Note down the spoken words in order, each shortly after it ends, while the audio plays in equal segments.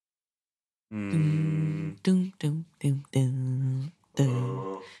Doom, doom, doom, doom, doom,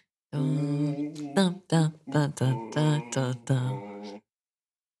 doom. Dum, dum, dum, dum, dum, dum, dum, dum.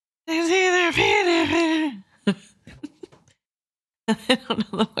 I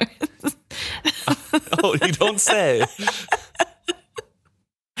don't know the words. Oh, you don't say.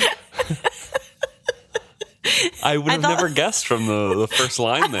 I would have never guessed from the first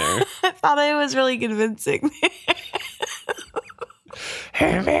line there. I thought I was really convincing.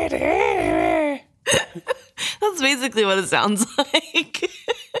 That's basically what it sounds like.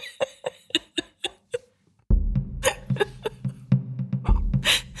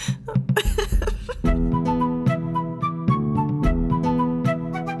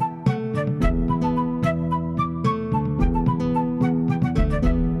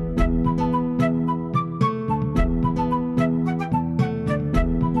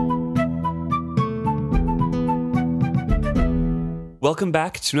 Welcome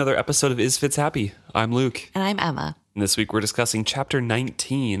back to another episode of Is Fitz Happy? I'm Luke. And I'm Emma. And this week we're discussing chapter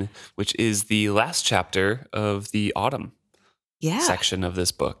 19, which is the last chapter of the autumn section of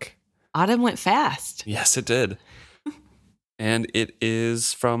this book. Autumn went fast. Yes, it did. And it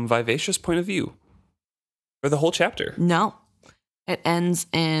is from Vivacia's point of view for the whole chapter. No, it ends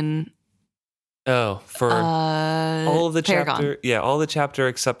in... Oh, for all of the Paragon. chapter. Yeah, all the chapter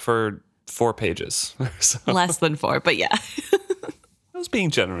except for 4 pages. So, Less than 4, but yeah. I was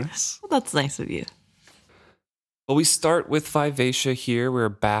being generous. Well, that's nice of you. Well, we start with Vivacia here. We're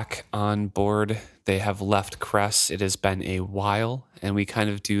back on board. They have left Cress. It has been a while, and we kind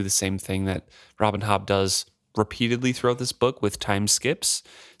of do the same thing that Robin Hobb does repeatedly throughout this book with time skips,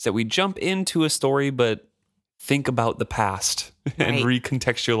 is that we jump into a story but think about the past and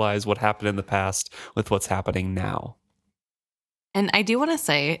recontextualize what happened in the past with what's happening now. And I do want to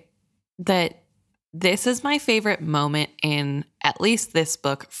say that this is my favorite moment in at least this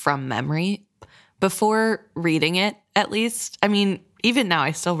book from memory. Before reading it, at least. I mean, even now,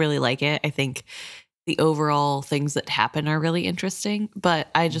 I still really like it. I think the overall things that happen are really interesting. But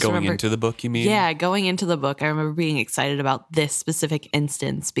I just Going remember... into the book, you mean? Yeah, going into the book. I remember being excited about this specific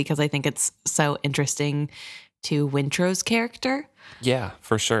instance because I think it's so interesting to Wintrow's character. Yeah,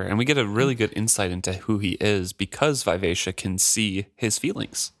 for sure. And we get a really good insight into who he is because Vivacia can see his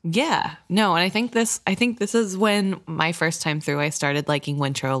feelings. Yeah. No, and I think this is when my first time through I started liking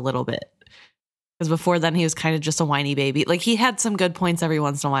Wintrow a little bit. Because before then he was kind of just a whiny baby. Like he had some good points every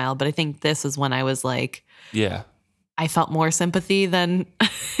once in a while, but I think this is when I was like, yeah, I felt more sympathy than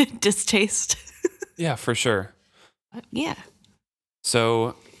distaste. Yeah, for sure. Yeah.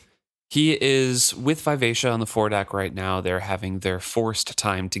 So he is with Vivacia on the foredeck right now. They're having their forced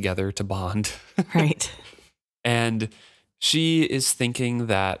time together to bond. Right. And she is thinking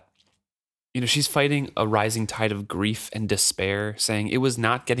that, she's fighting a rising tide of grief and despair, saying it was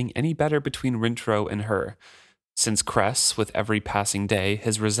not getting any better between Wintrow and her. Since Cress, with every passing day,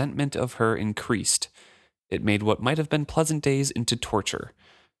 his resentment of her increased. It made what might have been pleasant days into torture.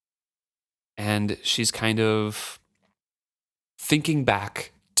 And she's kind of thinking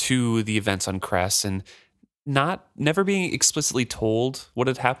back to the events on Cress and never being explicitly told what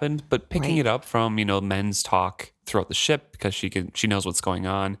had happened, but picking it up from, men's talk throughout the ship because she knows what's going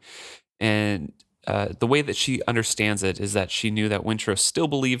on. And the way that she understands it is that she knew that Wintrow still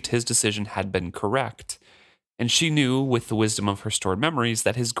believed his decision had been correct. And she knew, with the wisdom of her stored memories,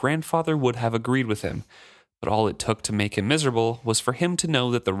 that his grandfather would have agreed with him. But all it took to make him miserable was for him to know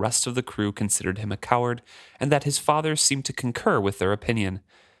that the rest of the crew considered him a coward and that his father seemed to concur with their opinion.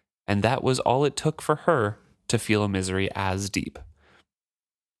 And that was all it took for her to feel a misery as deep.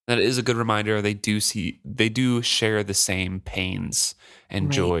 That is a good reminder. They do share the same pains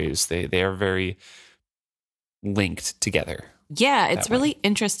and joys. They are very linked together. Yeah, it's really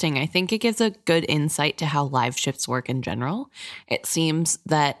interesting. I think it gives a good insight to how live ships work in general. It seems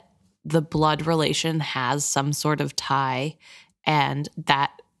that the blood relation has some sort of tie, and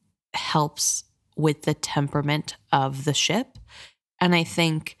that helps with the temperament of the ship. And I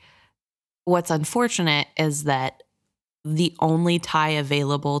think what's unfortunate is that the only tie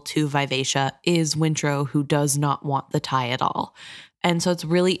available to Vivacia is Wintrow, who does not want the tie at all. And so it's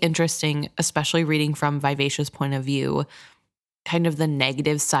really interesting, especially reading from Vivacia's point of view, kind of the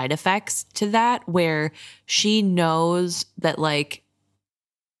negative side effects to that, where she knows that, like,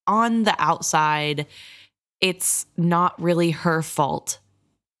 on the outside, it's not really her fault.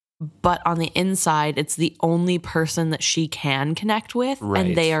 But on the inside, it's the only person that she can connect with,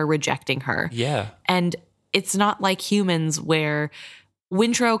 and they are rejecting her. Yeah. And it's not like humans where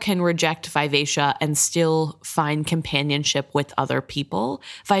Wintrow can reject Vivacia and still find companionship with other people.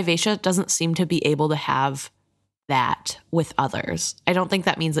 Vivacia doesn't seem to be able to have that with others. I don't think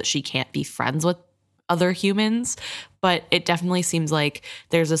that means that she can't be friends with other humans, but it definitely seems like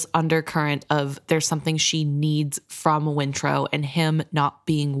there's this undercurrent of there's something she needs from Wintrow, and him not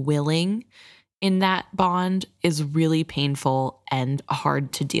being willing in that bond is really painful and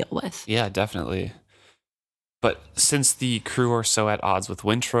hard to deal with. Yeah, definitely. But since the crew are so at odds with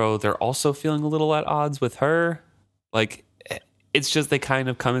Wintrow, they're also feeling a little at odds with her. Like, it's just they kind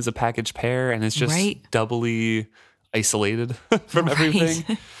of come as a package pair, and it's just doubly isolated from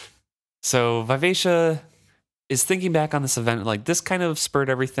everything. So Vivacia is thinking back on this event, like, this kind of spurred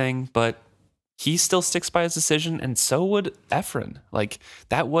everything, but he still sticks by his decision, and so would Ephron. Like,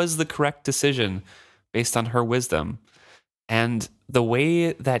 that was the correct decision based on her wisdom. And the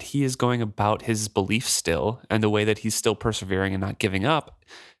way that he is going about his belief still, and the way that he's still persevering and not giving up,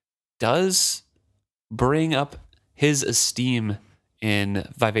 does bring up his esteem in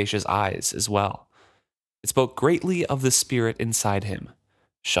Vivacia's eyes as well. It spoke greatly of the spirit inside him.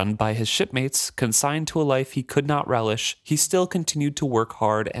 Shunned by his shipmates, consigned to a life he could not relish, he still continued to work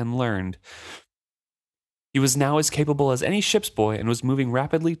hard and learned. He was now as capable as any ship's boy and was moving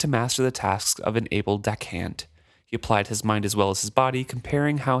rapidly to master the tasks of an able deckhand. He applied his mind as well as his body,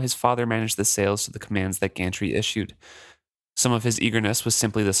 comparing how his father managed the sails to the commands that Gantry issued. Some of his eagerness was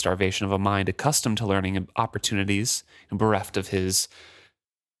simply the starvation of a mind accustomed to learning opportunities, and bereft of his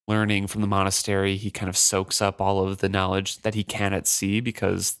learning from the monastery, he kind of soaks up all of the knowledge that he can at sea,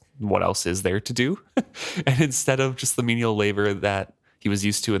 because what else is there to do? And instead of just the menial labor that he was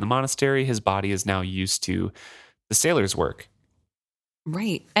used to in the monastery, his body is now used to the sailor's work.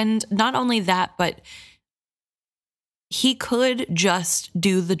 Right. And not only that, but he could just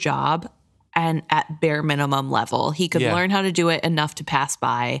do the job and at bare minimum level. He could learn how to do it enough to pass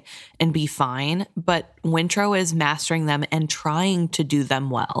by and be fine. But Wintrow is mastering them and trying to do them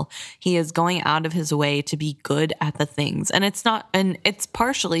well. He is going out of his way to be good at the things. And it's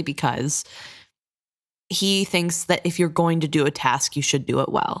partially because he thinks that if you're going to do a task, you should do it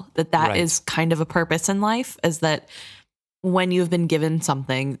well. That is kind of a purpose in life, is that when you've been given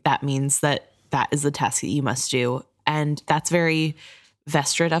something, that means that is the task that you must do. And that's very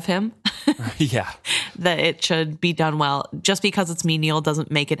Vestrid of him. Yeah. That it should be done well. Just because it's menial doesn't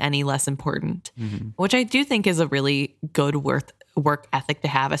make it any less important, which I do think is a really good work ethic to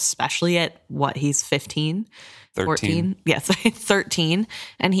have, especially at he's 15, 14. Yes, 13.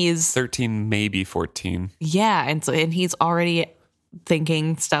 And he's 13, maybe 14. Yeah. And he's already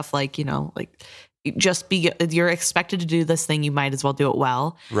thinking stuff like, you're expected to do this thing. You might as well do it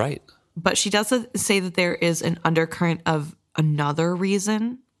well. Right. But she does say that there is an undercurrent of another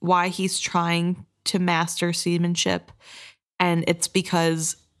reason why he's trying to master seamanship. And it's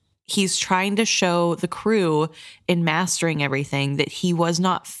because he's trying to show the crew in mastering everything that he was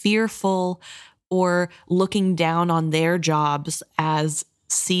not fearful or looking down on their jobs as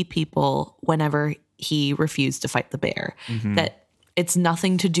sea people whenever he refused to fight the bear. That it's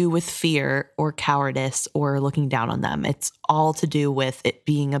nothing to do with fear or cowardice or looking down on them. It's all to do with it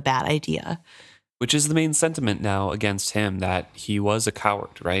being a bad idea. Which is the main sentiment now against him, that he was a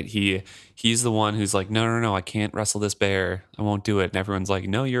coward, right? He's the one who's like, no, I can't wrestle this bear. I won't do it. And everyone's like,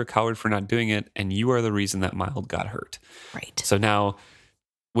 no, you're a coward for not doing it. And you are the reason that Mild got hurt. Right. So now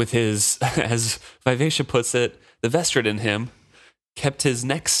with his, as Vivacia puts it, the Vestrid in him kept his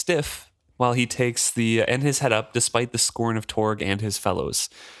neck stiff while he takes and his head up despite the scorn of Torg and his fellows.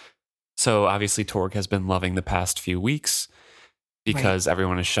 So obviously Torg has been loving the past few weeks, because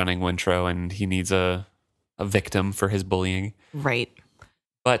everyone is shunning Wintrow and he needs a victim for his bullying. Right.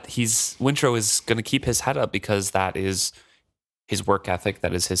 But Wintrow is going to keep his head up because that is his work ethic,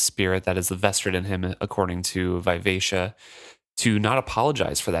 that is his spirit, that is the Vestrid in him, according to Vivacia, to not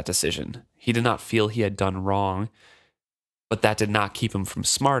apologize for that decision. He did not feel he had done wrong, but that did not keep him from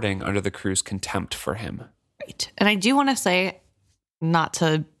smarting under the crew's contempt for him. Right. And I do want to say, not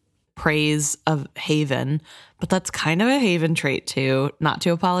to praise of Haven, but that's kind of a Haven trait too, not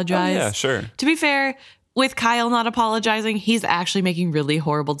to apologize. Oh, yeah, sure. To be fair, with Kyle not apologizing, he's actually making really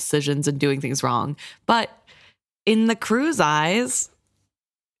horrible decisions and doing things wrong. But in the crew's eyes,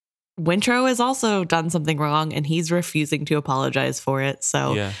 Wintrow has also done something wrong and he's refusing to apologize for it.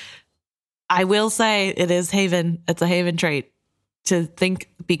 So yeah. I will say it is Haven. It's a Haven trait to think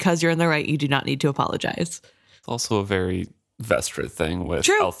because you're in the right, you do not need to apologize. It's also a very Vestrid thing with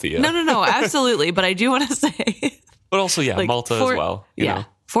True. Althea. No, absolutely. But I do want to say, but also, yeah, like, Malta as well. You know.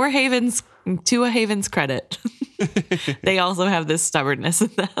 To a Haven's credit, they also have this stubbornness in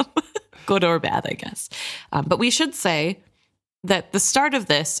them, good or bad, I guess. But we should say that the start of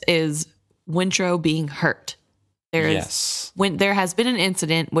this is Wintrow being hurt. There has been an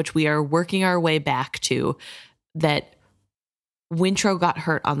incident which we are working our way back to that Wintrow got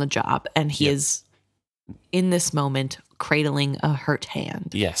hurt on the job, and he is in this moment cradling a hurt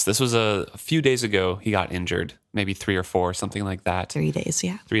hand. Yes, this was a few days ago. He got injured, maybe 3 or 4, something like that. 3 days,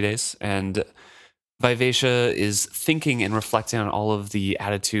 yeah. 3 days. And Vivacia is thinking and reflecting on all of the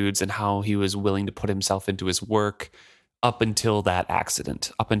attitudes and how he was willing to put himself into his work up until that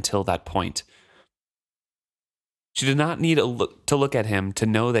accident, up until that point. She did not need to look at him to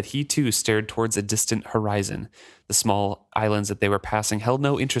know that he too stared towards a distant horizon. The small islands that they were passing held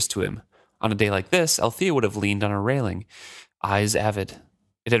no interest to him. On a day like this, Althea would have leaned on a railing, eyes avid.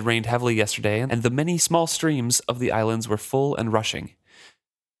 It had rained heavily yesterday, and the many small streams of the islands were full and rushing.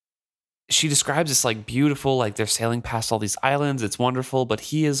 She describes this like beautiful, like they're sailing past all these islands. It's wonderful, but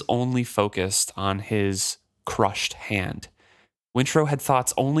he is only focused on his crushed hand. Wintrow had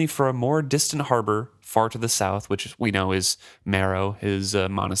thoughts only for a more distant harbor far to the south, which we know is Marrow, his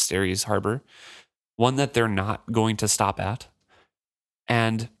monastery's harbor, one that they're not going to stop at,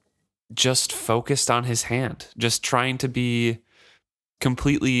 and just focused on his hand, just trying to be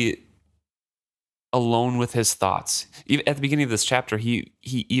completely alone with his thoughts. Even at the beginning of this chapter, he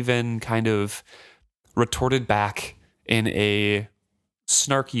even kind of retorted back in a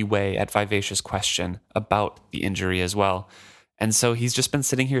snarky way at Vivacia's question about the injury as well. And so he's just been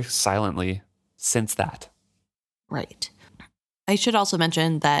sitting here silently since that. Right. I should also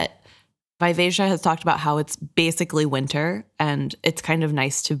mention that Vivacia has talked about how it's basically winter, and it's kind of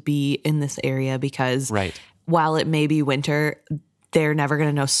nice to be in this area because while it may be winter, they're never going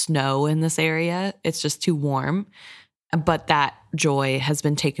to know snow in this area. It's just too warm. But that joy has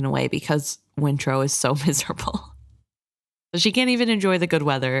been taken away because Wintrow is so miserable. So she can't even enjoy the good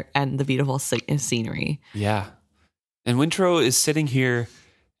weather and the beautiful scenery. Yeah. And Wintrow is sitting here,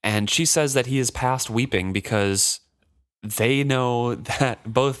 and she says that he is past weeping because they know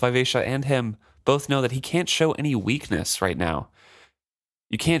that both Vivacia and him both know that he can't show any weakness right now.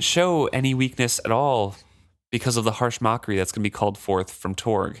 You can't show any weakness at all because of the harsh mockery that's going to be called forth from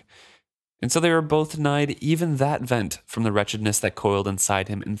Torg. And so they were both denied even that vent from the wretchedness that coiled inside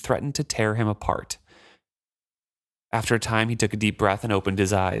him and threatened to tear him apart. After a time, he took a deep breath and opened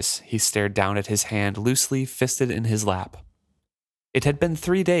his eyes. He stared down at his hand, loosely fisted in his lap. It had been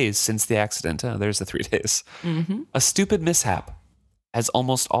 3 days since the accident. Oh, there's the 3 days. Mm-hmm. A stupid mishap, as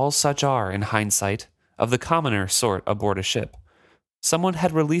almost all such are in hindsight, of the commoner sort aboard a ship. Someone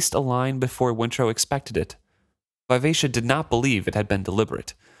had released a line before Wintrow expected it. Vivacia did not believe it had been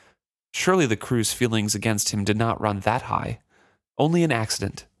deliberate. Surely the crew's feelings against him did not run that high. Only an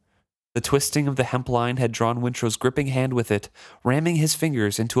accident. The twisting of the hemp line had drawn Wintrow's gripping hand with it, ramming his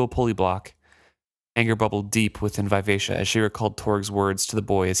fingers into a pulley block. Anger bubbled deep within Vivacia as she recalled Torg's words to the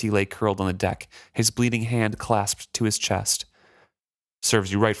boy as he lay curled on the deck, his bleeding hand clasped to his chest.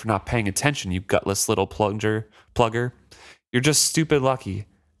 Serves you right for not paying attention, you gutless little plugger. You're just stupid lucky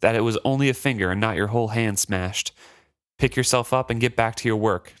that it was only a finger and not your whole hand smashed. Pick yourself up and get back to your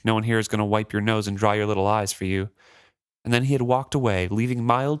work. No one here is going to wipe your nose and dry your little eyes for you. And then he had walked away, leaving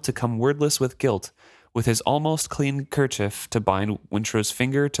Mild to come wordless with guilt, with his almost clean kerchief to bind Wintrow's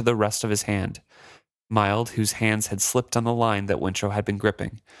finger to the rest of his hand. Mild, whose hands had slipped on the line that Wintrow had been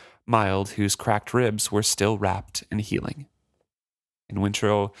gripping. Mild, whose cracked ribs were still wrapped and healing. And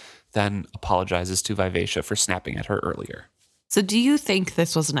Wintrow then apologizes to Vivacia for snapping at her earlier. So do you think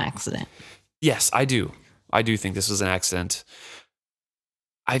this was an accident? Yes, I do. I do think this was an accident.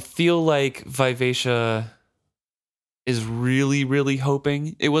 I feel like Vivacia is really, really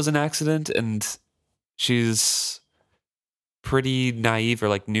hoping it was an accident, and she's pretty naive or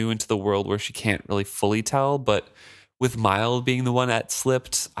like new into the world where she can't really fully tell. But with Mild being the one that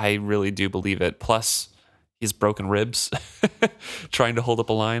slipped, I really do believe it. Plus, he's broken ribs trying to hold up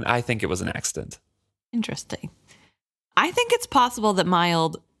a line. I think it was an accident. Interesting. I think it's possible that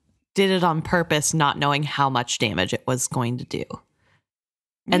Mild did it on purpose, not knowing how much damage it was going to do.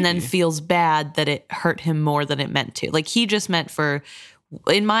 Maybe. And then feels bad that it hurt him more than it meant to. Like he just meant for,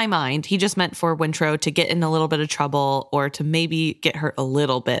 in my mind, he just meant for Wintrow to get in a little bit of trouble or to maybe get hurt a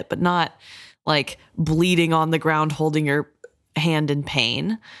little bit, but not like bleeding on the ground, holding your hand in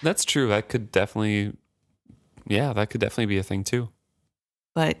pain. That's true. That could definitely be a thing too.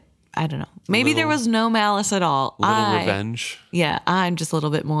 But I don't know. Maybe there was no malice at all. Revenge. Yeah, I'm just a little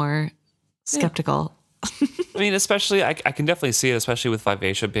bit more skeptical. I mean, especially, I can definitely see it, especially with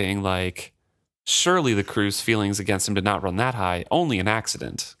Vivacia being like, surely the crew's feelings against him did not run that high. Only an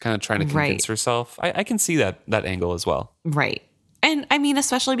accident. Kind of trying to convince herself. I can see that angle as well. Right. And I mean,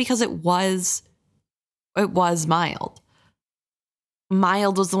 especially because it was Mild.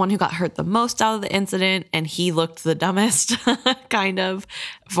 Mild was the one who got hurt the most out of the incident, and he looked the dumbest, kind of,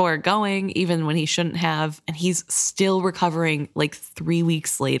 for going, even when he shouldn't have. And he's still recovering like 3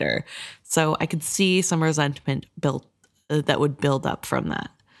 weeks later. So I could see some resentment built that would build up from that.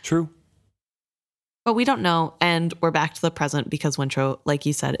 True. But we don't know. And we're back to the present because Wintrow, like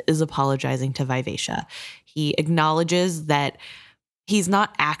you said, is apologizing to Vivacia. He acknowledges that he's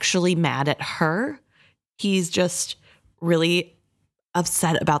not actually mad at her. He's just really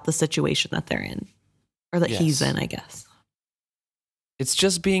upset about the situation that they're in, or that he's in, I guess. It's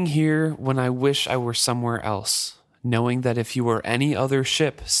just being here when I wish I were somewhere else, knowing that if you were any other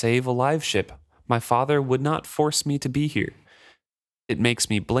ship, save a live ship, my father would not force me to be here. It makes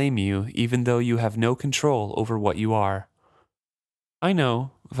me blame you, even though you have no control over what you are. I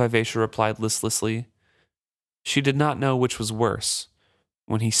know, Vivacia replied listlessly. She did not know which was worse,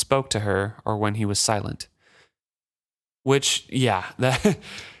 when he spoke to her or when he was silent. Which, yeah,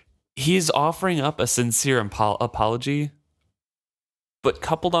 he's offering up a sincere apology, but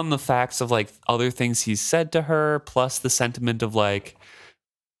coupled on the facts of like other things he's said to her, plus the sentiment of like,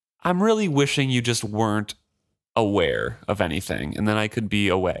 I'm really wishing you just weren't aware of anything, and then I could be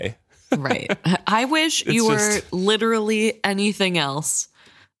away. Right. I wish you were literally anything else.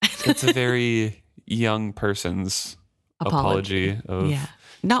 It's a very young person's apology of... Yeah.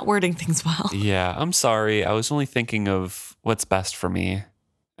 Not wording things well. Yeah, I'm sorry. I was only thinking of what's best for me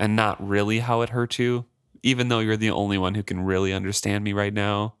and not really how it hurt you, even though you're the only one who can really understand me right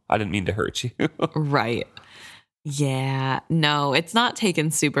now. I didn't mean to hurt you. Right. Yeah. No, it's not taken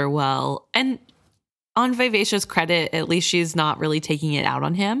super well. And on Vivacia's credit, at least she's not really taking it out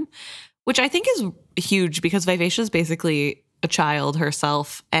on him, which I think is huge because Vivacia is basically a child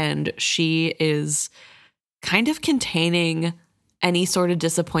herself, and she is kind of containing any sort of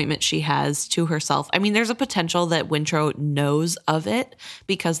disappointment she has to herself. I mean, there's a potential that Wintrow knows of it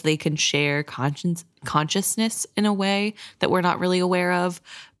because they can share consciousness in a way that we're not really aware of.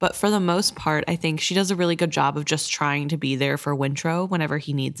 But for the most part, I think she does a really good job of just trying to be there for Wintrow whenever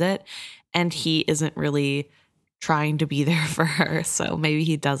he needs it. And he isn't really trying to be there for her. So maybe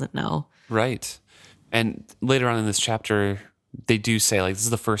he doesn't know. Right. And later on in this chapter, they do say, like, this is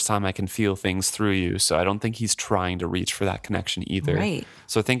the first time I can feel things through you. So I don't think he's trying to reach for that connection either. Right.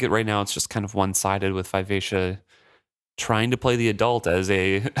 So I think right now it's just kind of one-sided with Vivacia trying to play the adult as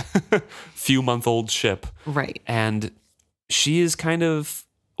a few-month-old ship. Right. And she is kind of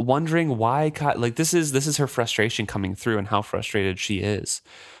wondering why, like, this is her frustration coming through and how frustrated she is.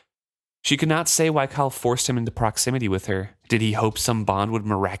 She could not say why Kyle forced him into proximity with her. Did he hope some bond would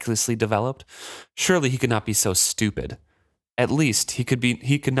miraculously develop? Surely he could not be so stupid. At least he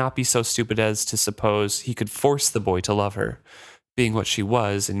could not be so stupid as to suppose he could force the boy to love her. Being what she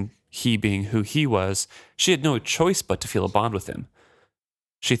was, and he being who he was, she had no choice but to feel a bond with him.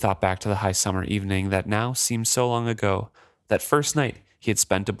 She thought back to the high summer evening that now seemed so long ago, that first night he had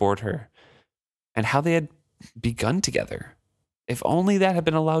spent aboard her, and how they had begun together. If only that had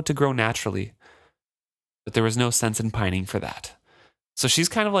been allowed to grow naturally. But there was no sense in pining for that. So she's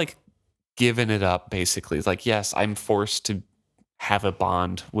kind of like given it up, basically. It's like, yes, I'm forced to have a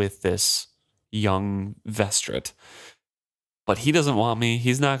bond with this young Vestrit. But he doesn't want me.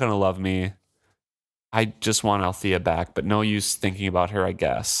 He's not going to love me. I just want Althea back, but no use thinking about her, I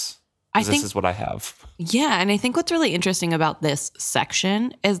guess. This is what I have. Yeah, and I think what's really interesting about this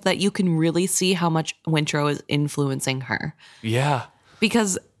section is that you can really see how much Wintrow is influencing her. Yeah.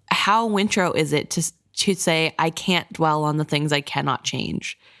 Because how Wintrow is it to say, I can't dwell on the things I cannot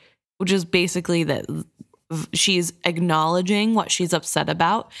change, which is basically that she's acknowledging what she's upset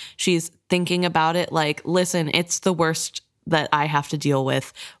about. She's thinking about it like, listen, it's the worst that I have to deal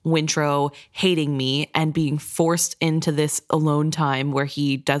with, Wintrow hating me and being forced into this alone time where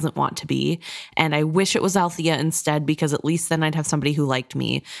he doesn't want to be. And I wish it was Althea instead, because at least then I'd have somebody who liked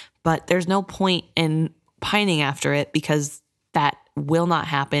me. But there's no point in pining after it because that will not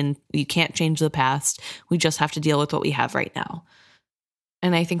happen. You can't change the past. We just have to deal with what we have right now.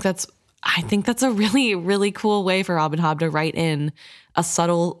 And I think that's a really, really cool way for Robin Hobb to write in a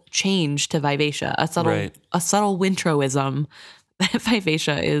subtle change to Vivacia, a subtle Wintrowism that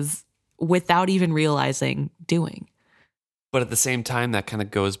Vivacia is, without even realizing, doing. But at the same time, that kind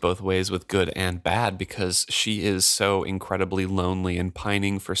of goes both ways with good and bad, because she is so incredibly lonely and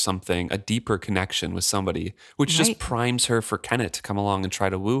pining for something, a deeper connection with somebody, which just primes her for Kennit to come along and try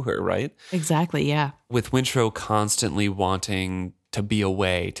to woo her, right? Exactly, yeah. With Wintrow constantly wanting to be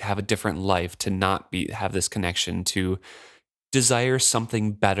away, to have a different life, to not have this connection, to desire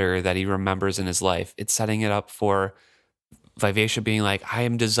something better that he remembers in his life. It's setting it up for Vivacia being like, I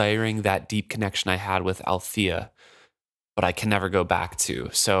am desiring that deep connection I had with Althea, but but I can never go back to.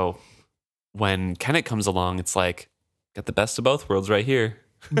 So when Kennit comes along, it's like, got the best of both worlds right here.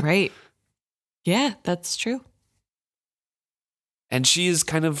 Right. Yeah, that's true. And she is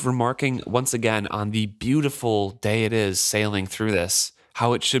kind of remarking once again on the beautiful day it is sailing through this,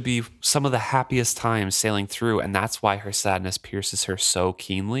 how it should be some of the happiest times sailing through. And that's why her sadness pierces her so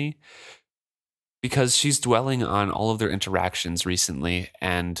keenly, because she's dwelling on all of their interactions recently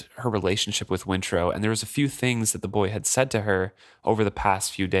and her relationship with Wintrow. And there was a few things that the boy had said to her over the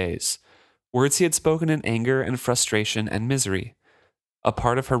past few days, words he had spoken in anger and frustration and misery. A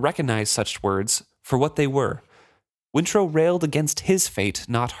part of her recognized such words for what they were. Wintrow railed against his fate,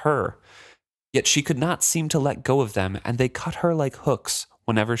 not her. Yet she could not seem to let go of them, and they cut her like hooks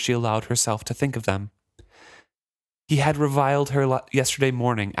whenever she allowed herself to think of them. He had reviled her yesterday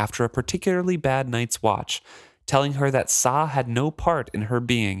morning after a particularly bad night's watch, telling her that Sa had no part in her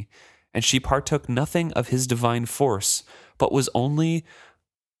being, and she partook nothing of his divine force, but was only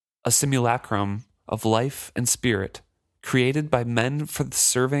a simulacrum of life and spirit, created by men for the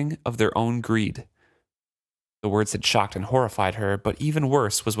serving of their own greed. The words had shocked and horrified her, but even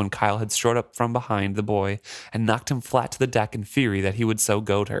worse was when Kyle had strode up from behind the boy and knocked him flat to the deck in fury that he would so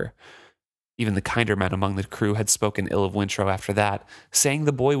goad her. Even the kinder men among the crew had spoken ill of Wintrow after that, saying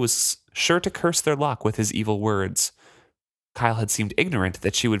the boy was sure to curse their luck with his evil words. Kyle had seemed ignorant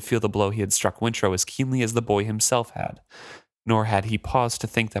that she would feel the blow he had struck Wintrow as keenly as the boy himself had. Nor had he paused to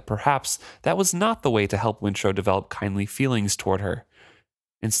think that perhaps that was not the way to help Wintrow develop kindly feelings toward her.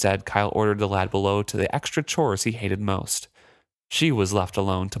 Instead, Kyle ordered the lad below to the extra chores he hated most. She was left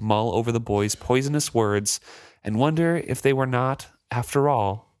alone to mull over the boy's poisonous words and wonder if they were not, after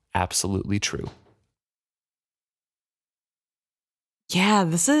all, absolutely true. Yeah,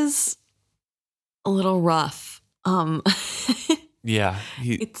 this is a little rough. Yeah,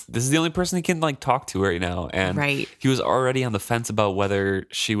 this is the only person he can talk to right now, and right. He was already on the fence about whether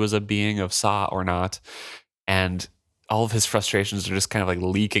she was a being of Sa or not, and all of his frustrations are just kind of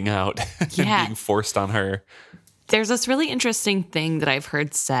leaking out and being forced on her. There's this really interesting thing that I've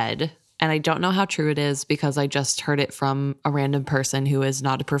heard said, and I don't know how true it is because I just heard it from a random person who is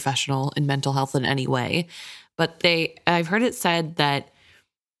not a professional in mental health in any way. But I've heard it said that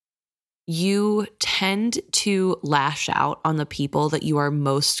you tend to lash out on the people that you are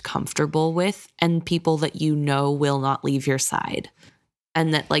most comfortable with and people that you know will not leave your side.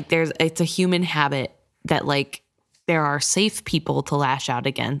 And that it's a human habit that there are safe people to lash out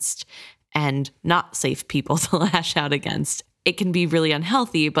against and not safe people to lash out against. It can be really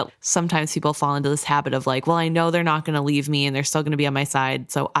unhealthy, but sometimes people fall into this habit of well, I know they're not going to leave me and they're still going to be on my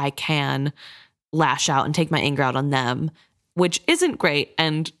side, so I can lash out and take my anger out on them, which isn't great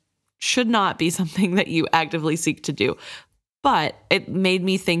and should not be something that you actively seek to do. But it made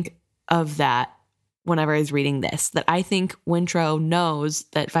me think of that whenever I was reading this, that I think Wintrow knows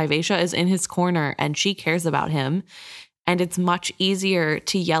that Vivacia is in his corner and she cares about him. And it's much easier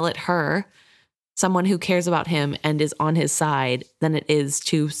to yell at her, someone who cares about him and is on his side, than it is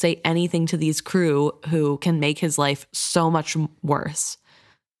to say anything to these crew who can make his life so much worse.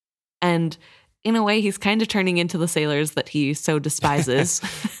 And in a way, he's kind of turning into the sailors that he so despises.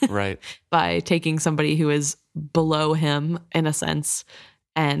 Right. By taking somebody who is below him, in a sense,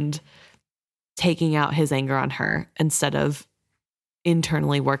 and taking out his anger on her instead of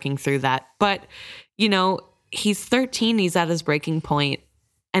internally working through that. But, he's 13, he's at his breaking point,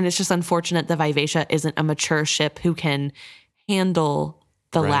 and it's just unfortunate that Vivacia isn't a mature ship who can handle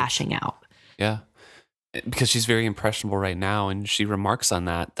the lashing out. Yeah. Because she's very impressionable right now, and she remarks on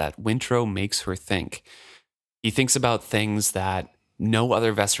that Wintrow makes her think. He thinks about things that no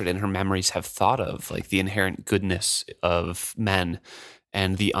other Vestrit in her memories have thought of, like the inherent goodness of men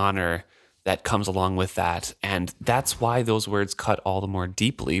and the honor that comes along with that. And that's why those words cut all the more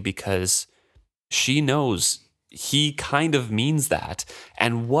deeply, because she knows he kind of means that,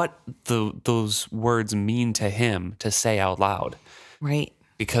 and what those words mean to him to say out loud. Right.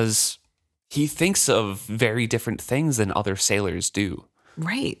 Because he thinks of very different things than other sailors do.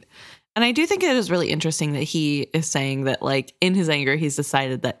 Right. And I do think it is really interesting that he is saying that, in his anger, he's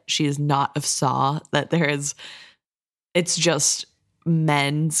decided that she is not of Sa, that it's just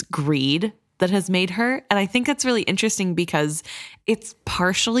men's greed that has made her. And I think that's really interesting because it's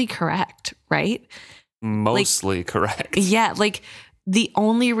partially correct, right? Mostly correct. Yeah. The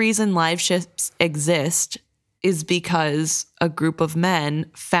only reason live ships exist is because a group of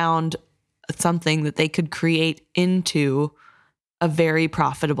men found something that they could create into a very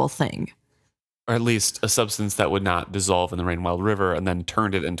profitable thing. Or at least a substance that would not dissolve in the Rainwild River, and then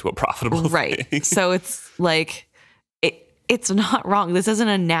turned it into a profitable thing. So it's it's not wrong. This isn't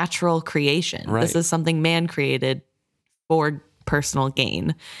a natural creation. Right. This is something man created for personal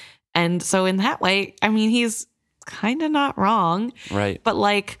gain. And so in that way, I mean, he's kind of not wrong. Right. But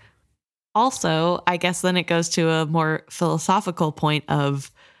like, also, I guess then it goes to a more philosophical point of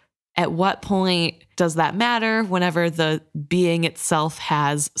at what point does that matter? Whenever the being itself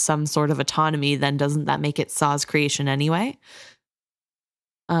has some sort of autonomy, then doesn't that make it Saw's creation anyway?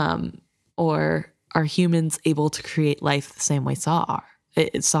 Or are humans able to create life the same way Saw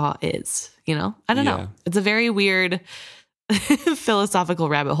is, you know? I don't know. It's a very weird philosophical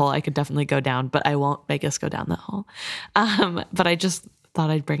rabbit hole I could definitely go down, but I won't make us go down that hole. But I just thought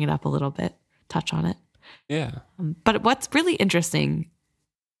I'd bring it up a little bit, touch on it. Yeah. But what's really interesting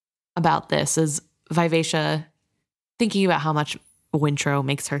about this is Vivacia thinking about how much Wintrow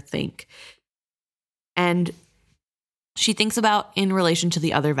makes her think. And she thinks about in relation to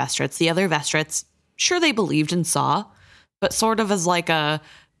the other Vestrits. The other Vestrits, sure, they believed in Saw, but sort of as like a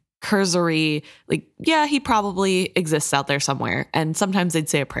cursory, like, yeah, he probably exists out there somewhere. And sometimes they'd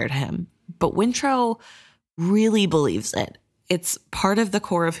say a prayer to him. But Wintrow really believes it. It's part of the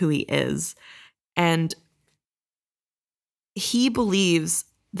core of who he is. And he believes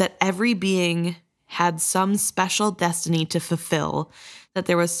that every being had some special destiny to fulfill, that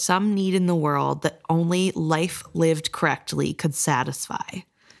there was some need in the world that only life lived correctly could satisfy.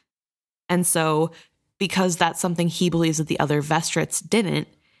 And so, because that's something he believes that the other Vestrits didn't,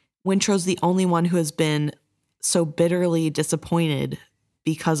 Wintrow's the only one who has been so bitterly disappointed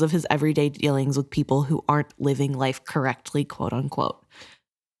because of his everyday dealings with people who aren't living life correctly, quote unquote.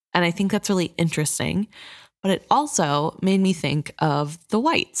 And I think that's really interesting. But it also made me think of the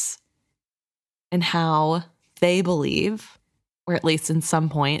whites and how they believe, or at least in some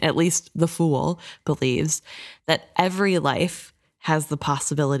point, at least the fool believes, that every life has the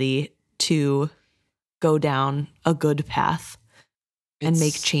possibility to go down a good path and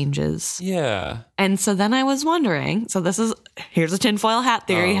make changes. Yeah. And so then I was wondering, so here's a tinfoil hat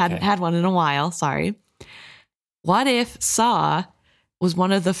theory. Hadn't had one in a while. Sorry. What if Saw was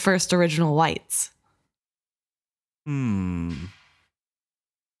one of the first original whites? That's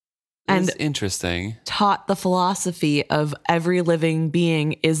and interesting. Taught the philosophy of every living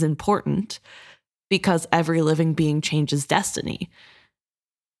being is important because every living being changes destiny.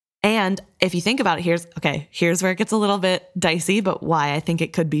 And if you think about it, here's where it gets a little bit dicey, but why I think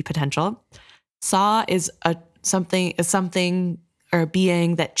it could be potential. Saw is something or a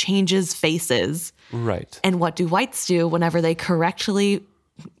being that changes faces. Right. And what do whites do whenever they correctly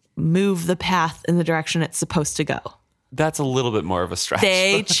move the path in the direction it's supposed to go? That's a little bit more of a stretch.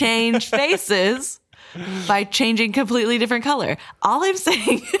 They change faces by changing completely different color. All I'm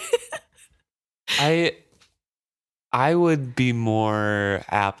saying. I would be more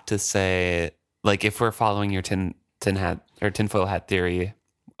apt to say, like, if we're following your tinfoil hat theory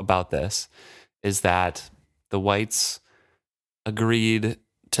about this, is that the whites agreed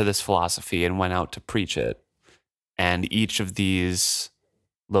to this philosophy and went out to preach it. And each of these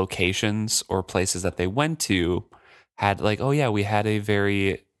locations or places that they went to had like, oh yeah, we had a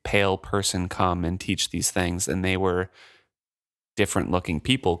very pale person come and teach these things, and they were different looking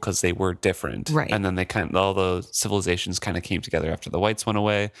people because they were different. Right. And then all the civilizations kind of came together after the whites went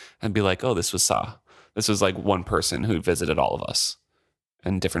away and be like, oh, this was Saw. This was like one person who visited all of us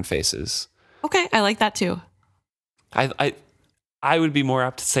and different faces. Okay, I like that too. I would be more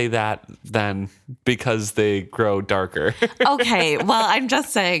apt to say that than because they grow darker. Okay, well, I'm just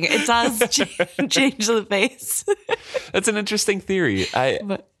saying it does change the face. That's an interesting theory.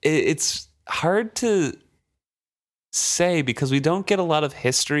 It's hard to say because we don't get a lot of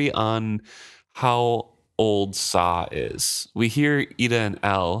history on how old Saw is. We hear Ida and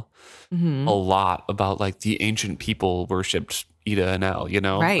El a lot about like the ancient people worshipped Ida and El, you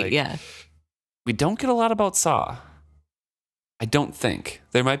know? Right, like, yeah. We don't get a lot about Saw. I don't think.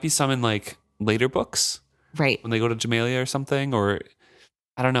 There might be some in like later books. Right. When they go to Jamalia or something, or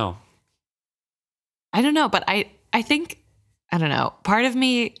I don't know. I don't know, but I think, I don't know. Part of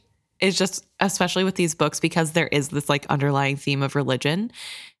me is just, especially with these books, because there is this like underlying theme of religion.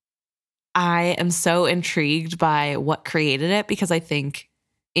 I am so intrigued by what created it because I think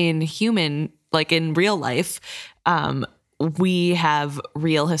in real life, we have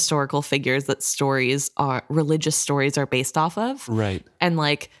real historical figures that religious stories are based off of. Right. And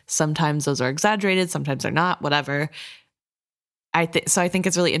like sometimes those are exaggerated, sometimes they're not, whatever. So I think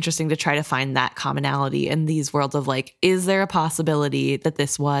it's really interesting to try to find that commonality in these worlds of like, is there a possibility that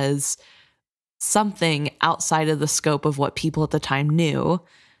this was something outside of the scope of what people at the time knew?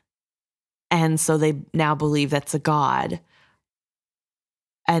 And so they now believe that's a god.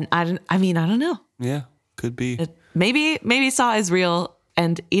 And I don't know. Yeah, could be. Maybe Saw is real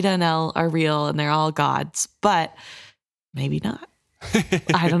and Ida and El are real and they're all gods. But Maybe not.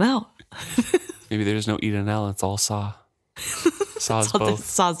 I don't know. Maybe there's no Edenel. It's all Saw. Saw's both.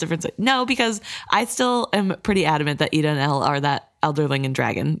 Saw's different. No, because I still am pretty adamant that Eda and El are that elderling and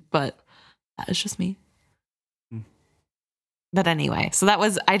dragon, but that is just me. But anyway, so that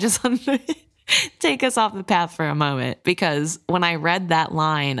was, I just wanted to take us off the path for a moment, because when I read that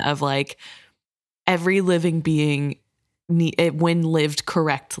line of like, every living being, when lived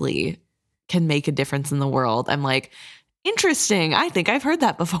correctly, can make a difference in the world, I'm like, interesting. I think I've heard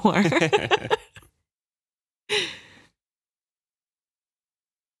that before.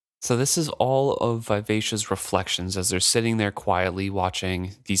 So this is all of Vivacia's reflections as they're sitting there quietly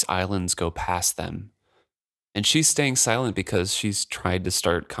watching these islands go past them. And she's staying silent because she's tried to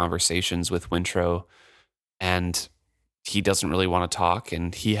start conversations with Wintrow, and he doesn't really want to talk,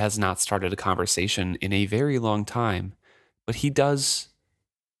 and he has not started a conversation in a very long time. But he does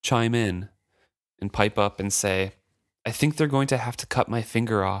chime in and pipe up and say, I think they're going to have to cut my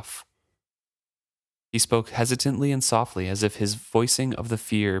finger off. He spoke hesitantly and softly, as if his voicing of the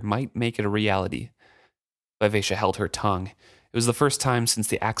fear might make it a reality. Vivacia held her tongue. It was the first time since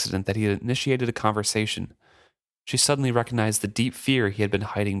the accident that he had initiated a conversation. She suddenly recognized the deep fear he had been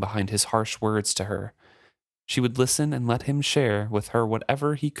hiding behind his harsh words to her. She would listen and let him share with her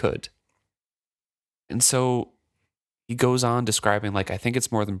whatever he could. And so he goes on describing, like, I think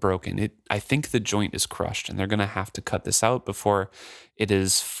it's more than broken. I think the joint is crushed, and they're going to have to cut this out before it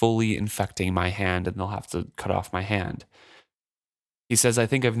is fully infecting my hand, and they'll have to cut off my hand. He says, I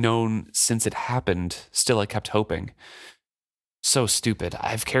think I've known since it happened. Still, I kept hoping. So stupid.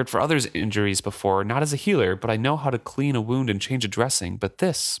 I've cared for others' injuries before, not as a healer, but I know how to clean a wound and change a dressing. But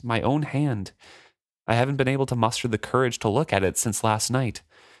this, my own hand, I haven't been able to muster the courage to look at it since last night.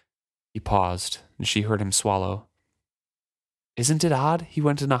 He paused, and she heard him swallow. Isn't it odd? He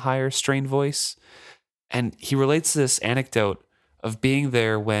went in a higher, strained voice. And he relates this anecdote of being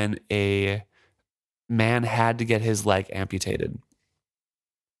there when a man had to get his leg amputated.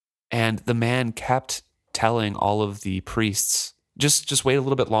 And the man kept telling all of the priests, just wait a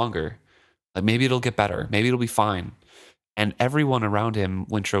little bit longer. Like, maybe it'll get better. Maybe it'll be fine. And everyone around him,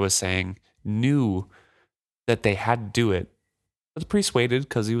 Wintrow was saying, knew that they had to do it. But the priest waited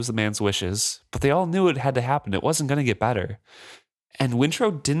because he was the man's wishes. But they all knew it had to happen. It wasn't going to get better. And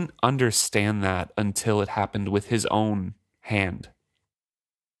Wintrow didn't understand that until it happened with his own hand.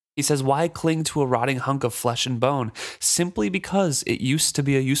 He says, why cling to a rotting hunk of flesh and bone? Simply because it used to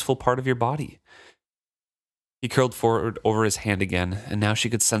be a useful part of your body. He curled forward over his hand again, and now she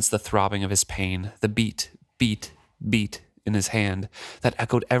could sense the throbbing of his pain, the beat, beat, beat in his hand that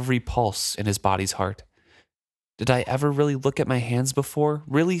echoed every pulse in his body's heart. Did I ever really look at my hands before?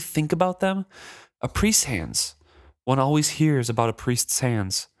 Really think about them? A priest's hands. One always hears about a priest's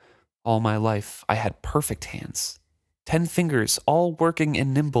hands. All my life, I had perfect hands. 10 fingers, all working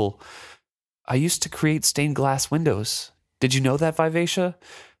and nimble. I used to create stained glass windows. Did you know that, Vivacia?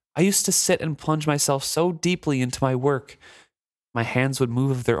 I used to sit and plunge myself so deeply into my work. My hands would move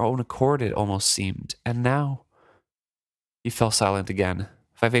of their own accord, it almost seemed. And now... He fell silent again.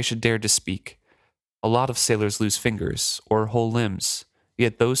 Vivacia dared to speak. A lot of sailors lose fingers, or whole limbs.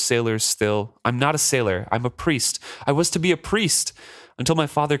 Yet those sailors still... I'm not a sailor. I'm a priest. I was to be a priest until my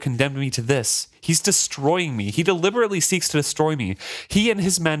father condemned me to this. He's destroying me. He deliberately seeks to destroy me. He and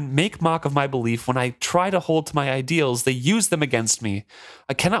his men make mock of my belief. When I try to hold to my ideals, they use them against me.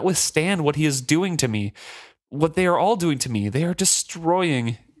 I cannot withstand what he is doing to me. What they are all doing to me. They are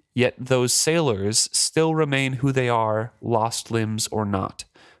destroying. Yet those sailors still remain who they are, lost limbs or not.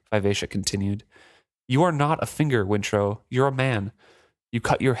 Vivacia continued. You are not a finger, Wintrow. You're a man. You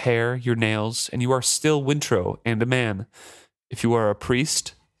cut your hair, your nails, and you are still Wintrow and a man. If you are a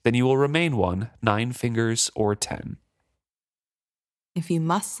priest, then you will remain one, 9 fingers or 10. If you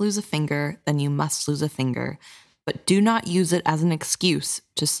must lose a finger, then you must lose a finger, but do not use it as an excuse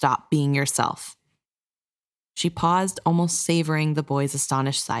to stop being yourself. She paused, almost savoring the boy's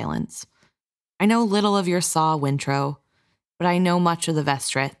astonished silence. I know little of your Saw, Wintrow, but I know much of the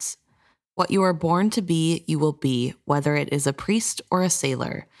Vestrits. What you are born to be, you will be, whether it is a priest or a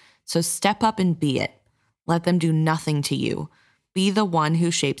sailor. So step up and be it. Let them do nothing to you. Be the one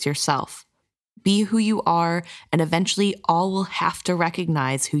who shapes yourself. Be who you are, and eventually all will have to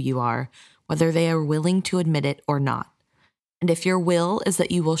recognize who you are, whether they are willing to admit it or not. And if your will is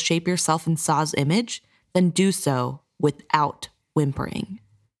that you will shape yourself in Saw's image, then do so without whimpering.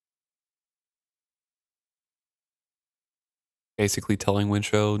 Basically telling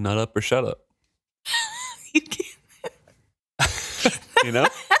Wintrow, nut up or shut up. You can't. You know?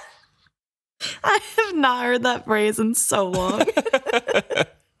 I have not heard that phrase in so long.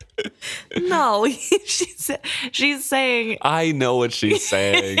 No, she's saying I know what she's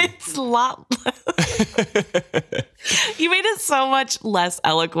saying. it's a lot. You made it so much less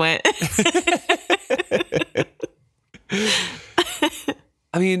eloquent.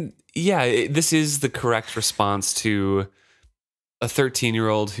 I mean, yeah, this is the correct response to a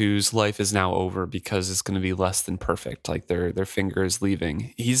 13-year-old whose life is now over because it's going to be less than perfect. Like their finger is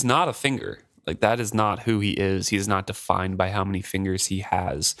leaving. He's not a finger. Like that is not who he is. He's not defined by how many fingers he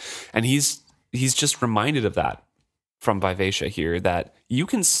has. And he's just reminded of that from Vivacia here, that you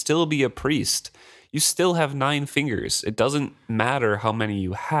can still be a priest. You still have 9 fingers. It doesn't matter how many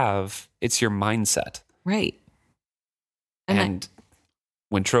you have. It's your mindset. Right. And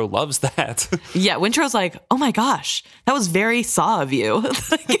Wintrow loves that. Yeah, Wintrow's like, oh my gosh, that was very Saw of you.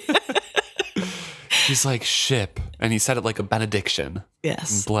 He's like, ship. And he said it like a benediction.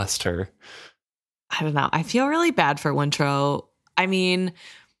 Yes. And blessed her. I don't know. I feel really bad for Wintrow. I mean,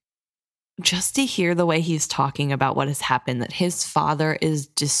 just to hear the way he's talking about what has happened, that his father is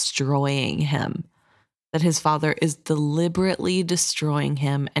destroying him, that his father is deliberately destroying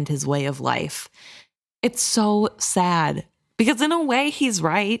him and his way of life. It's so sad because in a way he's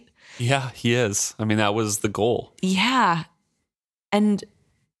right. Yeah, he is. I mean, that was the goal. Yeah. And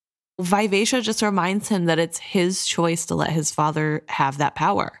Vivacia just reminds him that it's his choice to let his father have that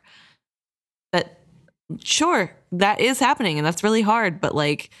power. That, sure, that is happening and that's really hard, but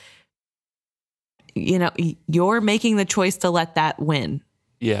like, you know, you're making the choice to let that win.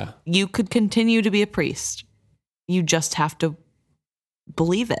 Yeah. You could continue to be a priest. You just have to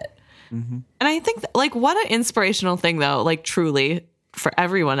believe it. Mm-hmm. And I think, like, what an inspirational thing, though, like, truly, for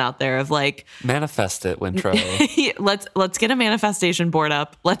everyone out there of, like... Manifest it, Wintrow. Let's get a manifestation board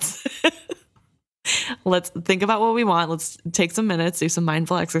up. Let's think about what we want. Let's take some minutes, do some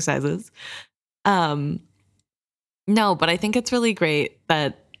mindful exercises. No, but I think it's really great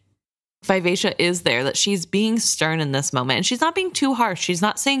that Vivacia is there, that she's being stern in this moment. And she's not being too harsh. She's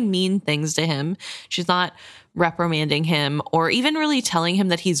not saying mean things to him. She's not reprimanding him or even really telling him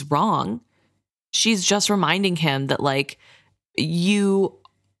that he's wrong. She's just reminding him that, like, you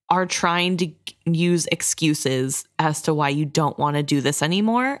are trying to use excuses as to why you don't want to do this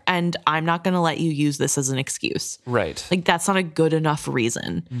anymore. And I'm not going to let you use this as an excuse. Right. Like, that's not a good enough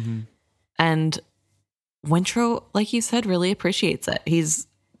reason. Mm-hmm. And Wintrow, like you said, really appreciates it.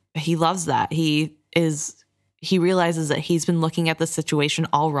 He loves that. He realizes that he's been looking at the situation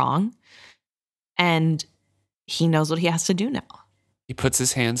all wrong, and he knows what he has to do now. He puts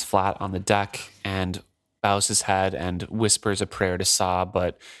his hands flat on the deck and bows his head and whispers a prayer to Saw,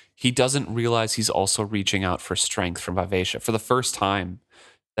 but he doesn't realize he's also reaching out for strength from Vivacia for the first time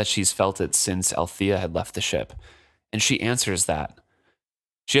that she's felt it since Althea had left the ship. And she answers that.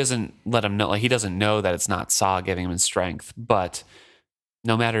 She doesn't let him know, like, he doesn't know that it's not Saw giving him strength, but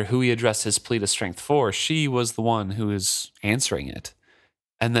no matter who he addressed his plea to strength for, she was the one who is answering it.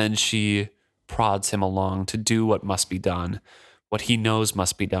 And then she prods him along to do what must be done, what he knows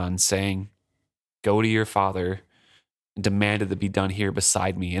must be done, saying, "Go to your father and demand it be done here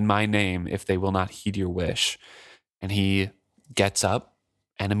beside me in my name if they will not heed your wish." And he gets up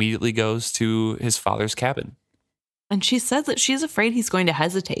and immediately goes to his father's cabin. And she says that she's afraid he's going to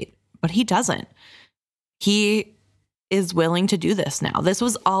hesitate, but he doesn't. He is willing to do this now. This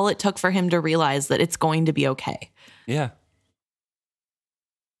was all it took for him to realize that it's going to be okay. Yeah.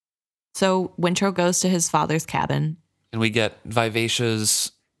 So Wintrow goes to his father's cabin. And we get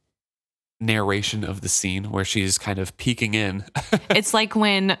Vivacia's narration of the scene where she's kind of peeking in. It's like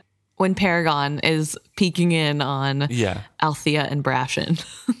when Paragon is peeking in on Althea and Brashen.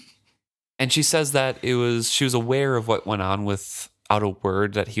 And she says that she was aware of what went on without a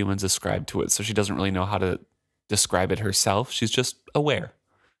word that humans ascribed to it. So she doesn't really know how to describe it herself. She's just aware.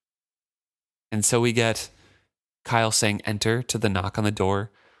 And so we get Kyle saying enter to the knock on the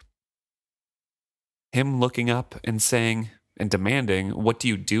door. Him looking up and saying and demanding, "What do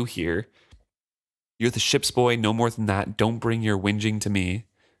you do here? You're the ship's boy, no more than that. Don't bring your whinging to me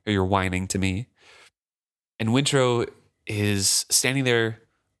or your whining to me." And Wintrow is standing there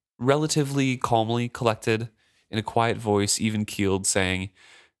relatively calmly collected in a quiet voice, even keeled, saying,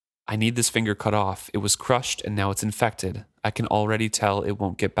 "I need this finger cut off. It was crushed and now it's infected. I can already tell it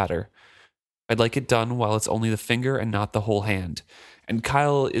won't get better. I'd like it done while it's only the finger and not the whole hand." And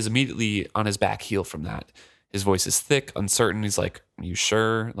Kyle is immediately on his back heel from that. His voice is thick, uncertain. He's like, "Are you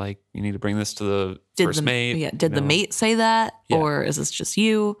sure? Like, you need to bring this to the first mate?" Yeah. Did the mate say that? Yeah. Or is this just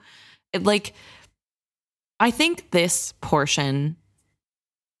you? I think this portion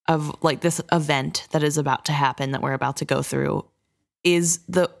of, like, this event that is about to happen, that we're about to go through, is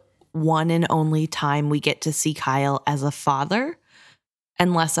the one and only time we get to see Kyle as a father.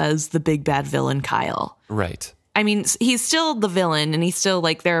 and less as the big bad villain Kyle. Right. I mean, he's still the villain, and he's still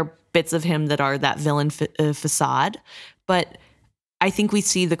like, there are bits of him that are that villain facade, but I think we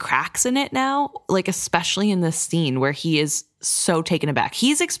see the cracks in it now, like especially in this scene where he is so taken aback.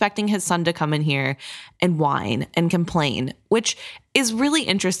 He's expecting his son to come in here and whine and complain, which is really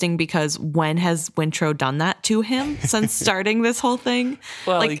interesting because when has Wintrow done that to him since starting this whole thing?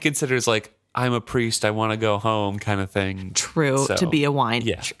 Well, like, he considers like, I'm a priest, I want to go home kind of thing. True, So, to be a whine.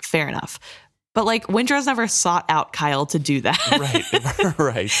 yeah. Fair enough. But like Wintrow's never sought out Kyle to do that. Right.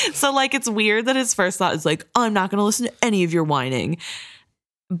 Right. So like it's weird that his first thought is like, I'm not going to listen to any of your whining.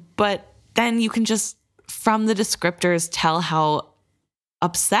 But then you can just, from the descriptors, tell how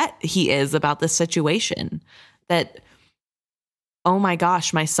upset he is about this situation. That, oh my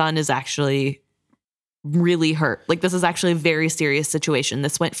gosh, my son is actually really hurt. Like this is actually a very serious situation.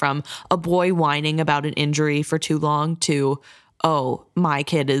 This went from a boy whining about an injury for too long to, oh, my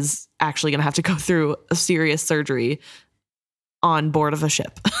kid is actually going to have to go through a serious surgery on board of a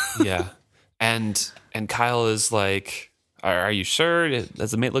ship. Yeah. And Kyle is like, are you sure? As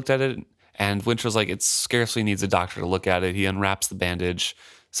the mate looked at it, and Wintrow's like, it scarcely needs a doctor to look at it. He unwraps the bandage,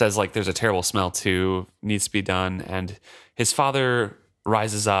 says like there's a terrible smell too, needs to be done. And his father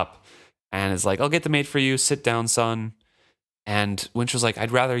rises up and is like, I'll get the mate for you. Sit down, son. And Wintrow's like,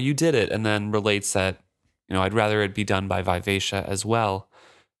 I'd rather you did it. And then relates that, I'd rather it be done by Vivacia as well.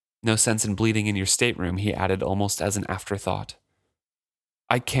 No sense in bleeding in your stateroom, he added almost as an afterthought.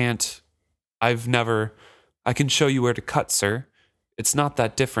 I can show you where to cut, sir. It's not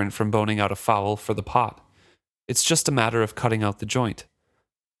that different from boning out a fowl for the pot. It's just a matter of cutting out the joint.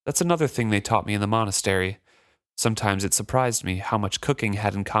 That's another thing they taught me in the monastery. Sometimes it surprised me how much cooking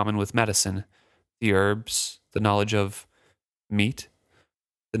had in common with medicine. The herbs, the knowledge of meat,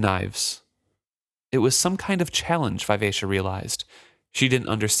 the knives. It was some kind of challenge, Vivacia realized. She didn't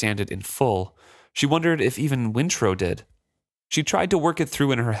understand it in full. She wondered if even Wintrow did. She tried to work it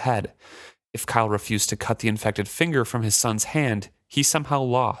through in her head. If Kyle refused to cut the infected finger from his son's hand, he somehow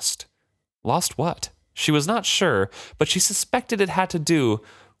lost. Lost what? She was not sure, but she suspected it had to do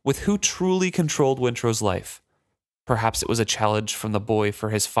with who truly controlled Wintrow's life. Perhaps it was a challenge from the boy for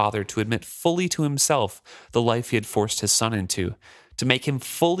his father to admit fully to himself the life he had forced his son into, to make him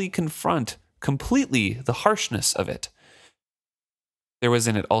fully confront completely the harshness of it. There was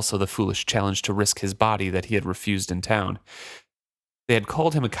in it also the foolish challenge to risk his body that he had refused in town. They had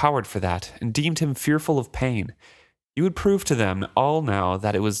called him a coward for that, and deemed him fearful of pain. He would prove to them all now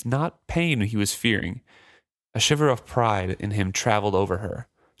that it was not pain he was fearing. A shiver of pride in him traveled over her.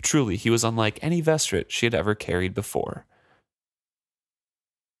 Truly, he was unlike any vestrit she had ever carried before.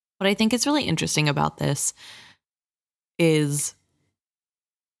 What I think is really interesting about this is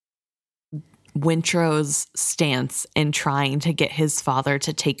Wintrow's stance in trying to get his father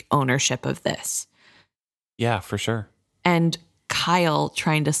to take ownership of this. Yeah, for sure. And Kyle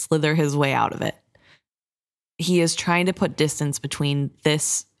trying to slither his way out of it. He is trying to put distance between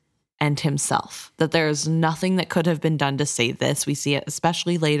this and himself, that there is nothing that could have been done to save this. We see it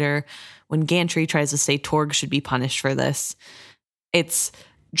especially later when Gantry tries to say Torg should be punished for this. It's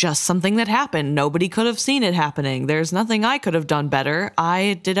just something that happened. Nobody could have seen it happening. There's nothing I could have done better.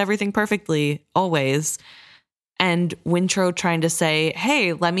 I did everything perfectly, always. And Wintrow trying to say,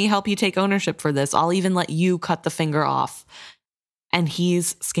 hey, let me help you take ownership for this. I'll even let you cut the finger off. And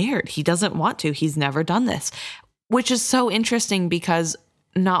he's scared. He doesn't want to. He's never done this, which is so interesting because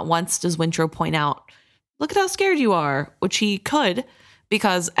not once does Wintrow point out, look at how scared you are, which he could,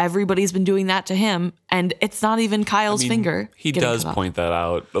 because everybody's been doing that to him, and it's not even Kyle's finger. He does point that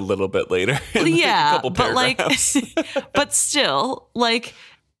out a little bit later. Yeah, a couple but paragraphs. but still, like,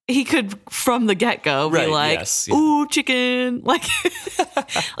 he could from the get-go be like, yes, yeah. ooh, chicken. Like,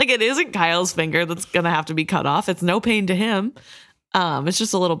 like it isn't Kyle's finger that's going to have to be cut off. It's no pain to him. It's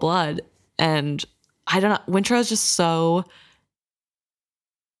just a little blood. And I don't know. Wintrow is just so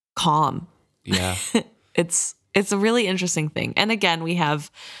calm. Yeah. It's a really interesting thing. And again, we have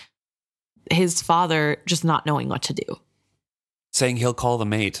his father just not knowing what to do. Saying he'll call the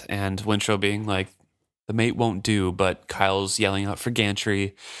mate, and Wintrow being like, the mate won't do, but Kyle's yelling out for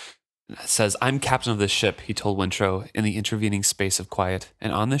Gantry. Says, I'm captain of this ship, he told Wintrow in the intervening space of quiet.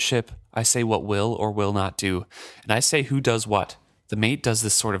 And on this ship, I say what will or will not do. And I say who does what. The mate does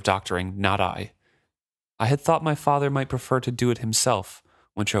this sort of doctoring, not I. I had thought my father might prefer to do it himself,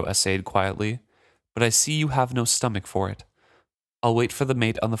 Wintrow essayed quietly. But I see you have no stomach for it. I'll wait for the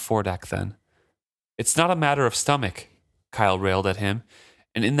mate on the foredeck then. It's not a matter of stomach, Kyle railed at him,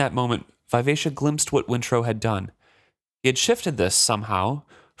 and in that moment, Vivacia glimpsed what Wintrow had done. He had shifted this, somehow,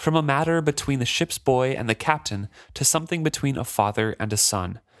 from a matter between the ship's boy and the captain to something between a father and a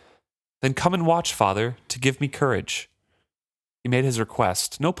son. Then come and watch, father, to give me courage. He made his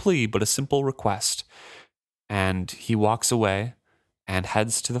request, no plea, but a simple request. And he walks away and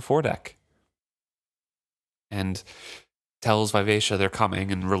heads to the foredeck. And tells Vivacia they're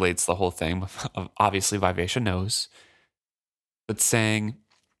coming and relates the whole thing. Obviously, Vivacia knows. But saying,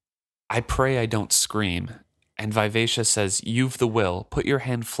 I pray I don't scream. And Vivacia says, you've the will. Put your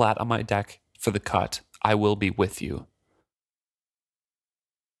hand flat on my deck for the cut. I will be with you.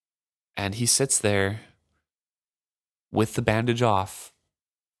 And he sits there with the bandage off,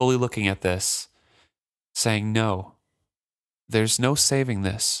 fully looking at this, saying, no, there's no saving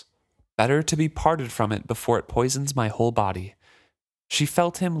this. Better to be parted from it before it poisons my whole body. She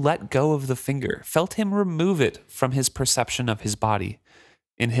felt him let go of the finger, felt him remove it from his perception of his body.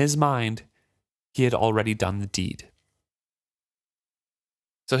 In his mind, he had already done the deed.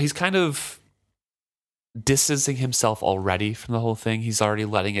 So he's kind of distancing himself already from the whole thing. He's already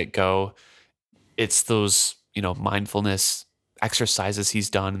letting it go. It's those, mindfulness exercises he's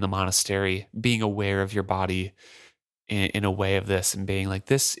done in the monastery, being aware of your body in a way of this and being like,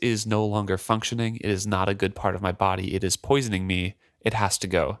 this is no longer functioning. It is not a good part of my body. It is poisoning me. It has to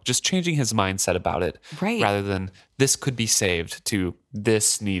go. Just changing his mindset about it, Right. rather than this could be saved to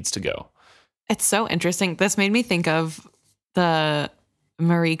this needs to go. It's so interesting. This made me think of the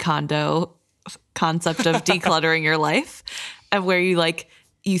Marie Kondo concept of decluttering your life, of where you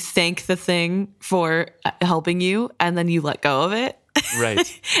thank the thing for helping you and then you let go of it.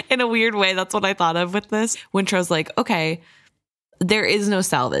 Right. In a weird way, that's what I thought of with this. Wintrow's like, okay, there is no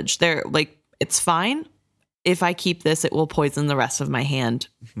salvage. It's fine. If I keep this, it will poison the rest of my hand.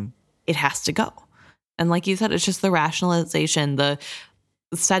 Mm-hmm. It has to go. And like you said, it's just the rationalization, the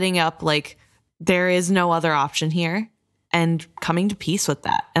setting up, there is no other option here, and coming to peace with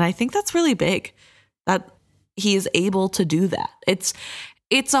that. And I think that's really big, that he is able to do that. It's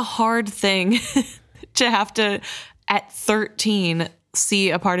a hard thing to have to, at 13, see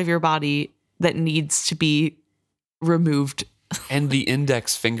a part of your body that needs to be removed. And the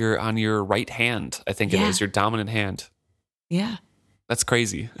index finger on your right hand, I think it is, your dominant hand. Yeah. That's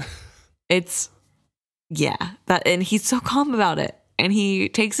crazy. And he's so calm about it. And he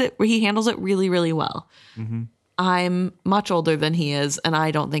handles it really, really well. Mm-hmm. I'm much older than he is, and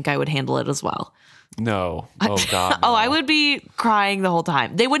I don't think I would handle it as well. No. Oh, God. Oh, no. I would be crying the whole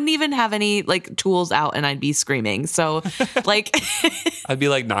time. They wouldn't even have any tools out, and I'd be screaming. So I'd be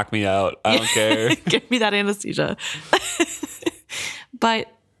like, knock me out. I don't care. Give me that anesthesia.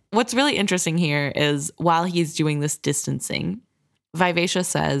 But what's really interesting here is while he's doing this distancing, Vivacia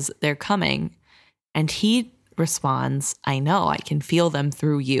says they're coming, and he responds, I know, I can feel them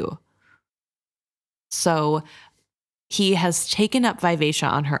through you. So he has taken up Vivacia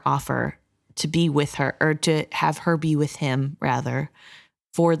on her offer to be with her, or to have her be with him, rather,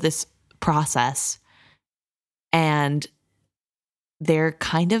 for this process. And they're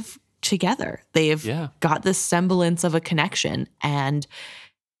kind of together. They've got this semblance of a connection, and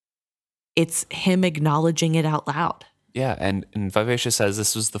it's him acknowledging it out loud. Yeah, and Vivacia says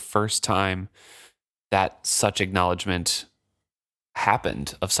this was the first time that such acknowledgement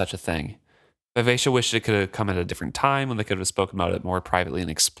happened of such a thing. Vivacia wished it could have come at a different time when they could have spoken about it more privately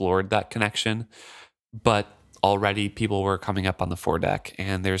and explored that connection. But already people were coming up on the foredeck,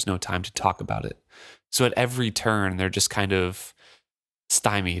 and there's no time to talk about it. So at every turn, they're just kind of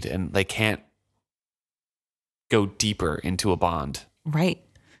stymied, and they can't go deeper into a bond. Right.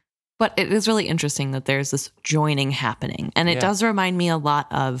 But it is really interesting that there's this joining happening. And it does remind me a lot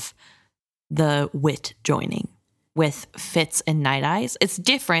of the wit joining with Fitz and Night Eyes. It's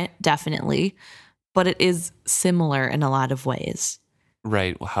different, definitely, but it is similar in a lot of ways.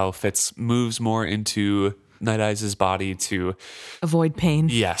 Right. How Fitz moves more into Night Eyes' body to avoid pain.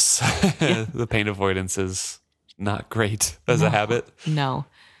 Yes. The pain avoidance is not great as a habit. No.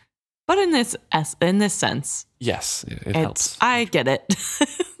 But in this sense, yes, it helps. I get it.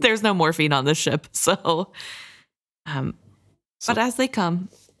 There's no morphine on this ship, so but as they come,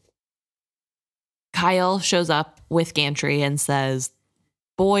 Kyle shows up with Gantry and says,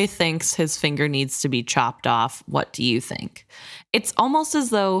 boy thinks his finger needs to be chopped off. What do you think? It's almost as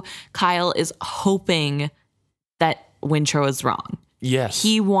though Kyle is hoping that Wintrow is wrong. Yes.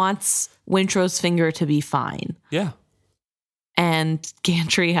 He wants Wintrow's finger to be fine. Yeah. And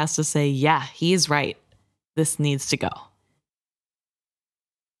Gantry has to say, yeah, he is right. This needs to go.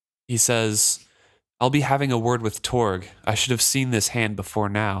 He says, I'll be having a word with Torg. I should have seen this hand before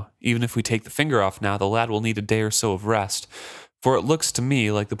now. Even if we take the finger off now, the lad will need a day or so of rest. For it looks to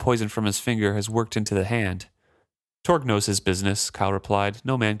me like the poison from his finger has worked into the hand. Torg knows his business, Kyle replied.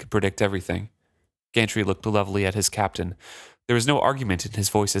 No man can predict everything. Gantry looked levelly at his captain. There was no argument in his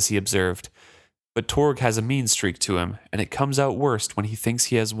voice as he observed. But Torg has a mean streak to him, and it comes out worst when he thinks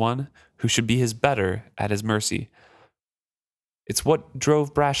he has one who should be his better at his mercy. It's what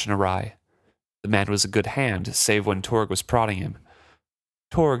drove Brashen awry. The man was a good hand, save when Torg was prodding him.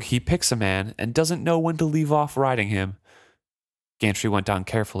 Torg, he picks a man and doesn't know when to leave off riding him. Gantry went on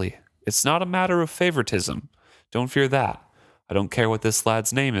carefully. It's not a matter of favoritism. Don't fear that. I don't care what this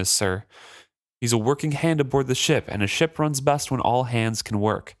lad's name is, sir. He's a working hand aboard the ship, and a ship runs best when all hands can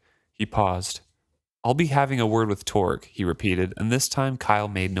work. He paused. I'll be having a word with Torg, he repeated, and this time Kyle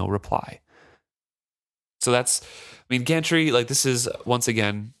made no reply. So Gantry, this is, once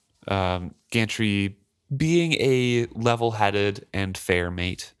again, Gantry being a level-headed and fair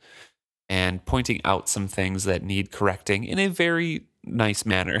mate and pointing out some things that need correcting in a very nice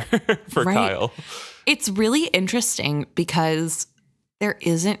manner for Right. Kyle. It's really interesting because there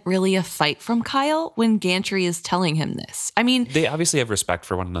isn't really a fight from Kyle when Gantry is telling him this. I mean, They obviously have respect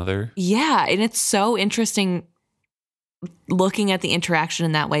for one another. yeah, and it's so interesting looking at the interaction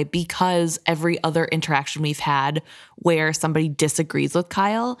in that way because every other interaction we've had where somebody disagrees with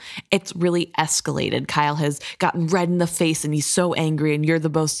Kyle, it's really escalated. Kyle has gotten red in the face and he's so angry and you're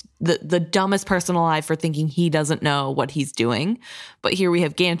the dumbest person alive for thinking he doesn't know what he's doing. But here we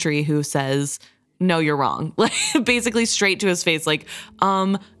have Gantry who says, no, you're wrong. Like basically straight to his face, like,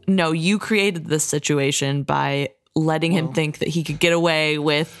 no, you created this situation by letting him think that he could get away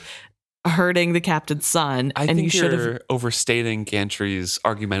with hurting the captain's son. I think you're overstating Gantry's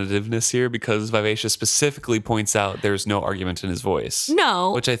argumentativeness here because Vivacia specifically points out there's no argument in his voice.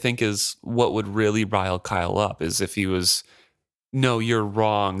 No. Which I think is what would really rile Kyle up, is if he was, no, you're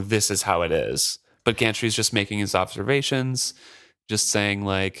wrong, this is how it is. But Gantry's just making his observations, just saying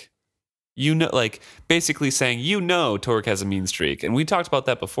basically saying, Torg has a mean streak. And we talked about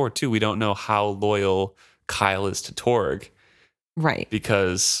that before too. We don't know how loyal Kyle is to Torg. Right.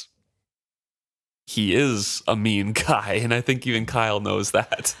 Because he is a mean guy, and I think even Kyle knows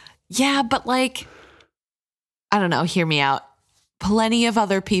that. Yeah, but I don't know, hear me out. Plenty of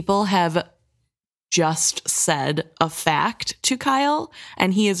other people have just said a fact to Kyle,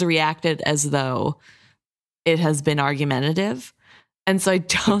 and he has reacted as though it has been argumentative. And so I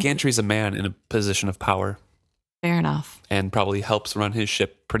don't... Gantry's a man in a position of power. Fair enough. And probably helps run his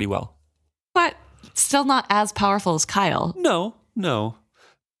ship pretty well. But still not as powerful as Kyle. No.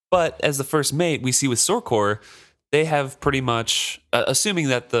 But as the first mate, we see with Sorkor, they have pretty much, assuming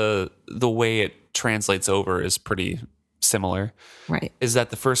that the way it translates over is pretty similar, right? Is that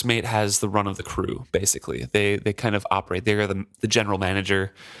the first mate has the run of the crew, basically. They kind of operate. They're the general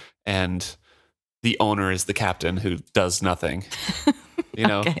manager, and the owner is the captain who does nothing.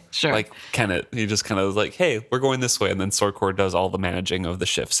 Okay, sure. Like Kenneth, he just kind of like, hey, we're going this way. And then Sorkor does all the managing of the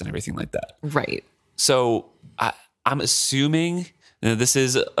shifts and everything like that. Right. So I'm assuming... Now, this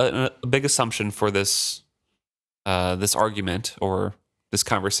is a big assumption for this argument or this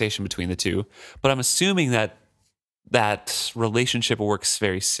conversation between the two, but I'm assuming that relationship works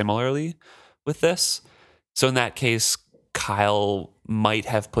very similarly with this. So in that case, Kyle might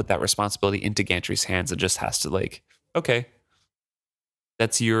have put that responsibility into Gantry's hands and just has to okay,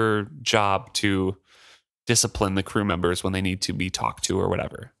 that's your job to discipline the crew members when they need to be talked to or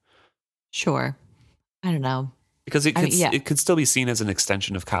whatever. Sure. I don't know. Because it could still be seen as an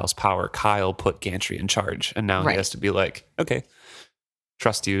extension of Kyle's power. Kyle put Gantry in charge, and now he has to be like, okay,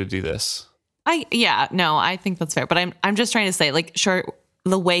 trust you to do this. I think that's fair. But I'm just trying to say, sure,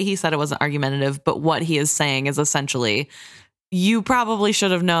 the way he said it wasn't argumentative, but what he is saying is essentially, you probably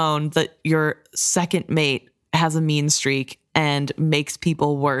should have known that your second mate has a mean streak and makes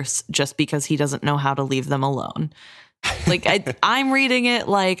people worse just because he doesn't know how to leave them alone. I'm reading it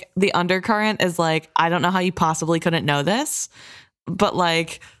like the undercurrent is I don't know how you possibly couldn't know this, but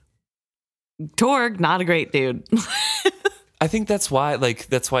Torg, not a great dude. I think that's why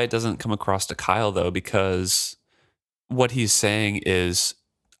it doesn't come across to Kyle though, because what he's saying is,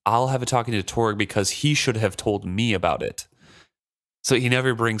 I'll have a talking to Torg because he should have told me about it. So he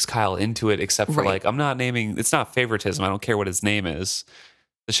never brings Kyle into it except for I'm not naming, it's not favoritism. I don't care what his name is.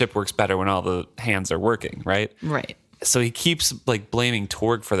 The ship works better when all the hands are working, right? Right. So he keeps blaming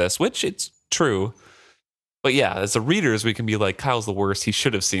Torg for this, which it's true. But yeah, as the readers, we can be like, Kyle's the worst. He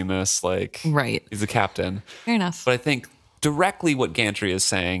should have seen this. Right. He's the captain. Fair enough. But I think directly what Gantry is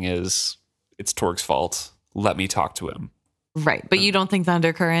saying is, it's Torg's fault. Let me talk to him. Right. But you don't think the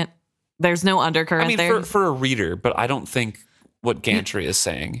undercurrent, there's no undercurrent there? For a reader, but I don't think what Gantry is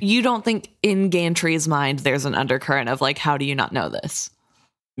saying. You don't think in Gantry's mind there's an undercurrent of how do you not know this?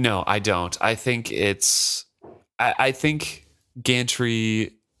 No, I don't. I think it's I think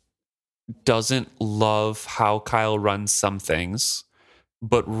Gantry doesn't love how Kyle runs some things,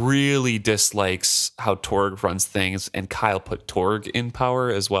 but really dislikes how Torg runs things, and Kyle put Torg in power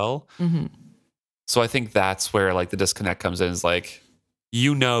as well. Mm-hmm. So I think that's where like the disconnect comes in, is like,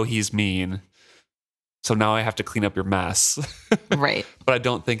 he's mean, so now I have to clean up your mess. Right. But I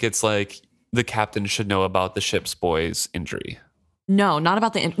don't think it's like the captain should know about the ship's boy's injury. No, not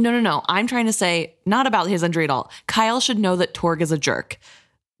about the no. I'm trying to say not about his injury at all. Kyle should know that Torg is a jerk.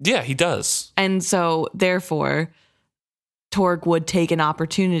 Yeah, he does. And so therefore Torg would take an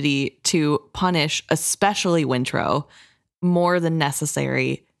opportunity to punish especially Wintrow more than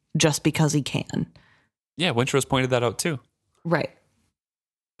necessary just because he can. Yeah, Wintrow's pointed that out too. Right.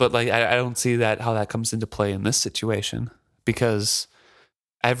 But like I don't see how that comes into play in this situation, because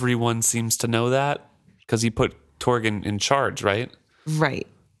everyone seems to know that because he put Torg in charge, right? Right.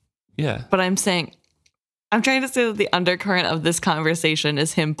 Yeah. But I'm trying to say that the undercurrent of this conversation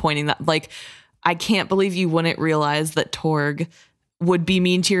is him pointing that, like, I can't believe you wouldn't realize that Torg would be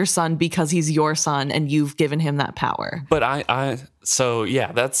mean to your son because he's your son and you've given him that power. But I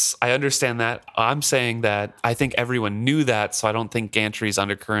understand that. I'm saying that I think everyone knew that, so I don't think Gantry's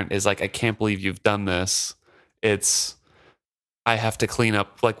undercurrent is like, I can't believe you've done this. It's, I have to clean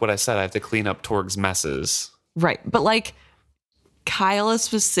up, like what I said, I have to clean up Torg's messes. Right. But like, Kyle is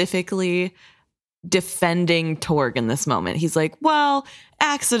specifically defending Torg in this moment. He's like, well,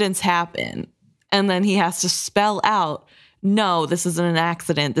 accidents happen. And then he has to spell out, no, this isn't an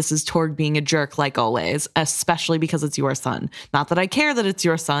accident. This is Torg being a jerk like always, especially because it's your son. Not that I care that it's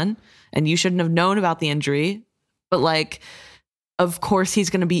your son and you shouldn't have known about the injury, but like, of course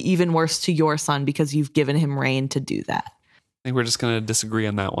he's going to be even worse to your son because you've given him reign to do that. I think we're just going to disagree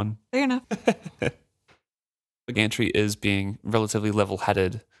on that one. Fair enough. Gantry is being relatively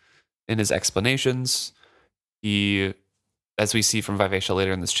level-headed in his explanations. He, as we see from Vivacia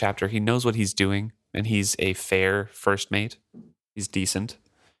later in this chapter, he knows what he's doing, and he's a fair first mate. He's decent.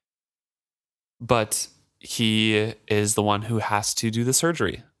 But he is the one who has to do the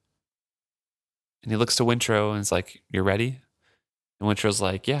surgery. And he looks to Wintrow and is like, you're ready? And Wintrow's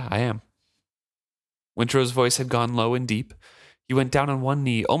like, yeah, I am. Wintrow's voice had gone low and deep. He went down on one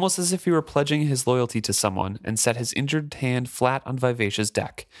knee, almost as if he were pledging his loyalty to someone, and set his injured hand flat on Vivacia's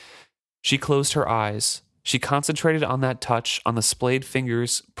deck. She closed her eyes. She concentrated on that touch, on the splayed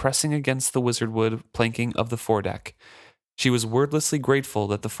fingers pressing against the wizardwood planking of the foredeck. She was wordlessly grateful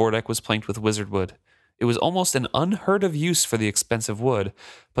that the foredeck was planked with wizardwood. It was almost an unheard of use for the expensive wood,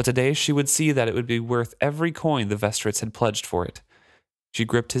 but today she would see that it would be worth every coin the Vestrits had pledged for it. She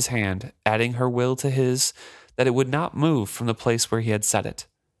gripped his hand, adding her will to his, that it would not move from the place where he had set it.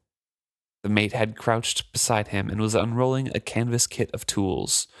 The mate had crouched beside him and was unrolling a canvas kit of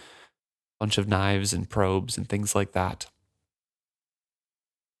tools, a bunch of knives and probes and things like that.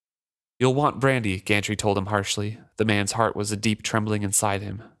 You'll want brandy, Gantry told him harshly. The man's heart was a deep trembling inside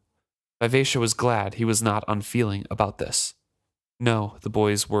him. Vivacia was glad he was not unfeeling about this. No, the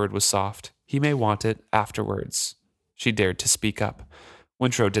boy's word was soft. He may want it afterwards. She dared to speak up.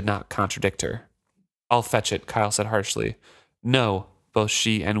 Wintrow did not contradict her. I'll fetch it, Kyle said harshly. No, both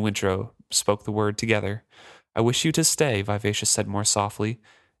she and Wintrow spoke the word together. I wish you to stay, Vivacia said more softly.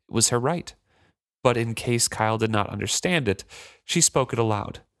 It was her right. But in case Kyle did not understand it, she spoke it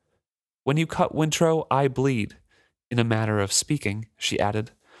aloud. When you cut Wintrow, I bleed. In a manner of speaking, she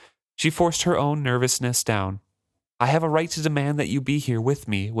added. She forced her own nervousness down. I have a right to demand that you be here with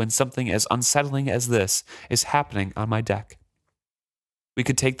me when something as unsettling as this is happening on my deck. We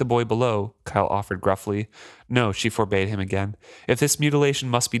could take the boy below, Kyle offered gruffly. No, she forbade him again. If this mutilation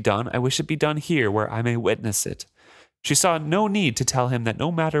must be done, I wish it be done here where I may witness it. She saw no need to tell him that no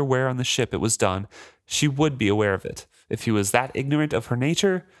matter where on the ship it was done, she would be aware of it. If he was that ignorant of her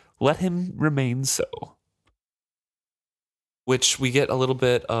nature, let him remain so. Which we get a little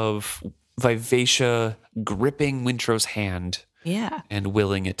bit of Vivacia gripping Wintrow's hand. Yeah. And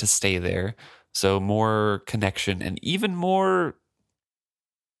willing it to stay there. So more connection and even more...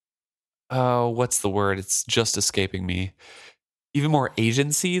 what's the word? It's just escaping me. Even more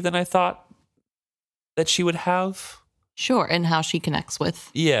agency than I thought that she would have. Sure. And how she connects with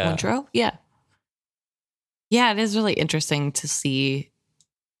Yeah. Wintrow. Yeah. Yeah, it is really interesting to see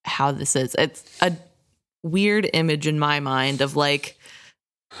how this is. It's a weird image in my mind of like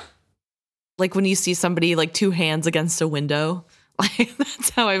when you see somebody like two hands against a window. Like that's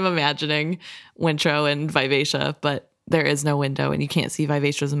how I'm imagining Wintrow and Vivacia, but there is no window and you can't see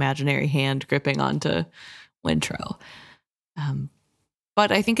Vivacia's imaginary hand gripping onto Wintrow.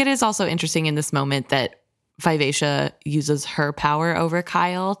 But I think it is also interesting in this moment that Vivacia uses her power over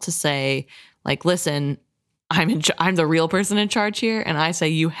Kyle to say, like, listen, I'm the real person in charge here, and I say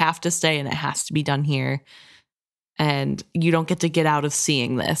you have to stay and it has to be done here. And you don't get to get out of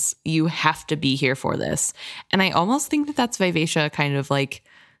seeing this. You have to be here for this. And I almost think that that's Vivacia kind of like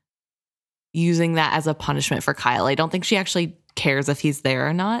using that as a punishment for Kyle. I don't think she actually cares if he's there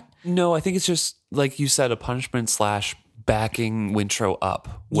or not. No, I think it's just, like you said, a punishment / backing Wintrow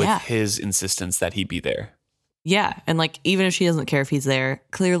up with his insistence that he be there. Yeah. And like, even if she doesn't care if he's there,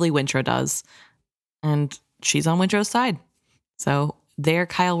 clearly Wintrow does. And she's on Wintrow's side. So there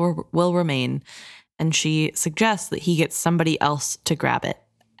Kyle will remain. And she suggests that he gets somebody else to grab it.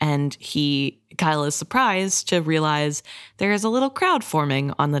 And Kyle is surprised to realize there is a little crowd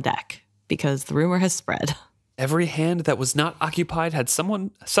forming on the deck because the rumor has spread. Every hand that was not occupied had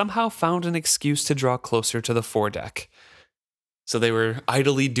somehow found an excuse to draw closer to the foredeck. So they were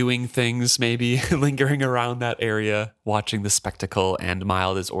idly doing things, maybe lingering around that area, watching the spectacle, and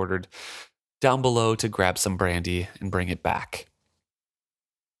Mild is ordered down below to grab some brandy and bring it back.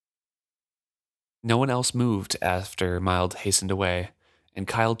 No one else moved after Mild hastened away, and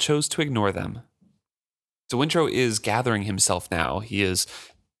Kyle chose to ignore them. So Wintrow is gathering himself now. He is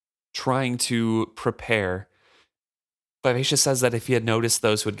trying to prepare. Vivacia says that if he had noticed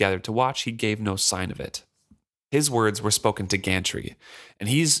those who had gathered to watch, he gave no sign of it. His words were spoken to Gantry, and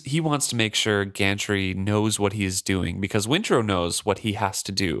he wants to make sure Gantry knows what he is doing, because Wintrow knows what he has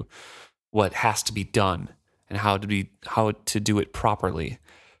to do, what has to be done, and how to do it properly.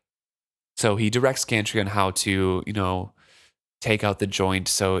 So he directs Gantry on how to, take out the joint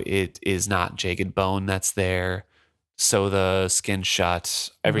so it is not jagged bone that's there, sew the skin shut,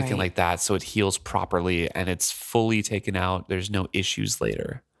 everything like that, so it heals properly and it's fully taken out. There's no issues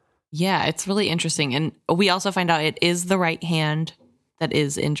later. Yeah, it's really interesting. And we also find out it is the right hand that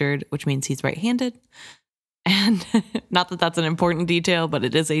is injured, which means he's right-handed. And not that that's an important detail, but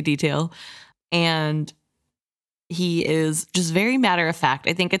it is a detail. And he is just very matter of fact.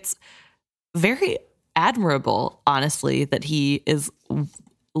 I think it's very admirable, honestly, that he is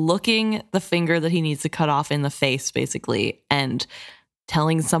looking the finger that he needs to cut off in the face, basically, and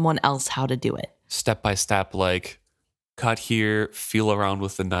telling someone else how to do it. Step by step, like cut here, feel around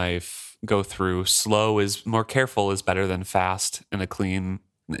with the knife, go through. Slow is more careful is better than fast, and a clean,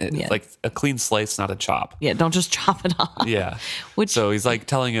 like a clean slice, not a chop. Yeah, don't just chop it off. Yeah. So he's like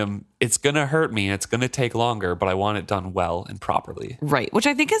telling him, it's going to hurt me, it's going to take longer, but I want it done well and properly. Right, which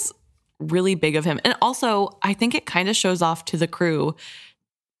I think is really big of him. And also, I think it kind of shows off to the crew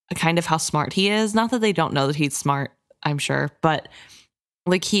kind of how smart he is. Not that they don't know that he's smart, I'm sure, but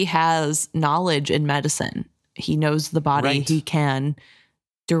like he has knowledge in medicine. He knows the body. Right. He can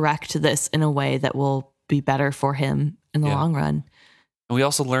direct this in a way that will be better for him in the long run. And we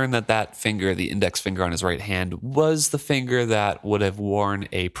also learned that finger, the index finger on his right hand, was the finger that would have worn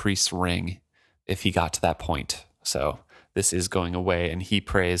a priest's ring if he got to that point. So this is going away, and he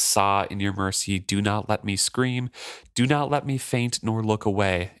prays, Sa, in your mercy, do not let me scream. Do not let me faint nor look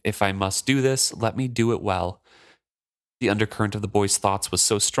away. If I must do this, let me do it well. The undercurrent of the boy's thoughts was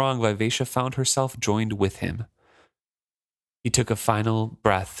so strong, Vivacia found herself joined with him. He took a final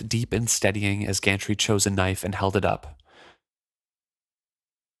breath, deep and steadying, as Gantry chose a knife and held it up.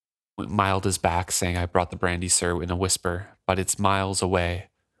 Mild is back, saying, I brought the brandy, sir, in a whisper, but it's miles away,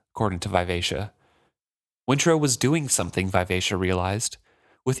 according to Vivacia. Wintrow was doing something, Vivacia realized.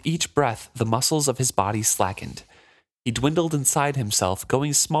 With each breath, the muscles of his body slackened. He dwindled inside himself,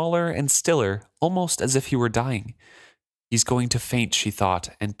 going smaller and stiller, almost as if he were dying. He's going to faint, she thought,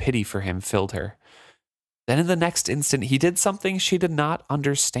 and pity for him filled her. Then in the next instant, he did something she did not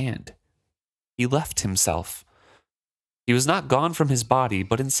understand. He left himself. He was not gone from his body,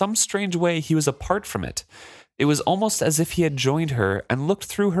 but in some strange way he was apart from it. It was almost as if he had joined her and looked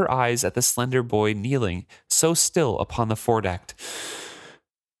through her eyes at the slender boy kneeling, so still upon the foredeck.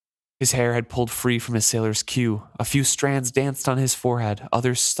 His hair had pulled free from his sailor's queue. A few strands danced on his forehead,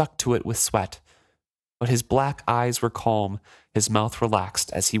 others stuck to it with sweat. But his black eyes were calm, his mouth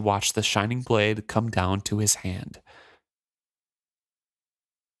relaxed as he watched the shining blade come down to his hand.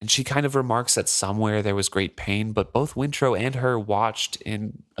 And she kind of remarks that somewhere there was great pain, but both Wintrow and her watched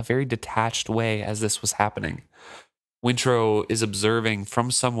in a very detached way as this was happening. Wintrow is observing from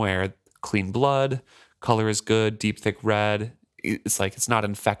somewhere clean blood, color is good, deep, thick red. It's like it's not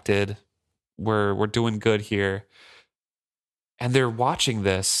infected. We're doing good here. And they're watching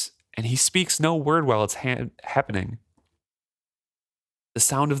this, and he speaks no word while it's happening. The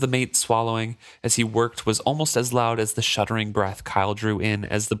sound of the mate swallowing as he worked was almost as loud as the shuddering breath Kyle drew in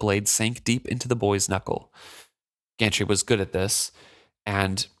as the blade sank deep into the boy's knuckle. Gantry was good at this,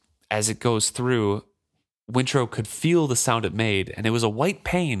 and as it goes through, Wintrow could feel the sound it made, and it was a white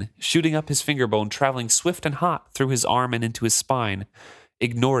pain shooting up his finger bone, traveling swift and hot through his arm and into his spine.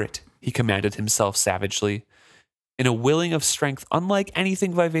 Ignore it, he commanded himself savagely. In a willing of strength unlike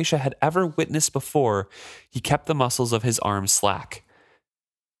anything Vivacia had ever witnessed before, he kept the muscles of his arm slack.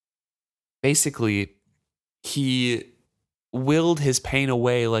 Basically, he willed his pain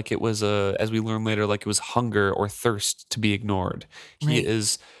away like it was as we learn later, like it was hunger or thirst to be ignored. He Right.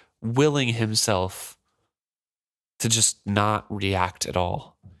 is willing himself to just not react at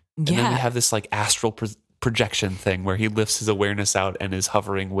all. And then we Yeah. have this like astral projection thing where he lifts his awareness out and is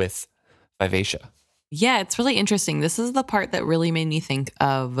hovering with Vivacia. Yeah, it's really interesting. This is the part that really made me think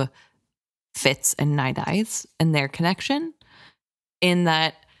of Fitz and Night Eyes and their connection, in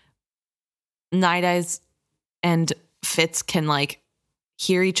that Night Eyes and Fitz can like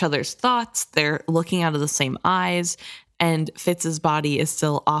hear each other's thoughts. They're looking out of the same eyes, and Fitz's body is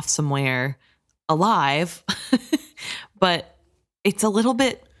still off somewhere alive. But it's a little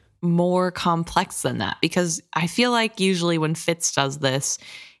bit more complex than that, because I feel like usually when Fitz does this,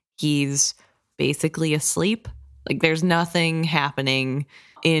 he's basically asleep. Like there's nothing happening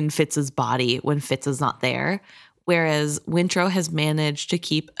in Fitz's body when Fitz is not there. Whereas Wintrow has managed to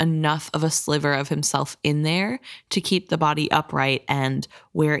keep enough of a sliver of himself in there to keep the body upright and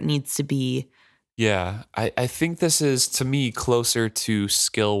where it needs to be. Yeah, I think this is, to me, closer to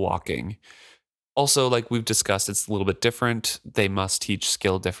skill walking. Also, like we've discussed, it's a little bit different. They must teach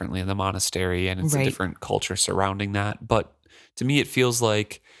skill differently in the monastery, and it's Right. a different culture surrounding that. But to me, it feels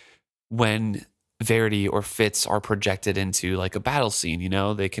like when Verity or Fitz are projected into like a battle scene, you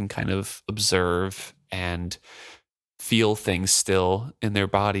know, they can kind of observe and feel things still in their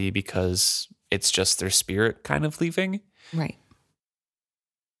body because it's just their spirit kind of leaving. Right.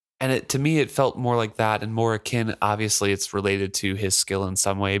 And to me, it felt more like that and more akin. Obviously, it's related to his skill in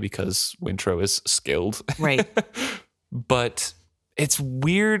some way because Wintrow is skilled. Right. But it's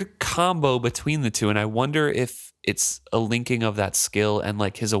weird combo between the two. And I wonder if it's a linking of that skill and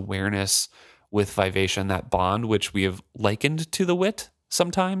like his awareness with Vivacia and that bond, which we have likened to the wit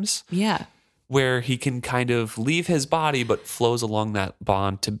sometimes, Yeah. where he can kind of leave his body but flows along that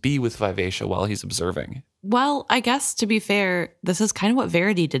bond to be with Vivacia while he's observing. Well, I guess to be fair, this is kind of what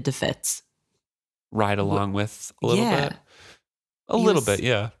Verity did to Fitz. Ride along with a little Yeah. bit. A He little was- bit,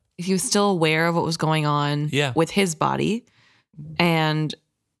 yeah. He was still aware of what was going on Yeah. with his body. And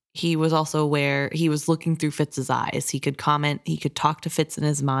he was also aware, he was looking through Fitz's eyes. He could comment, he could talk to Fitz in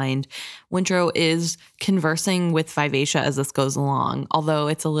his mind. Wintrow is conversing with Vivacia as this goes along, although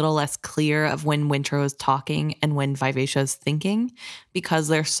it's a little less clear of when Wintrow is talking and when Vivacia is thinking, because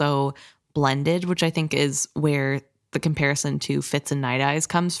they're so blended, which I think is where the comparison to Fitz and Night Eyes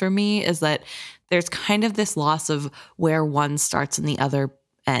comes for me, is that there's kind of this loss of where one starts and the other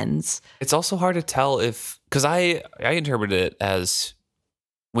ends. It's also hard to tell if, because I interpreted it as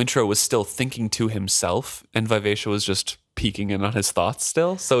Wintrow was still thinking to himself and Vivacia was just peeking in on his thoughts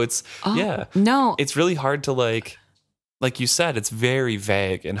still. So it's, yeah, No, it's really hard to like you said, it's very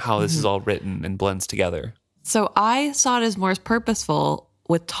vague in how this is all written and blends together. so I saw it as more purposeful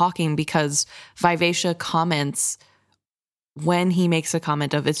with talking, because Vivacia comments when he makes a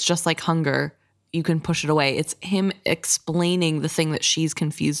comment of it's just like hunger, you can push it away. It's him explaining the thing that she's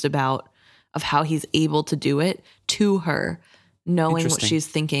confused about, of how he's able to do it to her, knowing what Interesting. she's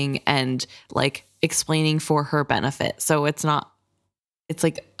thinking and like explaining for her benefit. So it's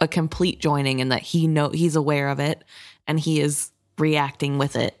like a complete joining in that he's aware of it and he is reacting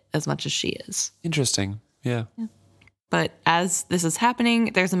with it as much as she is. Interesting. Yeah. But as this is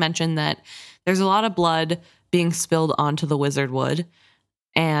happening, there's a mention that there's a lot of blood being spilled onto the wizard wood,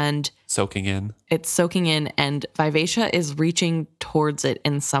 and Soaking in. it's soaking in, and Vivacia is reaching towards it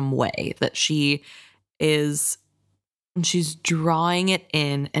in some way, that she's drawing it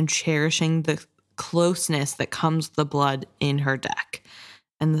in and cherishing the closeness that comes with the blood in her deck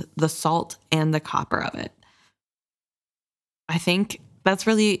and the salt and the copper of it. I think that's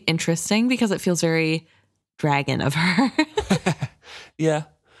really interesting because it feels very dragon of her. Yeah.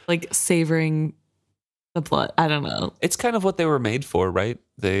 Like savoring the blood. I don't know. It's kind of what they were made for, right?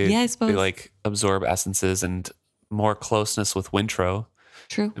 Yeah, I suppose. They like absorb essences and more closeness with Wintrow.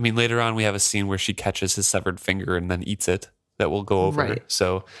 True. I mean, later on we have a scene where she catches his severed finger and then eats it that we'll go over. Right.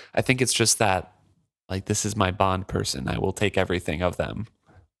 So I think it's just that, like, this is my bond person. I will take everything of them.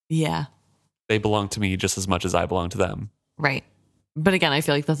 Yeah. They belong to me just as much as I belong to them. Right. But again, I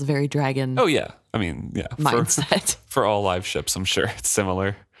feel like that's a very dragon Oh, yeah. I mean, yeah. mindset. For all live ships, I'm sure it's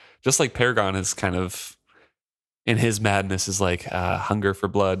similar. Just like Paragon is kind of, in his madness, is like hunger for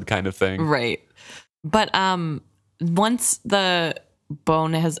blood kind of thing. Right. But once the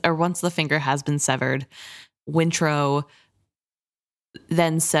once the finger has been severed, Wintrow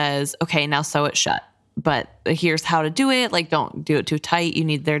then says, okay, now sew it shut. But here's how to do it. Like, don't do it too tight. You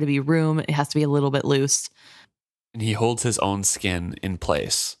need there to be room. It has to be a little bit loose. And he holds his own skin in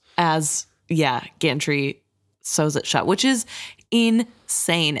place. Gantry sews it shut, which is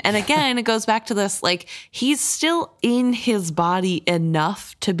insane. And again, it goes back to this, like, he's still in his body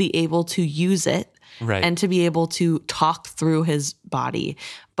enough to be able to use it. Right. And to be able to talk through his body.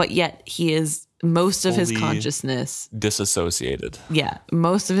 But yet he is most of his consciousness disassociated. Yeah.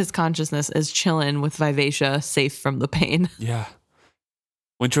 Most of his consciousness is chilling with Vivacia, safe from the pain. Yeah.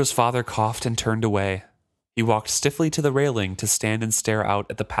 Wintrow's father coughed and turned away. He walked stiffly to the railing to stand and stare out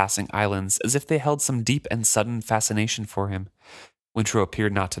at the passing islands as if they held some deep and sudden fascination for him. Wintrow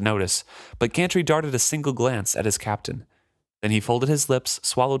appeared not to notice, but Gantry darted a single glance at his captain. Then he folded his lips,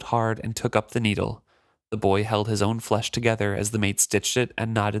 swallowed hard, and took up the needle. The boy held his own flesh together as the mate stitched it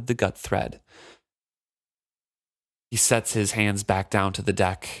and knotted the gut thread. He sets his hands back down to the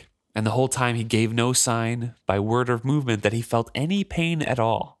deck, and the whole time he gave no sign, by word or movement, that he felt any pain at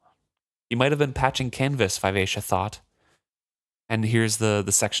all. He might have been patching canvas, Vivacia thought. And here's the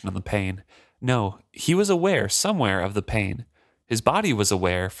section on the pain. No, he was aware somewhere of the pain. His body was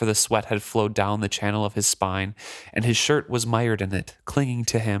aware, for the sweat had flowed down the channel of his spine, and his shirt was mired in it, clinging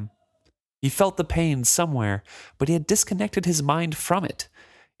to him. He felt the pain somewhere, but he had disconnected his mind from it.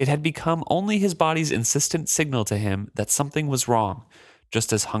 It had become only his body's insistent signal to him that something was wrong,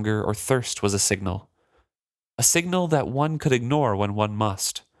 just as hunger or thirst was a signal. A signal that one could ignore when one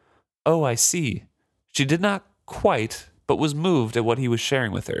must. Oh, I see. She did not quite, but was moved at what he was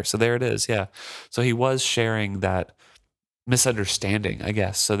sharing with her. So there it is, yeah. So he was sharing that misunderstanding, I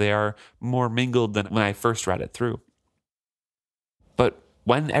guess. So they are more mingled than when I first read it through. But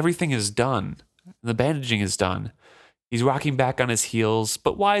when everything is done, the bandaging is done, he's rocking back on his heels,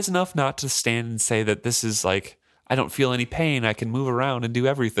 but wise enough not to stand and say that this is like, I don't feel any pain, I can move around and do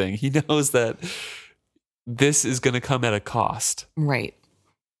everything. He knows that this is going to come at a cost. Right.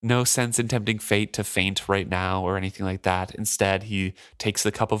 No sense in tempting fate to faint right now or anything like that. Instead, he takes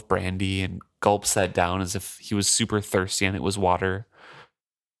the cup of brandy and gulps that down as if he was super thirsty and it was water.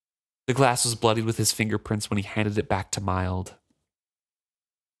 The glass was bloodied with his fingerprints when he handed it back to Mild.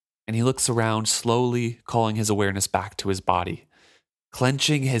 And he looks around, slowly calling his awareness back to his body.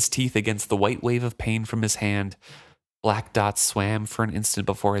 Clenching his teeth against the white wave of pain from his hand, black dots swam for an instant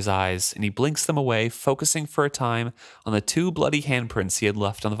before his eyes, and he blinks them away, focusing for a time on the 2 bloody handprints he had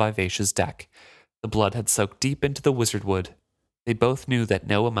left on the Vivacia's deck. The blood had soaked deep into the wizard wood. They both knew that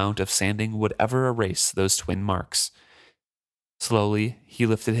no amount of sanding would ever erase those twin marks. Slowly, he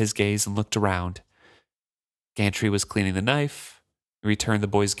lifted his gaze and looked around. Gantry was cleaning the knife. He returned the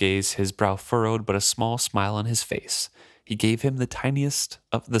boy's gaze, his brow furrowed, but a small smile on his face. He gave him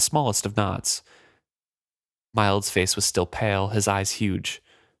the smallest of nods. Mild's face was still pale, his eyes huge.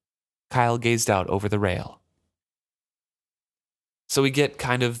 Kyle gazed out over the rail. So we get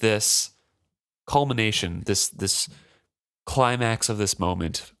kind of this culmination, this climax of this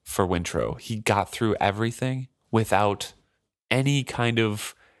moment for Wintrow. He got through everything without any kind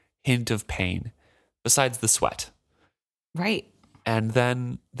of hint of pain, besides the sweat. Right. And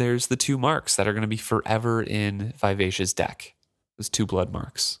then there's the 2 marks that are going to be forever in Vivacia's deck. Those 2 blood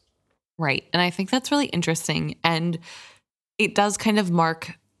marks. Right. And I think that's really interesting. And it does kind of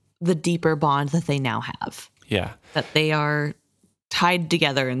mark the deeper bond that they now have. Yeah. That they are tied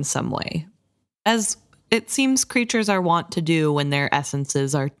together in some way. As it seems creatures are wont to do when their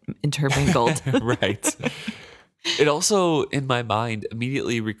essences are intermingled. Right. It also, in my mind,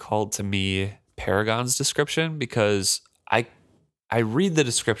 immediately recalled to me Paragon's description, because I read the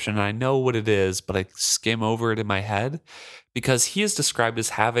description and I know what it is, but I skim over it in my head, because he is described as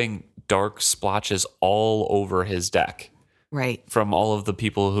having dark splotches all over his deck. Right. From all of the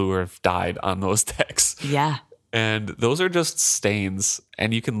people who have died on those decks. Yeah. And those are just stains.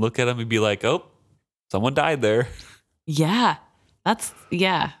 And you can look at them and be like, oh, someone died there. Yeah.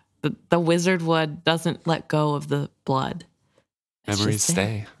 The wizard wood doesn't let go of the blood. Memories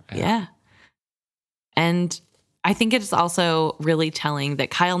stay. Yeah. And I think it's also really telling that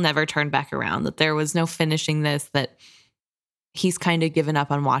Kyle never turned back around, that there was no finishing this, that he's kind of given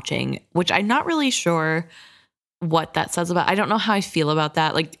up on watching, which I'm not really sure what that says about. I don't know how I feel about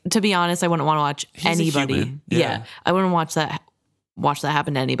that. Like, to be honest, I wouldn't want to watch anybody. Yeah. I wouldn't watch that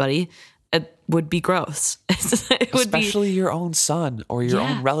happen to anybody. It would be gross. Especially your own son or your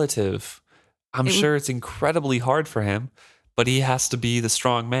own relative. I'm sure it's incredibly hard for him. But he has to be the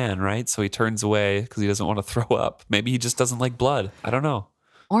strong man, right? So he turns away because he doesn't want to throw up. Maybe he just doesn't like blood. I don't know.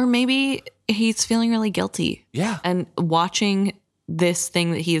 Or maybe he's feeling really guilty. Yeah. And watching this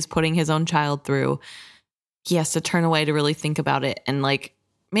thing that he is putting his own child through, he has to turn away to really think about it and like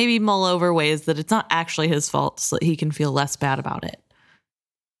maybe mull over ways that it's not actually his fault so that he can feel less bad about it.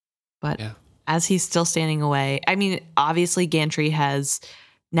 But as he's still standing away, I mean, obviously Gantry has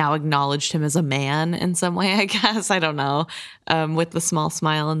now acknowledged him as a man in some way, I guess. I don't know. With the small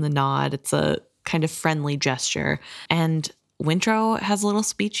smile and the nod, it's a kind of friendly gesture. And Wintrow has a little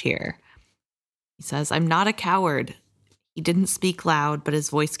speech here. He says, "I'm not a coward." He didn't speak loud, but his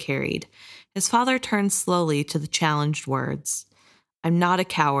voice carried. His father turned slowly to the challenged words. "I'm not a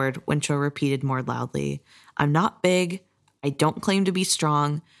coward," Wintrow repeated more loudly. "I'm not big. I don't claim to be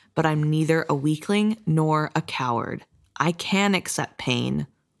strong, but I'm neither a weakling nor a coward. I can accept pain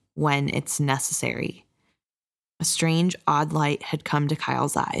when it's necessary." A strange, odd light had come to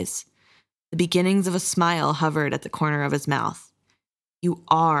Kyle's eyes. The beginnings of a smile hovered at the corner of his mouth. "You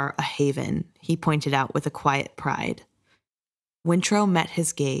are a haven," he pointed out with a quiet pride. Wintrow met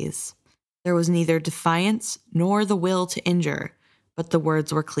his gaze. There was neither defiance nor the will to injure, but the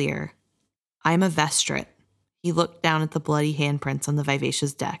words were clear. "I'm a Vestrit." He looked down at the bloody handprints on the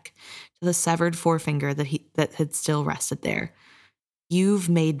Vivacious deck, to the severed forefinger that had still rested there. "You've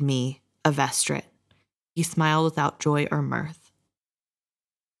made me a Vestrit." He smiled without joy or mirth.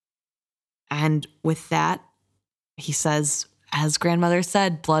 And with that, he says, as grandmother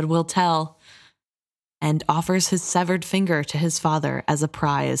said, blood will tell, and offers his severed finger to his father as a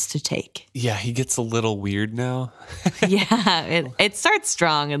prize to take. Yeah, he gets a little weird now. Yeah, it starts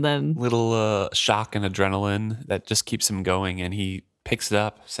strong and then... Little shock and adrenaline that just keeps him going, and he picks it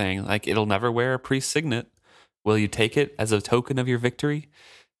up saying, like, "It'll never wear a priest's signet. Will you take it as a token of your victory?"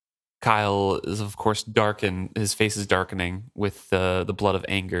 Kyle is, of course, darkened. His face is darkening with the blood of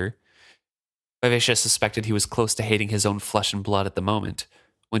anger. Vivacia suspected he was close to hating his own flesh and blood at the moment.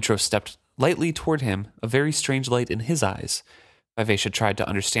 Wintrow stepped lightly toward him, a very strange light in his eyes. Vivacia tried to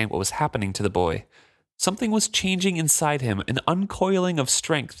understand what was happening to the boy. Something was changing inside him. An uncoiling of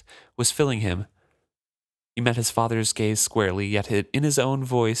strength was filling him. He met his father's gaze squarely, yet in his own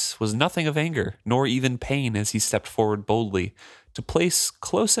voice was nothing of anger, nor even pain as he stepped forward boldly to a place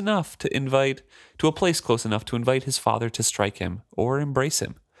close enough to invite his father to strike him or embrace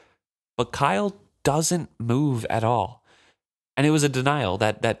him. But Kyle doesn't move at all. And it was a denial.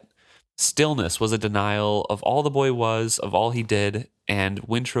 That stillness was a denial of all the boy was, of all he did. And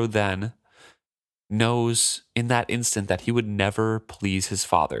Wintrow then knows in that instant that he would never please his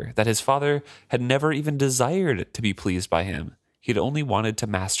father, that his father had never even desired to be pleased by him. He'd only wanted to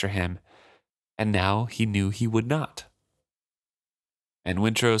master him. And now he knew he would not. And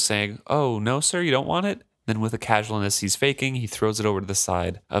Wintrow saying, "Oh, no, sir, you don't want it?" Then with a casualness he's faking, he throws it over to the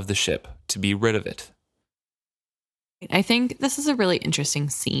side of the ship to be rid of it. I think this is a really interesting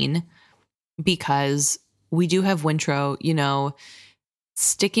scene because we do have Wintrow,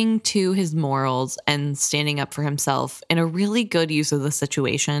 sticking to his morals and standing up for himself in a really good use of the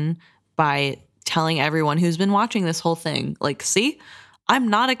situation by telling everyone who's been watching this whole thing, like, see, I'm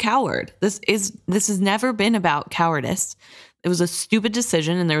not a coward. This has never been about cowardice. It was a stupid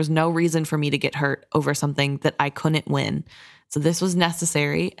decision and there was no reason for me to get hurt over something that I couldn't win. So this was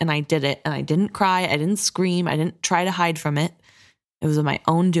necessary and I did it, and I didn't cry. I didn't scream. I didn't try to hide from it. It was of my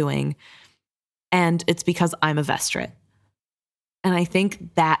own doing. And it's because I'm a Vestrit. And I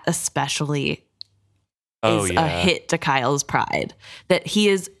think that especially is a hit to Kyle's pride, that he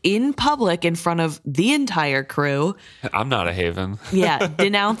is in public in front of the entire crew. I'm not a haven. Yeah,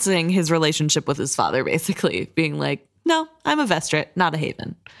 denouncing his relationship with his father, basically being like, "No, I'm a Vestrit, not a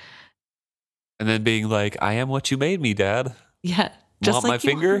haven." And then being like, "I am what you made me, Dad." Yeah, just want like my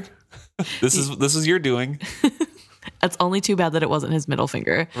finger? This is your doing. It's only too bad that it wasn't his middle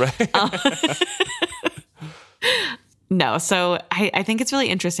finger. Right. No, so I think it's really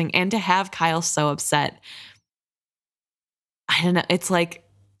interesting. And to have Kyle so upset, I don't know, it's like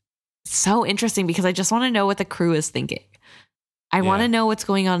so interesting because I just want to know what the crew is thinking. I want to know what's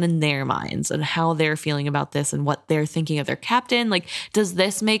going on in their minds and how they're feeling about this and what they're thinking of their captain. Like, does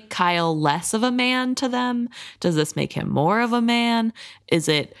this make Kyle less of a man to them? Does this make him more of a man?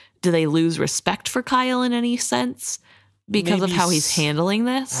 Do they lose respect for Kyle in any sense because of how he's handling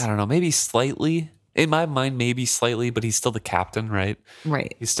this? I don't know, maybe slightly. In my mind, maybe slightly, but he's still the captain, right?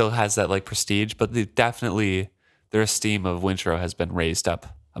 Right. He still has that like prestige, but definitely their esteem of Wintrow has been raised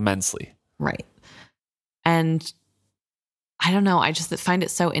up immensely. Right. And I don't know, I just find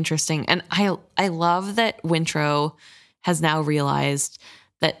it so interesting. And I love that Wintrow has now realized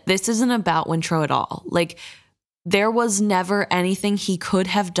that this isn't about Wintrow at all. Like, there was never anything he could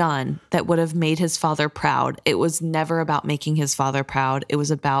have done that would have made his father proud. It was never about making his father proud. It was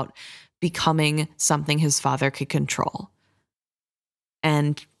about becoming something his father could control.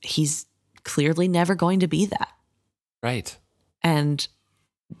 And he's clearly never going to be that. Right. And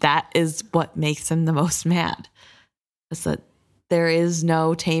that is what makes him the most mad. Is that there is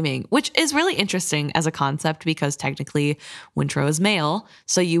no taming, which is really interesting as a concept because technically Wintrow is male.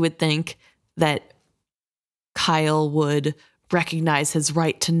 So you would think that Kyle would recognize his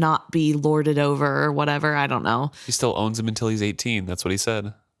right to not be lorded over or whatever. I don't know. He still owns him until he's 18. That's what he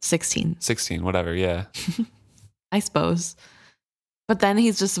said. 16. 16, whatever, yeah. I suppose. But then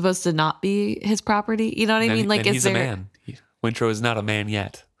he's just supposed to not be his property. You know what I mean? Like, and he's a man. Wintrow is not a man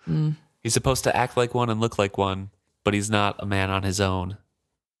yet. He's supposed to act like one and look like one, but he's not a man on his own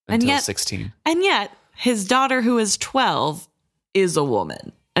until 16. And yet, his daughter, who is 12, is a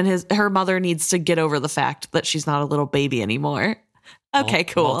woman. And her mother needs to get over the fact that she's not a little baby anymore. Okay,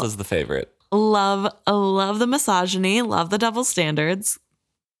 cool. Malta's the favorite. Love the misogyny. Love the double standards.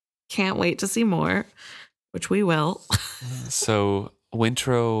 Can't wait to see more, which we will. So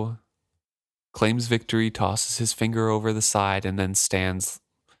Wintrow claims victory, tosses his finger over the side, and then stands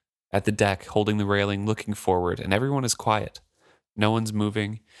at the deck, holding the railing, looking forward, and everyone is quiet. No one's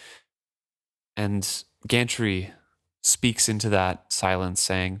moving. And Gantry speaks into that silence,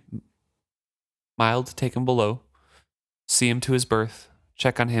 saying, "Mild, take him below. See him to his berth.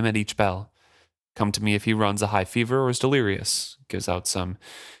 Check on him at each bell. Come to me if he runs a high fever or is delirious." Gives out some,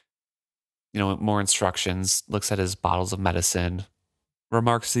 more instructions, looks at his bottles of medicine,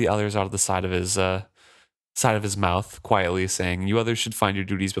 remarks to the others out of the side of his mouth, quietly saying, "You others should find your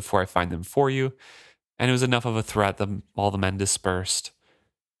duties before I find them for you." And it was enough of a threat that all the men dispersed.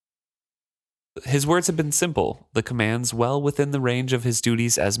 His words had been simple, the commands well within the range of his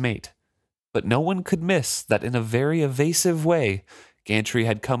duties as mate. But no one could miss that in a very evasive way, Gantry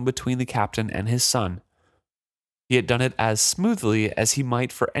had come between the captain and his son. He had done it as smoothly as he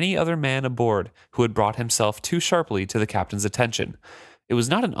might for any other man aboard who had brought himself too sharply to the captain's attention. It was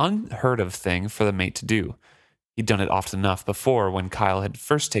not an unheard of thing for the mate to do. He'd done it often enough before when Kyle had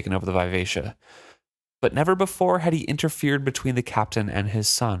first taken over the Vivacia. But never before had he interfered between the captain and his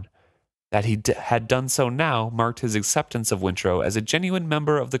son. That he had done so now marked his acceptance of Wintrow as a genuine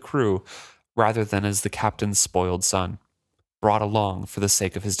member of the crew rather than as the captain's spoiled son, brought along for the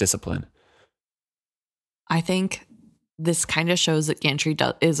sake of his discipline. I think this kind of shows that Gantry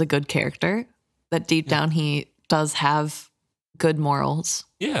is a good character, that deep down he does have good morals.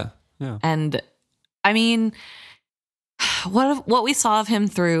 Yeah. And I mean, what we saw of him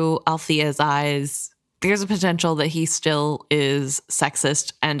through Althea's eyes, there's a potential that he still is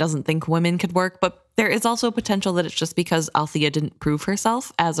sexist and doesn't think women could work, but there is also a potential that it's just because Althea didn't prove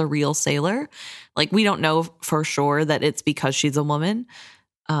herself as a real sailor. Like, we don't know for sure that it's because she's a woman.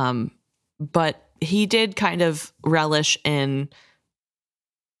 But he did kind of relish in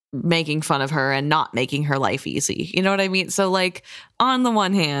making fun of her and not making her life easy. You know what I mean? So, like, on the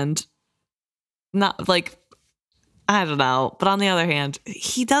one hand, not like, I don't know. But on the other hand,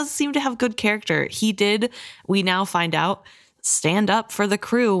 he does seem to have good character. He did, we now find out, stand up for the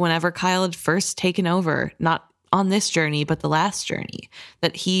crew whenever Kyle had first taken over. Not on this journey, but the last journey.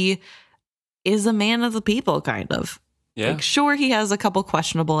 That he is a man of the people, kind of. Yeah. Like, sure, he has a couple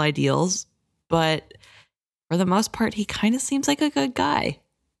questionable ideals, but for the most part, he kind of seems like a good guy.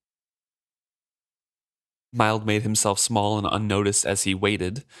 Mild made himself small and unnoticed as he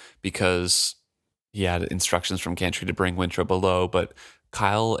waited because he had instructions from Gantry to bring Wintrow below, but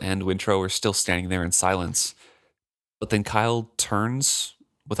Kyle and Wintrow were still standing there in silence. But then Kyle turns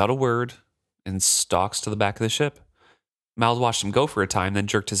without a word and stalks to the back of the ship. Mild watched him go for a time, then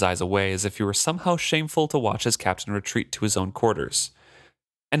jerked his eyes away as if he were somehow shameful to watch his captain retreat to his own quarters.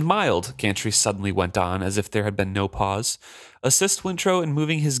 "And Mild," Gantry suddenly went on, as if there had been no pause, "assist Wintrow in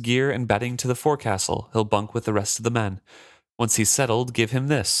moving his gear and bedding to the forecastle. He'll bunk with the rest of the men. Once he's settled, give him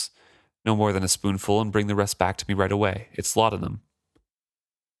this. No more than a spoonful, and bring the rest back to me right away. It's laudanum.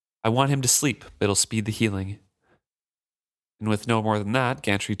 I want him to sleep. It'll speed the healing." And with no more than that,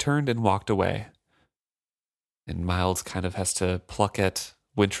 Gantry turned and walked away. And Mild kind of has to pluck at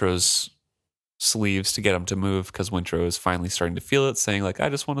Wintrow's sleeves to get him to move because Wintrow is finally starting to feel it, saying, like, "I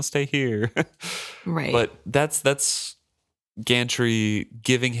just want to stay here." Right. But that's Gantry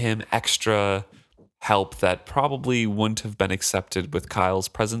giving him extra help that probably wouldn't have been accepted with Kyle's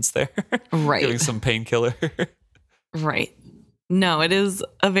presence there. Right. Giving some painkiller. Right. No, it is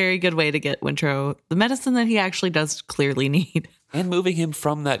a very good way to get Wintrow the medicine that he actually does clearly need. And moving him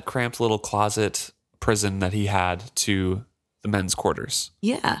from that cramped little closet prison that he had to the men's quarters.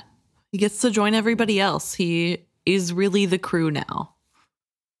 Yeah. He gets to join everybody else. He is really the crew now,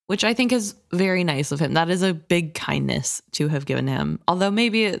 which I think is very nice of him. That is a big kindness to have given him. Although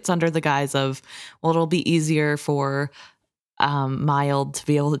maybe it's under the guise of, well, it'll be easier for mild to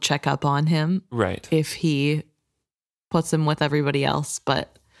be able to check up on him. Right. If he puts him with everybody else.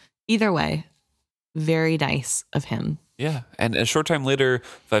 But either way, very nice of him. Yeah. And a short time later,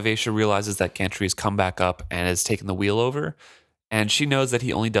 Vivacia realizes that Gantry has come back up and has taken the wheel over. And she knows that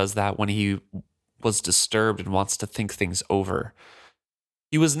he only does that when he was disturbed and wants to think things over.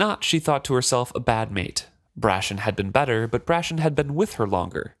 He was not, she thought to herself, a bad mate. Brashen had been better, but Brashen had been with her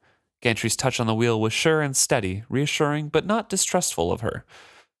longer. Gantry's touch on the wheel was sure and steady, reassuring, but not distrustful of her.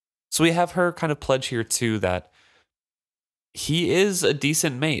 So we have her kind of pledge here, too, that he is a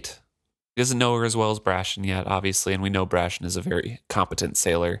decent mate. He doesn't know her as well as Brashen yet, obviously, and we know Brashen is a very competent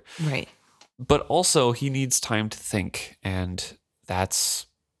sailor. Right. But also, he needs time to think, and that's,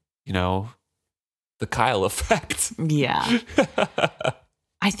 the Kyle effect. Yeah.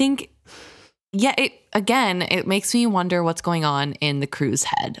 I think, it makes me wonder what's going on in the crew's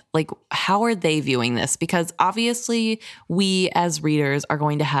head. Like, how are they viewing this? Because obviously we as readers are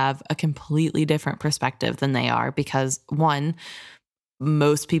going to have a completely different perspective than they are because, one,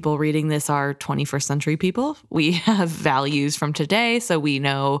 most people reading this are 21st century people. We have values from today, so we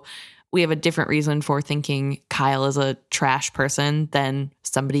know we have a different reason for thinking Kyle is a trash person than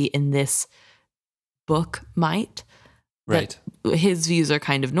somebody in this book might. Right. His views are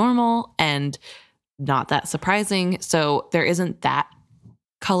kind of normal and not that surprising. So there isn't that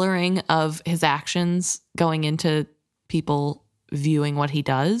coloring of his actions going into people viewing what he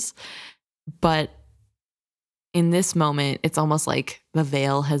does. But in this moment, it's almost like the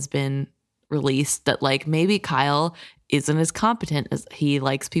veil has been released that like maybe Kyle isn't as competent as he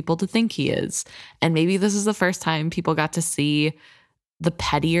likes people to think he is. And maybe this is the first time people got to see the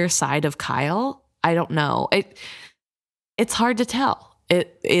pettier side of Kyle. I don't know. It's hard to tell.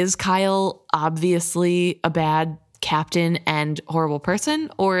 Is Kyle obviously a bad captain and horrible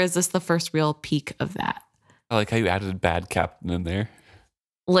person, or is this the first real peak of that? I like how you added bad captain in there.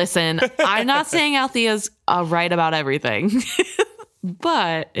 Listen, I'm not saying Althea's right about everything,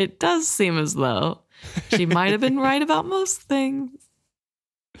 but it does seem as though she might have been right about most things.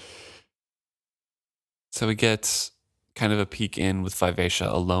 So we get kind of a peek in with Vivacia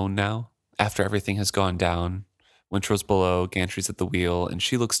alone now. After everything has gone down, Wintrow's below, Gantry's at the wheel, and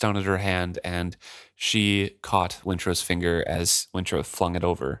she looks down at her hand and she caught Wintrow's finger as Wintrow flung it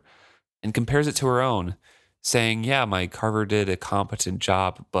over and compares it to her own, saying, yeah, my carver did a competent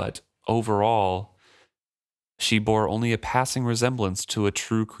job, but overall, she bore only a passing resemblance to a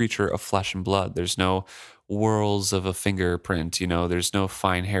true creature of flesh and blood. There's no whorls of a fingerprint, there's no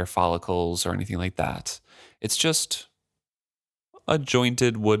fine hair follicles or anything like that. It's just a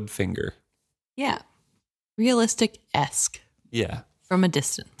jointed wood finger. Yeah. Realistic-esque. Yeah. From a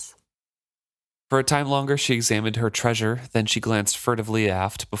distance. For a time longer, she examined her treasure, then she glanced furtively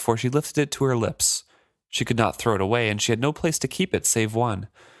aft before she lifted it to her lips. She could not throw it away, and she had no place to keep it save one.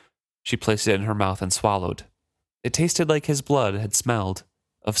 She placed it in her mouth and swallowed. It tasted like his blood had smelled,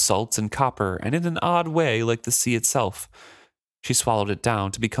 of salts and copper, and in an odd way like the sea itself. She swallowed it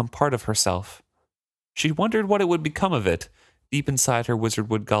down to become part of herself. She wondered what it would become of it, deep inside her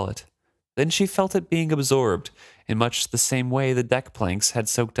wizardwood gullet. Then she felt it being absorbed, in much the same way the deck planks had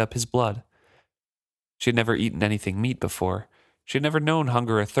soaked up his blood. She had never eaten anything meat before. She had never known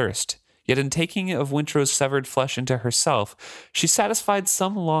hunger or thirst. Yet in taking of Wintrow's severed flesh into herself, she satisfied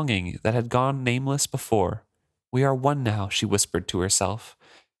some longing that had gone nameless before. We are one now, she whispered to herself,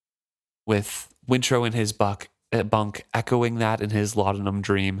 with Wintrow in his bunk echoing that in his laudanum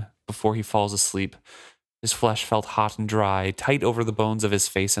dream before he falls asleep. His flesh felt hot and dry, tight over the bones of his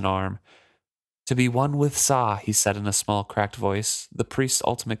face and arm. To be one with Sa, he said in a small cracked voice, the priest's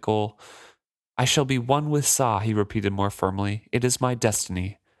ultimate goal. I shall be one with Sa, he repeated more firmly. It is my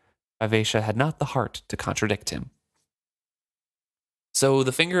destiny. Vivacia had not the heart to contradict him. So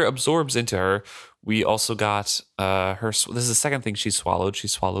the finger absorbs into her. We also got this is the second thing she swallowed. She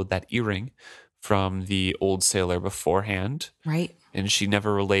swallowed that earring from the old sailor beforehand. Right. And she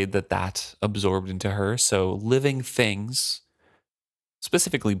never relayed that absorbed into her. So living things,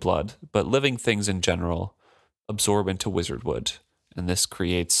 specifically blood, but living things in general, absorb into wizardwood. And this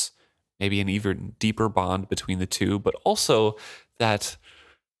creates maybe an even deeper bond between the two, but also that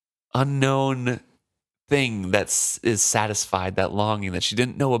unknown thing that is satisfied, that longing that she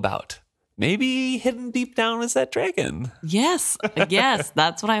didn't know about. Maybe hidden deep down is that dragon. Yes. Yes.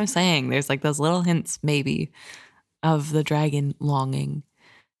 That's what I'm saying. There's like those little hints, maybe, of the dragon longing.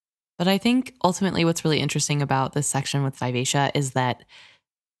 But I think ultimately what's really interesting about this section with Vivacia is that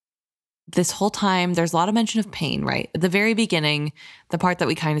this whole time there's a lot of mention of pain, right? At the very beginning, the part that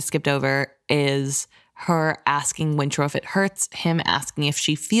we kind of skipped over is her asking Wintrow if it hurts, him asking if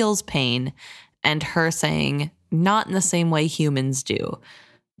she feels pain, and her saying not in the same way humans do.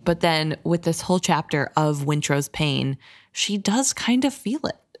 But then with this whole chapter of Wintrow's pain, she does kind of feel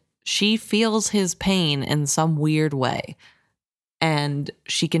it. She feels his pain in some weird way. And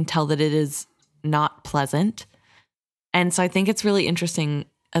she can tell that it is not pleasant. And so I think it's really interesting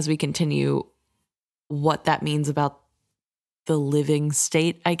as we continue what that means about the living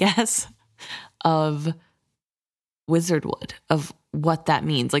state, I guess, of Wizardwood, of what that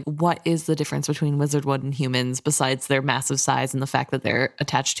means. Like, what is the difference between Wizardwood and humans besides their massive size and the fact that they're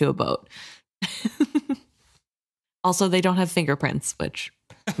attached to a boat? Also, they don't have fingerprints, which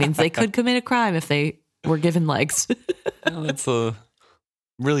means they could commit a crime if they were given legs. Well, that's a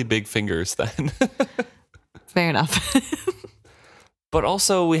really big fingers then. Fair enough. But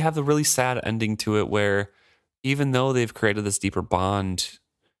also we have the really sad ending to it where even though they've created this deeper bond,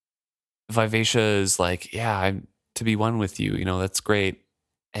 Vivacia is like, yeah, I'm to be one with you. You know, that's great.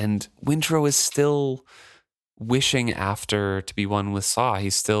 And Wintrow is still wishing after to be one with Saw.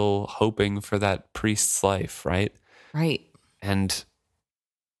 He's still hoping for that priest's life, right? Right. And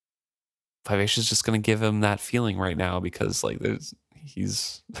Vivacia's just going to give him that feeling right now because like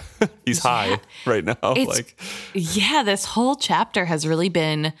he's high right now. Yeah, this whole chapter has really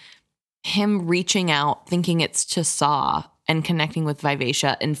been him reaching out, thinking it's to Saw and connecting with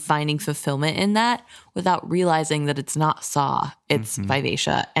Vivacia and finding fulfillment in that without realizing that it's not Saw, it's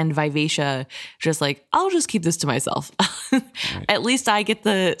Vivacia. And Vivacia just like, I'll just keep this to myself. Right. At least I get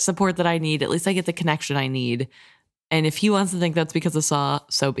the support that I need. At least I get the connection I need. And if he wants to think that's because of Saw,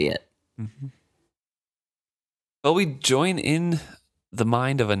 so be it. Mm-hmm. Well, we join in the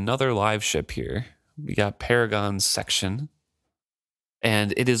mind of another live ship here. We got Paragon's section.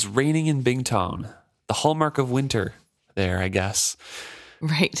 And it is raining in Bingtown, the hallmark of winter there, I guess.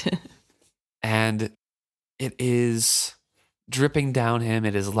 Right. And it is dripping down him.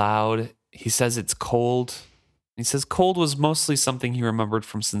 It is loud. He says it's cold. He says cold was mostly something he remembered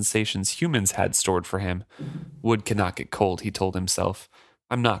from sensations humans had stored for him. Wood cannot get cold, he told himself.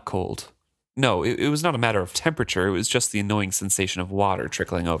 I'm not cold. No, it was not a matter of temperature. It was just the annoying sensation of water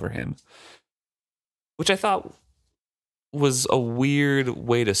trickling over him. Which I thought was a weird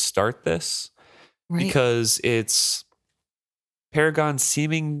way to start this. Right. Because it's Paragon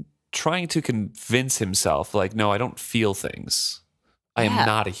trying to convince himself, like, no, I don't feel things. I am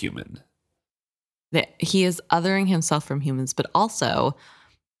not a human. He is othering himself from humans, but also,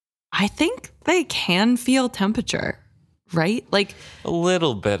 I think they can feel temperature, right? Like a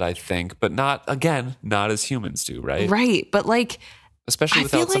little bit, I think, but not as humans do, right? Right, but like, especially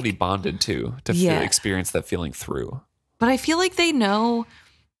without somebody bonded to experience that feeling through. But I feel like they know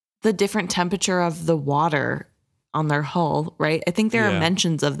the different temperature of the water on their hull, right? I think there are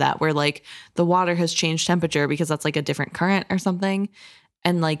mentions of that where like the water has changed temperature because that's like a different current or something.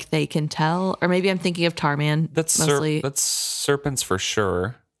 And like they can tell, or maybe I'm thinking of Tarman. That's mostly. That's serpents for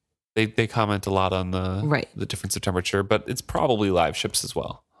sure. They comment a lot on the difference of temperature, but it's probably live ships as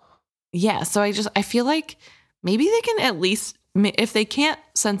well. Yeah, so I feel like maybe they can at least, if they can't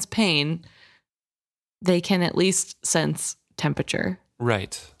sense pain, they can at least sense temperature.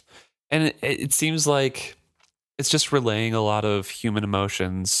 Right. And it seems like it's just relaying a lot of human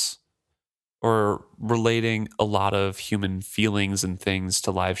emotions or relating a lot of human feelings and things to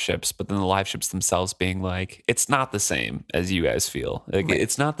live ships, but then the live ships themselves being like, it's not the same as you guys feel. Like,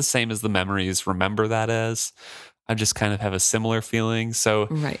 it's not the same as the memories remember that as. I just kind of have a similar feeling. So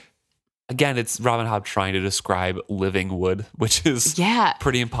again, it's Robin Hobb trying to describe living wood, which is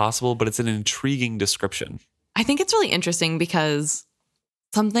pretty impossible, but it's an intriguing description. I think it's really interesting because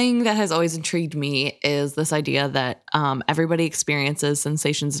something that has always intrigued me is this idea that everybody experiences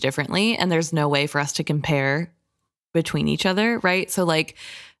sensations differently, and there's no way for us to compare between each other, right? So like,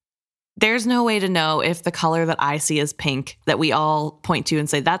 there's no way to know if the color that I see is pink, that we all point to and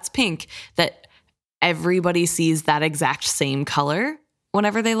say, that's pink, that everybody sees that exact same color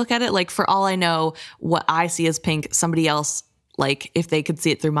whenever they look at it. Like, for all I know, what I see as pink, somebody else, like, if they could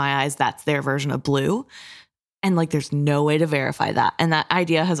see it through my eyes, that's their version of blue. And like, there's no way to verify that. And that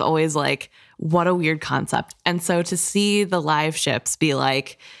idea has always like, what a weird concept. And so to see the live ships be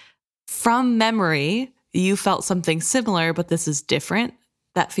like, from memory, you felt something similar, but this is different.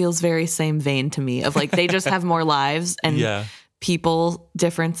 That feels very same vein to me of like, they just have more lives and people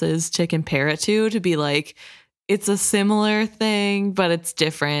differences to compare it to be like, it's a similar thing, but it's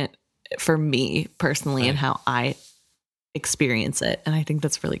different for me personally and how I experience it. And I think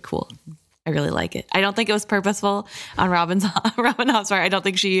that's really cool. I really like it. I don't think it was purposeful on Robin Hobb's part. I don't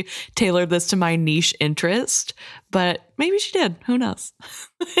think she tailored this to my niche interest, but maybe she did. Who knows?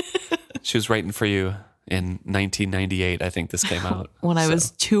 She was writing for you in 1998. I think this came out when I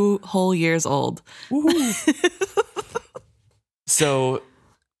was 2 whole years old. So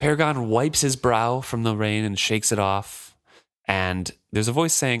Paragon wipes his brow from the rain and shakes it off. And there's a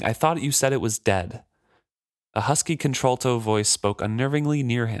voice saying, "I thought you said it was dead." A husky contralto voice spoke unnervingly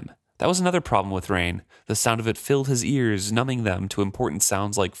near him. That was another problem with rain. The sound of it filled his ears, numbing them to important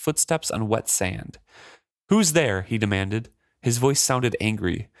sounds like footsteps on wet sand. "Who's there?" he demanded. His voice sounded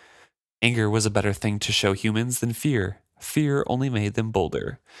angry. Anger was a better thing to show humans than fear. Fear only made them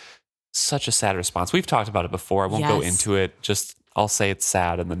bolder. Such a sad response. We've talked about it before. I won't go Yes. into it. Just I'll say it's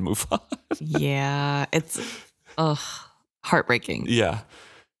sad and then move on. Yeah, it's heartbreaking. Yeah.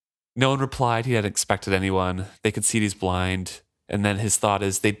 No one replied. He hadn't expected anyone. They could see he's blind. And then his thought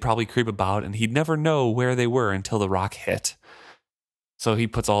is they'd probably creep about and he'd never know where they were until the rock hit. So he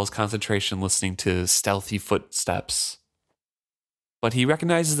puts all his concentration listening to stealthy footsteps. But he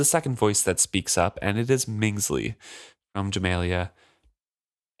recognizes the second voice that speaks up, and it is Mingsley from Jamalia.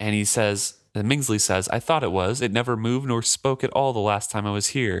 And Mingsley says, "I thought it was. It never moved nor spoke at all the last time I was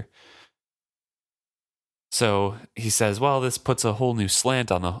here." So he says, "Well, this puts a whole new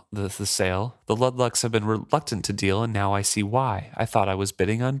slant on the sale. The Ludlucks have been reluctant to deal, and now I see why. I thought I was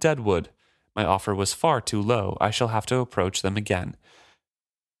bidding on Deadwood. My offer was far too low. I shall have to approach them again."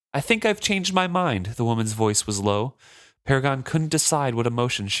 "I think I've changed my mind." The woman's voice was low. Paragon couldn't decide what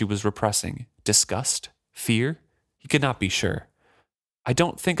emotion she was repressing. Disgust? Fear? He could not be sure. "I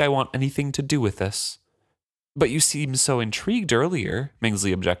don't think I want anything to do with this." "But you seemed so intrigued earlier,"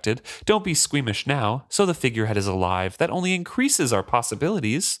 Mingsley objected. "Don't be squeamish now. So the figurehead is alive. That only increases our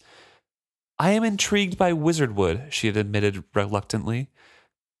possibilities." "I am intrigued by Wizardwood," she had admitted reluctantly.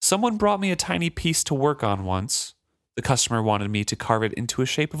 "Someone brought me a tiny piece to work on once. The customer wanted me to carve it into a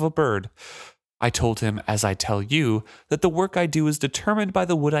shape of a bird. I told him, as I tell you, that the work I do is determined by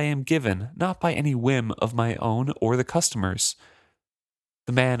the wood I am given, not by any whim of my own or the customer's.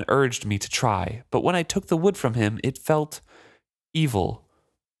 The man urged me to try, but when I took the wood from him, it felt evil.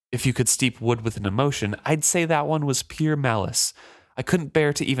 If you could steep wood with an emotion, I'd say that one was pure malice. I couldn't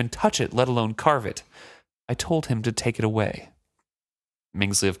bear to even touch it, let alone carve it. I told him to take it away."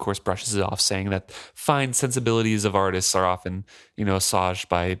 Mingsley, of course, brushes it off, saying that fine sensibilities of artists are often, assuaged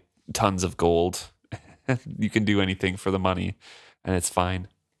by tons of gold. You can do anything for the money, and it's fine.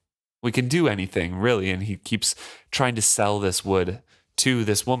 We can do anything, really. And he keeps trying to sell this wood to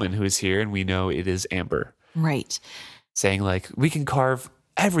this woman who is here, and we know it is Amber. Right. Saying, like, we can carve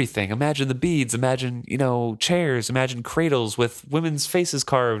everything. Imagine the beads. Imagine, chairs. Imagine cradles with women's faces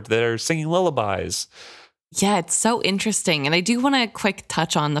carved that are singing lullabies. Yeah, it's so interesting. And I do want to quick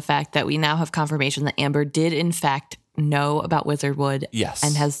touch on the fact that we now have confirmation that Amber did, in fact, know about Wizardwood. Yes.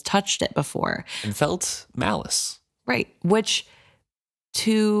 And has touched it before. And felt malice. Right. Which,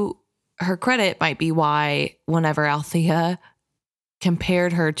 to her credit, might be why whenever Althea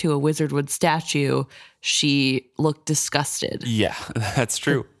compared her to a Wizardwood statue, she looked disgusted. Yeah, that's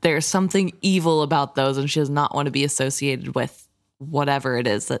true. There's something evil about those, and she does not want to be associated with whatever it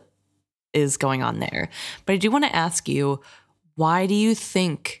is that is going on there. But I do want to ask you, why do you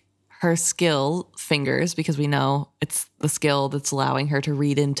think her skill fingers, because we know it's the skill that's allowing her to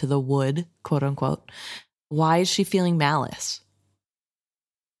read into the wood, quote unquote, why is she feeling malice?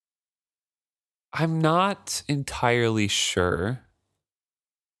 I'm not entirely sure,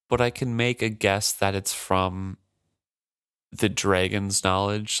 but I can make a guess that it's from the dragon's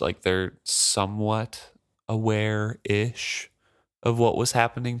knowledge. Like, they're somewhat aware-ish of what was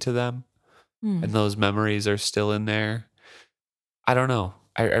happening to them. And those memories are still in there. I don't know.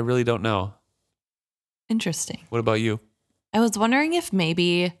 I really don't know. Interesting. What about you? I was wondering if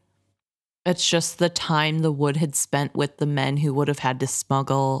maybe it's just the time the wood had spent with the men who would have had to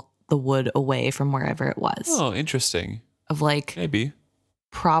smuggle the wood away from wherever it was. Oh, interesting. Of like, Maybe.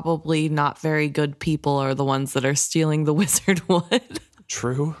 probably not very good people are the ones that are stealing the wizard wood.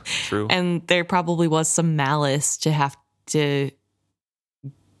 True. And there probably was some malice to have to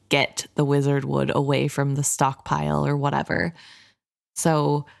get the wizard wood away from the stockpile or whatever.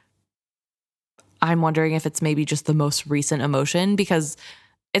 So I'm wondering if it's maybe just the most recent emotion, because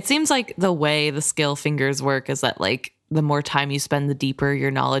it seems like the way the skill fingers work is that, like, the more time you spend, the deeper your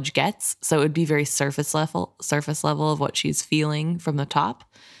knowledge gets. So it would be very surface level of what she's feeling from the top.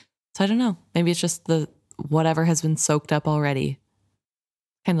 So I don't know. Maybe it's just the whatever has been soaked up already.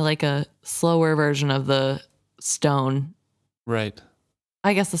 Kind of like a slower version of the stone. Right.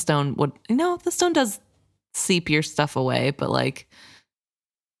 I guess the stone would, the stone does seep your stuff away, but like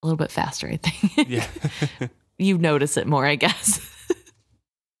a little bit faster, I think. Yeah. You notice it more, I guess.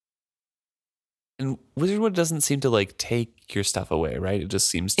 And Wizardwood doesn't seem to like take your stuff away, right? It just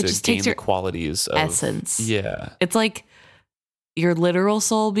seems to just gain takes the your qualities of essence. Yeah. It's like your literal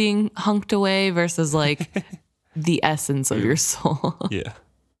soul being hunked away versus like the essence of your soul. Yeah.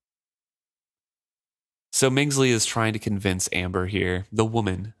 So Mingsley is trying to convince Amber here, the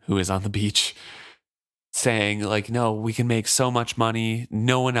woman who is on the beach, saying, like, no, we can make so much money.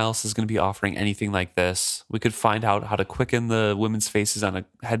 No one else is going to be offering anything like this. We could find out how to quicken the women's faces on a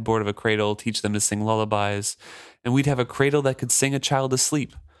headboard of a cradle, teach them to sing lullabies, and we'd have a cradle that could sing a child to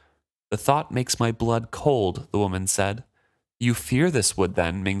sleep. The thought makes my blood cold, the woman said. You fear this wood,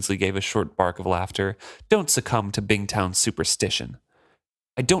 then? Mingsley gave a short bark of laughter. Don't succumb to Bingtown superstition.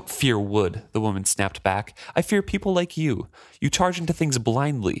 I don't fear wood, the woman snapped back. I fear people like you. You charge into things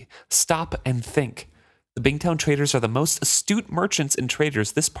blindly. Stop and think. The Bingtown traders are the most astute merchants and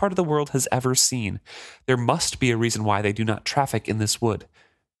traders this part of the world has ever seen. There must be a reason why they do not traffic in this wood.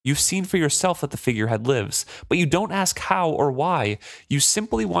 You've seen for yourself that the figurehead lives, but you don't ask how or why. You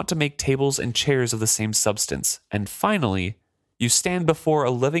simply want to make tables and chairs of the same substance. And finally, you stand before a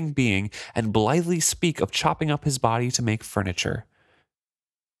living being and blithely speak of chopping up his body to make furniture.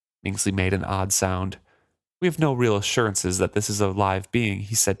 Mingsley made an odd sound. We have no real assurances that this is a live being,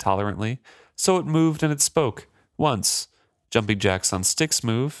 he said tolerantly. So it moved and it spoke. Once. Jumping jacks on sticks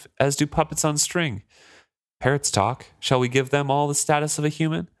move, as do puppets on string. Parrots talk. Shall we give them all the status of a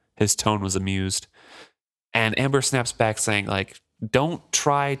human? His tone was amused. And Amber snaps back saying, like, don't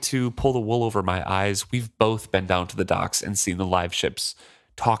try to pull the wool over my eyes. We've both been down to the docks and seen the live ships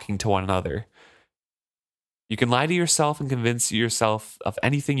talking to one another. You can lie to yourself and convince yourself of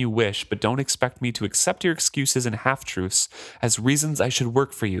anything you wish, but don't expect me to accept your excuses and half-truths as reasons I should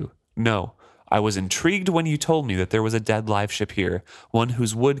work for you. No, I was intrigued when you told me that there was a dead live ship here, one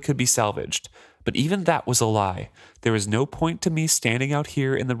whose wood could be salvaged. But even that was a lie. There is no point to me standing out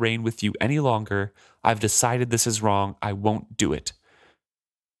here in the rain with you any longer. I've decided this is wrong. I won't do it.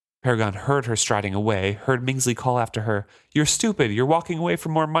 Paragon heard her striding away, heard Mingsley call after her, You're stupid. You're walking away for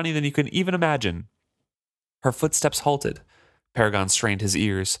more money than you can even imagine. Her footsteps halted. Paragon strained his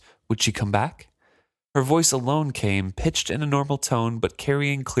ears. Would she come back? Her voice alone came, pitched in a normal tone, but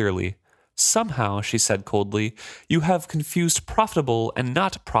carrying clearly. Somehow, she said coldly, you have confused profitable and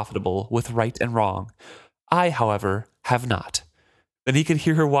not profitable with right and wrong. I, however, have not. Then he could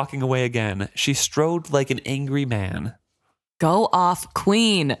hear her walking away again. She strode like an angry man. Go off,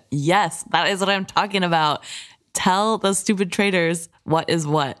 queen. Yes, that is what I'm talking about. Tell those stupid traders what is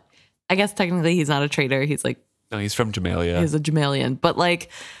what. I guess technically he's not a trader. He's like... No, he's from Jamalia. He's a Jamalian. But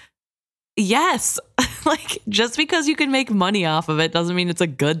like, yes. Like, just because you can make money off of it doesn't mean it's a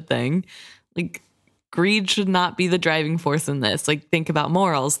good thing. Like, greed should not be the driving force in this. Like, think about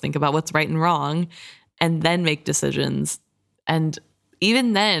morals. Think about what's right and wrong. And then make decisions. And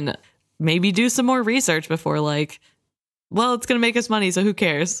even then, maybe do some more research before like... Well, it's going to make us money, so who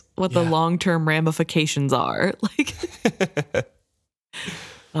cares what the long-term ramifications are? Like,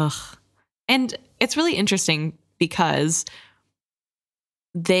 ugh. And it's really interesting because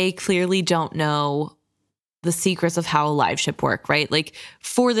they clearly don't know the secrets of how a live ship work, right? Like,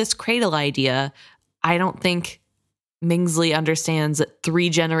 for this cradle idea, I don't think Mingsley understands that 3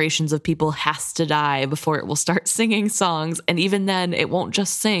 generations of people has to die before it will start singing songs. And even then, it won't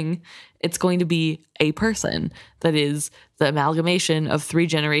just sing. It's going to be a person that is the amalgamation of 3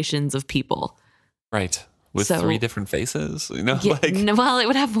 generations of people. Right. With 3 different faces, you know? Yeah, well, it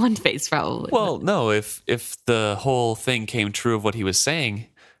would have one face probably. Well, no, if the whole thing came true of what he was saying,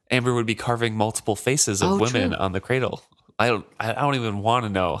 Amber would be carving multiple faces of women on the cradle. I don't even want to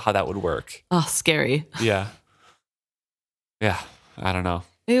know how that would work. Oh, scary. Yeah. Yeah, I don't know.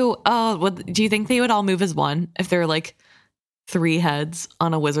 Ew. Do you think they would all move as one if there were like 3 heads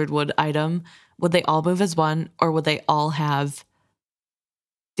on a Wizardwood item? Would they all move as one, or would they all have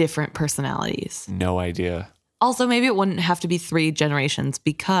different personalities? No idea. Also, maybe it wouldn't have to be 3 generations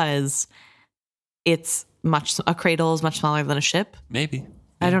because a cradle is much smaller than a ship. Maybe.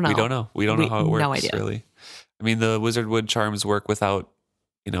 Yeah, I don't know. We don't know. We don't know how it works. No idea. Really. I mean, the Wizardwood charms work without,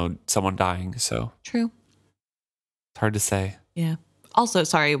 someone dying. So true. It's hard to say. Yeah. Also,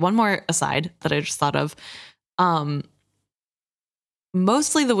 sorry, one more aside that I just thought of.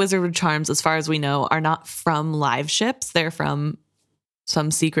 Mostly the Wizardwood charms, as far as we know, are not from live ships. They're from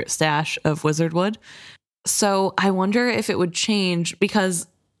some secret stash of Wizardwood. So I wonder if it would change because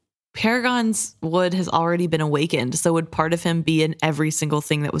Paragon's wood has already been awakened. So would part of him be in every single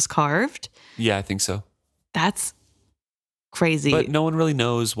thing that was carved? Yeah, I think so. That's crazy. But no one really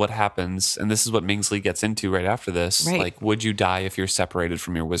knows what happens. And this is what Mingsley gets into right after this. Right. Like, would you die if you're separated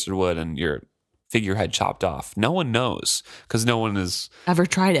from your Wizardwood and your figurehead chopped off? No one knows because no one has ever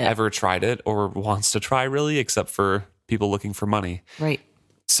tried it or wants to try really, except for people looking for money. Right.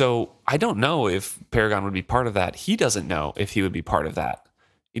 So I don't know if Paragon would be part of that. He doesn't know if he would be part of that.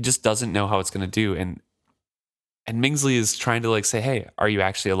 He just doesn't know how it's going to do. And And Mingsley is trying to like say, hey, are you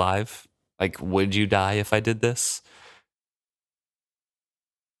actually alive? Like, would you die if I did this?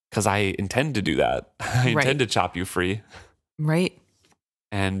 Because I intend to do that. I intend to chop you free. Right.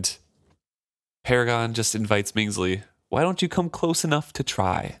 And Paragon just invites Mingsley, why don't you come close enough to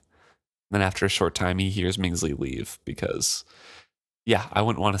try? And then after a short time, he hears Mingsley leave because, yeah, I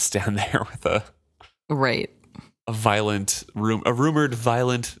wouldn't want to stand there with a rumored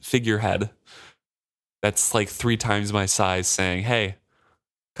violent figurehead that's like 3 times my size saying, hey,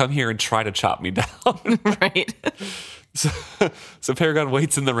 come here and try to chop me down. Right. So Paragon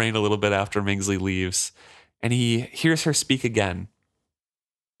waits in the rain a little bit after Mingsley leaves, and he hears her speak again.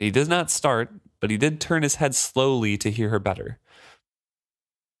 He does not start, but he did turn his head slowly to hear her better.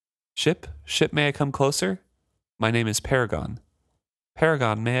 Ship, may I come closer? My name is Paragon.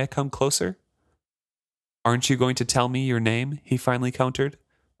 Paragon, may I come closer? Aren't you going to tell me your name? He finally countered.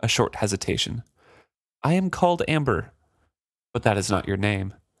 A short hesitation. I am called Amber, but that is not your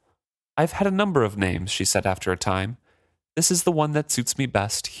name. I've had a number of names, she said after a time. This is the one that suits me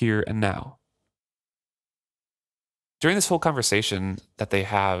best here and now. During this whole conversation that they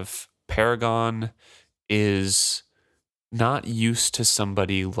have, Paragon is not used to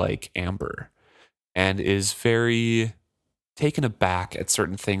somebody like Amber and is very taken aback at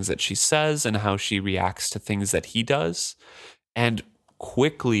certain things that she says and how she reacts to things that he does, and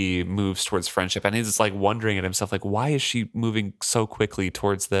quickly moves towards friendship. And he's like wondering at himself, like, why is she moving so quickly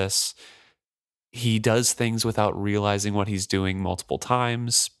towards this? He does things without realizing what he's doing multiple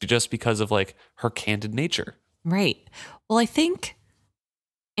times just because of like her candid nature. Right. Well, I think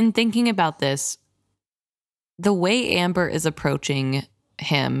in thinking about this, the way Amber is approaching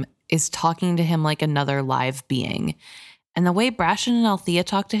him is talking to him like another live being. And the way Brashen and Althea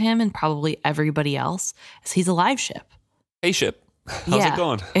talk to him and probably everybody else is he's a live ship. Hey, ship. How's it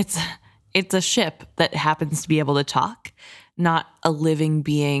going? It's a ship that happens to be able to talk, not a living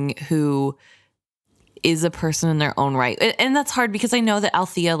being who is a person in their own right. And that's hard because I know that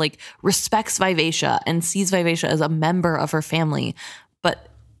Althea like respects Vivacia and sees Vivacia as a member of her family, but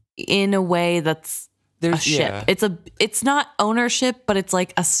in a way that's a ship. Yeah. It's not ownership, but it's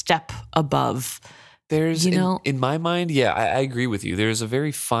like a step above. There's, in my mind, yeah, I agree with you. There's a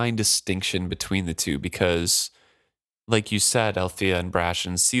very fine distinction between the two because, like you said, Althea and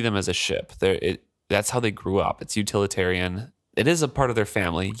Brashen see them as a ship. That's how they grew up. It's utilitarian. It is a part of their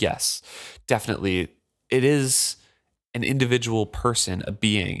family, yes, definitely. It is an individual person, a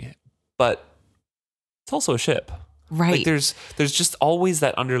being, but it's also a ship. Right. Like there's just always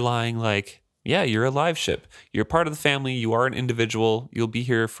that underlying, like, yeah, you're a live ship. You're part of the family. You are an individual. You'll be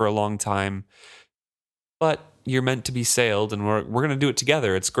here for a long time. But you're meant to be sailed, and we're going to do it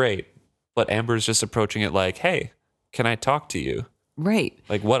together. It's great. But Amber's just approaching it like, hey, can I talk to you? Right.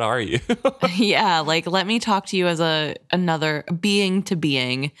 Like, what are you? Yeah, like, let me talk to you as another being to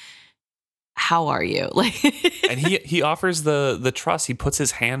being. How are you? Like, and he offers the trust. He puts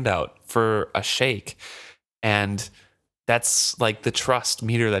his hand out for a shake, and that's like the trust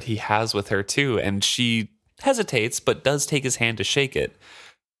meter that he has with her too. And she hesitates, but does take his hand to shake it.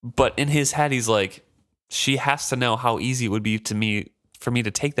 But in his head, he's like, she has to know how easy it would be for me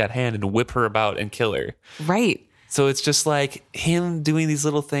to take that hand and whip her about and kill her. Right. So it's just like him doing these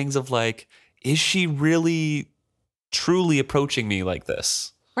little things of like, is she really truly approaching me like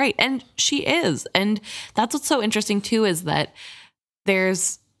this? Right. And she is. And that's what's so interesting too, is that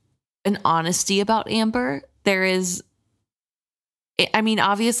there's an honesty about Amber. There is, I mean,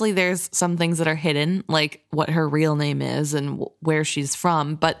 obviously there's some things that are hidden, like what her real name is and where she's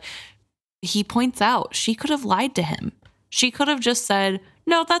from. But he points out she could have lied to him. She could have just said,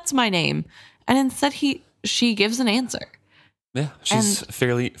 no, that's my name. And instead she gives an answer. Yeah. She's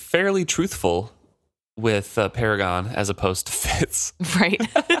fairly truthful with Paragon as opposed to Fitz. Right.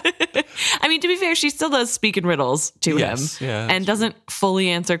 I mean, to be fair, she still does speak in riddles to him and doesn't fully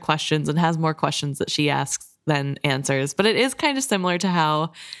answer questions and has more questions that she asks than answers. But it is kind of similar to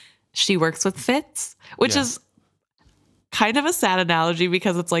how she works with Fitz, which is kind of a sad analogy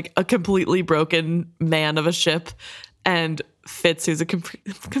because it's like a completely broken man of a ship and Fitz, who's a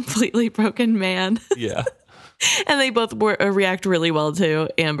completely broken man. Yeah. And they both react really well to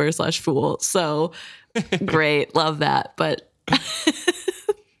Amber/Fool. So great. Love that. But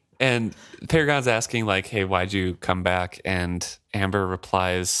and Paragon's asking like, hey, why'd you come back? And Amber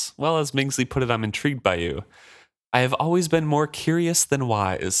replies, well, as Mingsley put it, I'm intrigued by you. I have always been more curious than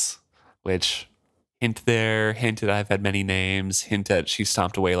wise, which hint that I've had many names, hint at she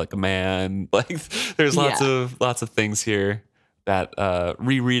stomped away like a man. Like there's lots of things here that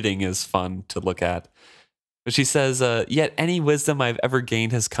rereading is fun to look at. But she says, yet any wisdom I've ever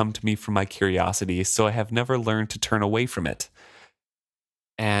gained has come to me from my curiosity, so I have never learned to turn away from it.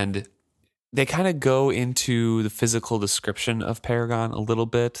 And they kind of go into the physical description of Paragon a little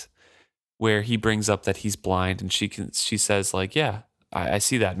bit, where he brings up that he's blind, and she says, like, yeah, I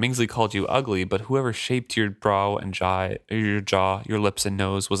see that. Mingsley called you ugly, but whoever shaped your brow and jaw, your lips and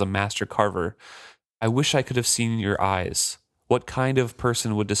nose was a master carver. I wish I could have seen your eyes. What kind of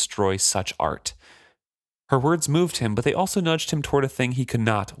person would destroy such art? Her words moved him, but they also nudged him toward a thing he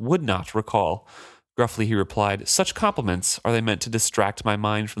would not recall. Gruffly he replied, such compliments, are they meant to distract my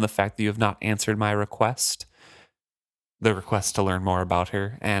mind from the fact that you have not answered my request? The request to learn more about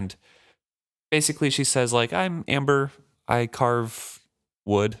her. And basically she says, like, I'm Amber. I carve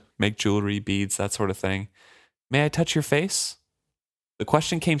wood, make jewelry, beads, that sort of thing. May I touch your face? The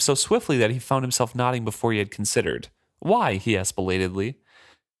question came so swiftly that he found himself nodding before he had considered. Why? He asked belatedly.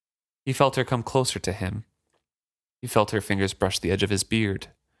 He felt her come closer to him. He felt her fingers brush the edge of his beard.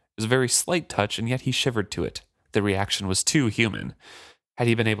 It was a very slight touch, and yet he shivered to it. The reaction was too human. Had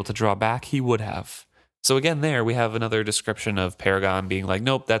he been able to draw back, he would have. So again, there we have another description of Paragon being like,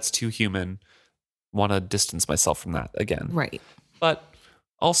 nope, that's too human. Want to distance myself from that again. Right. But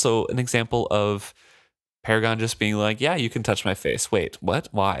also an example of Paragon just being like, yeah, you can touch my face. Wait, what?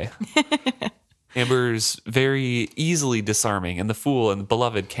 Why? Amber's very easily disarming, and the Fool and the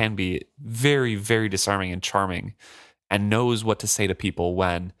Beloved can be very, very disarming and charming, and knows what to say to people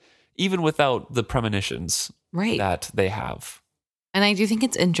when, even without the premonitions Right. that they have. And I do think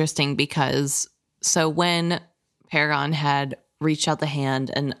it's interesting because so when Paragon had reached out the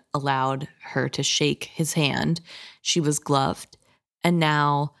hand and allowed her to shake his hand, she was gloved, and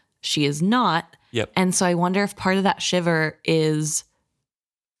now she is not. Yep. And so I wonder if part of that shiver is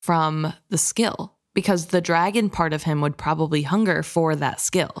from the skill, because the dragon part of him would probably hunger for that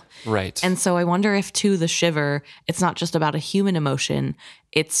skill. Right. And so I wonder if to the shiver, it's not just about a human emotion,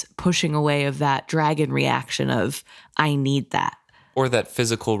 it's pushing away of that dragon reaction of, I need that. Or that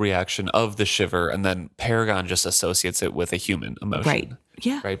physical reaction of the shiver, and then Paragon just associates it with a human emotion. Right.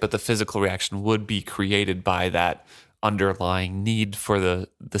 Yeah. Right. But the physical reaction would be created by that underlying need for the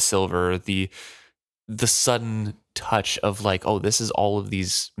silver, the sudden touch of like, oh, this is all of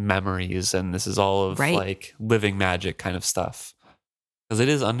these memories and this is all of Right. like living magic kind of stuff. Because it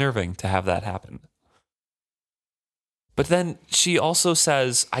is unnerving to have that happen. But then she also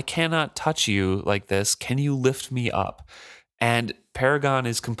says, I cannot touch you like this. Can you lift me up? And Paragon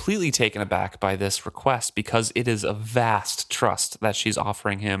is completely taken aback by this request because it is a vast trust that she's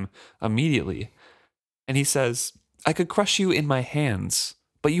offering him immediately. And he says, I could crush you in my hands,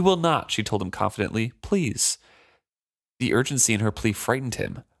 but you will not, she told him confidently. Please. The urgency in her plea frightened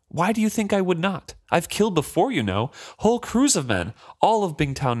him. Why do you think I would not? I've killed before, you know. Whole crews of men. All of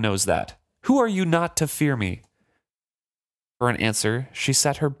Bingtown knows that. Who are you not to fear me? For an answer, she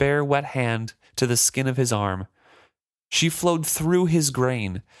set her bare, wet hand to the skin of his arm. She flowed through his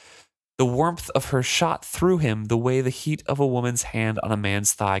grain. The warmth of her shot through him the way the heat of a woman's hand on a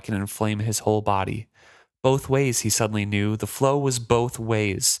man's thigh can inflame his whole body. Both ways, he suddenly knew. The flow was both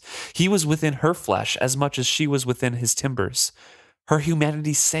ways. He was within her flesh as much as she was within his timbers. Her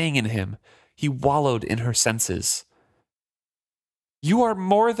humanity sang in him. He wallowed in her senses. You are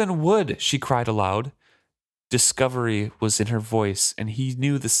more than wood, she cried aloud. Discovery was in her voice, and he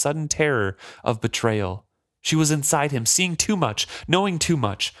knew the sudden terror of betrayal. She was inside him, seeing too much, knowing too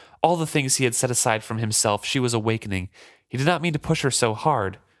much. All the things he had set aside from himself, she was awakening. He did not mean to push her so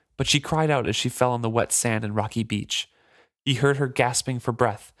hard, but she cried out as she fell on the wet sand and rocky beach. He heard her gasping for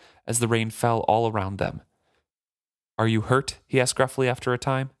breath as the rain fell all around them. Are you hurt? He asked gruffly after a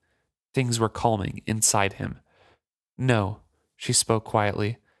time. Things were calming inside him. No, she spoke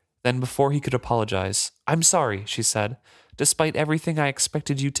quietly. Then before he could apologize, I'm sorry, she said. Despite everything I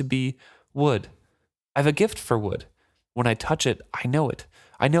expected you to be, wood. I've a gift for wood. When I touch it, I know it.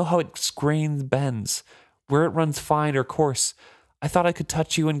 I know how its grain bends, where it runs fine or coarse. I thought I could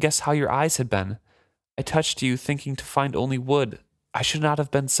touch you and guess how your eyes had been. I touched you thinking to find only wood. I should not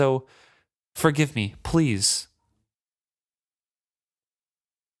have been so... Forgive me, please.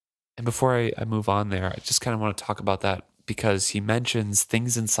 And before I move on there, I just kind of want to talk about that because he mentions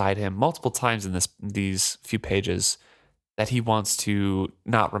things inside him multiple times in these few pages that he wants to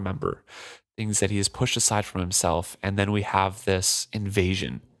not remember, things that he has pushed aside from himself. And then we have this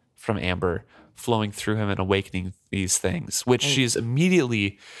invasion from Amber flowing through him and awakening these things, which she's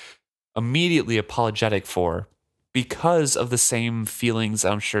immediately apologetic for because of the same feelings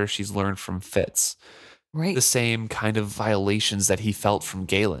I'm sure she's learned from Fitz. Right. The same kind of violations that he felt from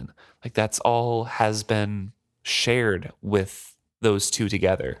Galen. Like that's all has been shared with those two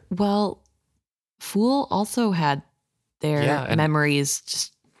together. Well, Fool also had their and memories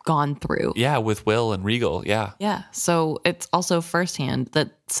just gone through. Yeah, with Will and Regal. Yeah. Yeah. So it's also firsthand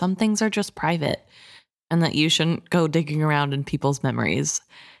that some things are just private and that you shouldn't go digging around in people's memories.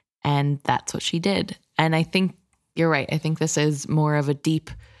 And that's what she did. And I think you're right. I think this is more of a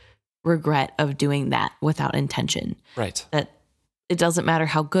deep regret of doing that without intention. Right. That it doesn't matter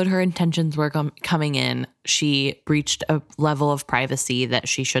how good her intentions were coming in. She breached a level of privacy that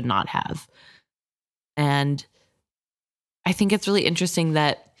she should not have. And I think it's really interesting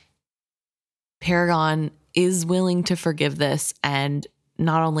that Paragon is willing to forgive this, and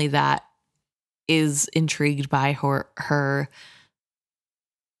not only that, is intrigued by her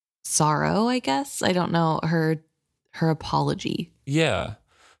sorrow, I guess. I don't know, her apology. Yeah.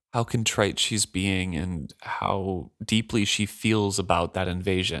 How contrite she's being and how deeply she feels about that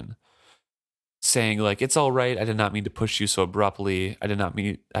invasion. Saying like, it's all right, I did not mean to push you so abruptly. I did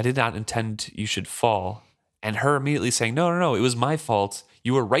not intend you should fall. And her immediately saying, no, it was my fault.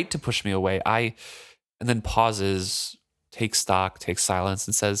 You were right to push me away. And then pauses, takes stock, takes silence,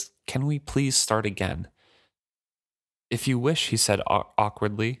 and says, can we please start again? If you wish, he said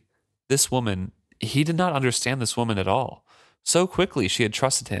awkwardly. This woman, he did not understand this woman at all. So quickly she had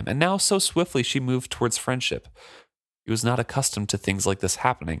trusted him, and now so swiftly she moved towards friendship. He was not accustomed to things like this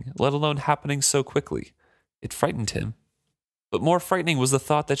happening, let alone happening so quickly. It frightened him. But more frightening was the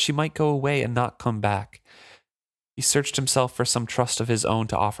thought that she might go away and not come back. He searched himself for some trust of his own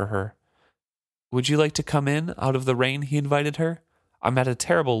to offer her. Would you like to come in, out of the rain, he invited her. I'm at a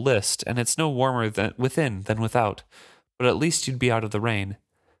terrible list, and it's no warmer within than without, but at least you'd be out of the rain.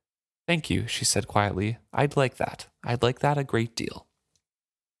 Thank you, she said quietly. I'd like that. I'd like that a great deal.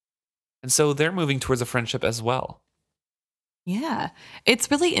 And so they're moving towards a friendship as well. Yeah.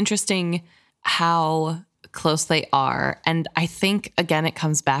 It's really interesting how close they are. And I think, again, it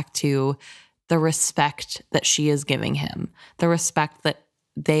comes back to the respect that she is giving him, the respect that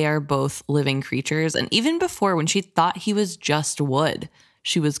they are both living creatures. And even before, when she thought he was just wood,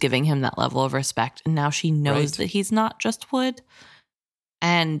 she was giving him that level of respect. And now she knows that he's not just wood.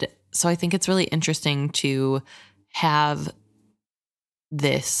 And so I think it's really interesting to have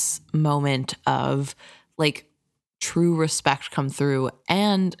this moment of like true respect come through,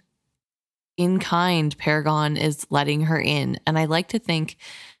 and in kind, Paragon is letting her in. And I like to think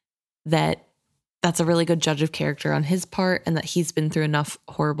that that's a really good judge of character on his part, and that he's been through enough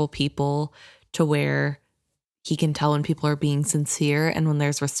horrible people to where he can tell when people are being sincere and when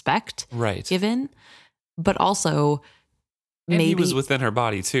there's respect given. But also, and maybe he was within her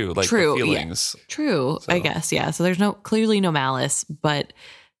body too, like true, the feelings. Yeah, true, so. I guess, yeah. So there's clearly no malice, but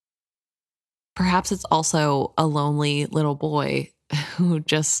perhaps it's also a lonely little boy who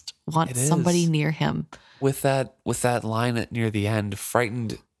just wants somebody near him. With that line near the end,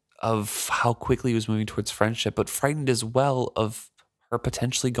 frightened of how quickly he was moving towards friendship, but frightened as well of her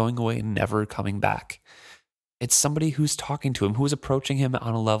potentially going away and never coming back. It's somebody who's talking to him, who's approaching him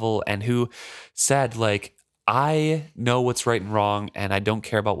on a level, and who said, like, I know what's right and wrong, and I don't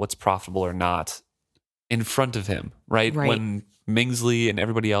care about what's profitable or not, in front of him, right? When Mingsley and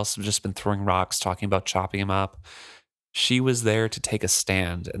everybody else have just been throwing rocks, talking about chopping him up, she was there to take a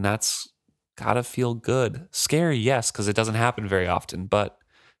stand, and that's gotta feel good. Scary, yes, because it doesn't happen very often, but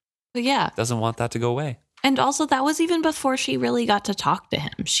yeah, doesn't want that to go away. And also, that was even before she really got to talk to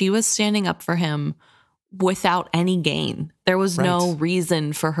him. She was standing up for him without any gain. There was no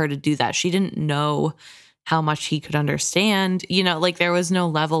reason for her to do that. She didn't know how much he could understand. You know, like there was no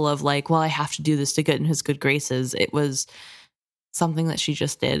level of like, well, I have to do this to get in his good graces. It was something that she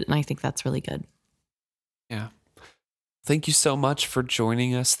just did. And I think that's really good. Yeah. Thank you so much for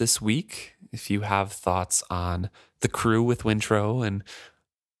joining us this week. If you have thoughts on the crew with Wintrow and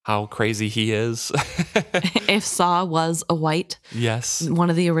how crazy he is. If Saw was a white. Yes.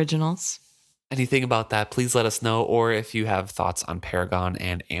 One of the originals. Anything about that, please let us know. Or if you have thoughts on Paragon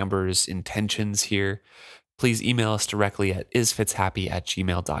and Amber's intentions here, please email us directly at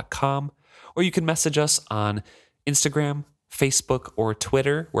isfitshappy@gmail.com. Or you can message us on Instagram, Facebook, or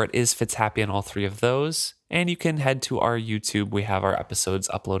Twitter, where it is Fitshappy on all three of those. And you can head to our YouTube. We have our episodes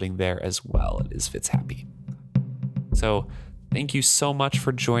uploading there as well. It is Fitshappy. So thank you so much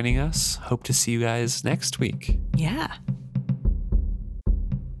for joining us. Hope to see you guys next week. Yeah.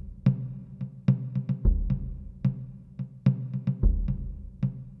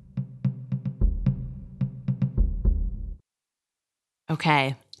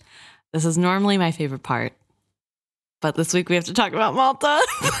 Okay. This is normally my favorite part, but this week we have to talk about Malta.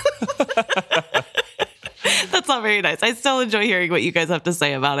 That's not very nice. I still enjoy hearing what you guys have to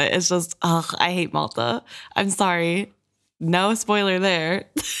say about it. It's just, I hate Malta. I'm sorry. No spoiler there.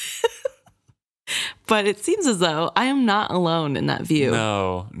 But it seems as though I am not alone in that view.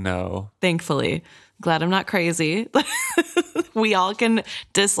 No. Thankfully. Glad I'm not crazy. We all can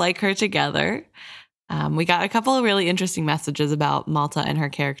dislike her together. We got a couple of really interesting messages about Malta and her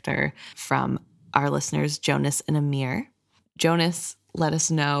character from our listeners, Jonas and Amir. Jonas let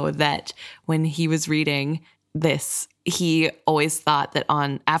us know that when he was reading this, he always thought that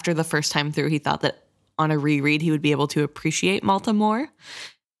after the first time through, he thought that on a reread, he would be able to appreciate Malta more.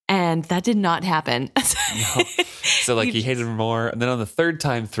 And that did not happen. No. So he hated her more. And then on the third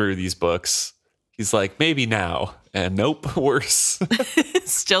time through these books, he's like, maybe now. And nope, worse.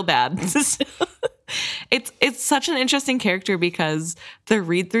 Still bad. It's such an interesting character because the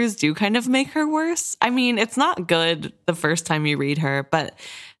read-throughs do kind of make her worse. I mean, it's not good the first time you read her, but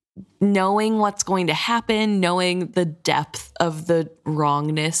knowing what's going to happen, knowing the depth of the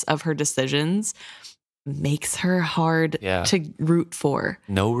wrongness of her decisions makes her hard to root for.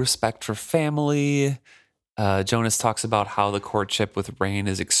 No respect for family. Jonas talks about how the courtship with Rain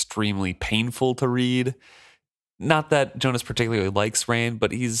is extremely painful to read. Not that Jonas particularly likes Rain,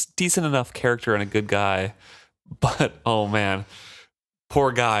 but he's decent enough character and a good guy. But, oh man,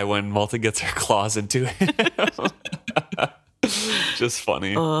 poor guy when Malta gets her claws into him. Just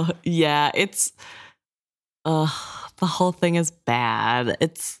funny. Yeah, it's... the whole thing is bad.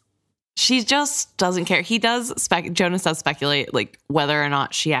 She just doesn't care. Jonas does speculate whether or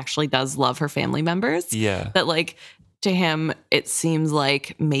not she actually does love her family members. Yeah. That to him, it seems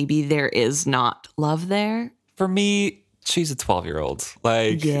like maybe there is not love there. For me, she's a 12-year-old.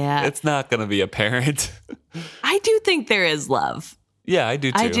 It's not going to be apparent. I do think there is love. Yeah, I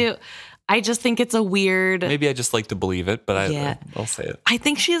do too. I do. I just think it's a weird... Maybe I just like to believe it, but I'll say it. I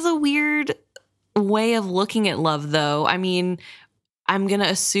think she has a weird way of looking at love, though. I mean, I'm going to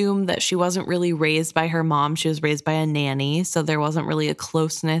assume that she wasn't really raised by her mom. She was raised by a nanny, so there wasn't really a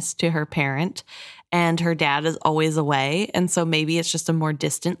closeness to her parent. And her dad is always away, and so maybe it's just a more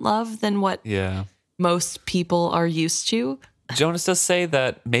distant love than what most people are used to. Jonas does say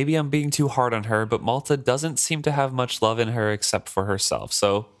that maybe I'm being too hard on her, but Malta doesn't seem to have much love in her except for herself.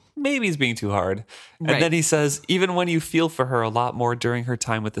 So maybe he's being too hard. And then he says, even when you feel for her a lot more during her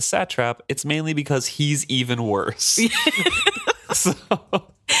time with the satrap, it's mainly because he's even worse. So.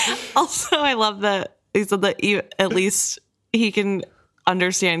 Also, I love that he said that at least he can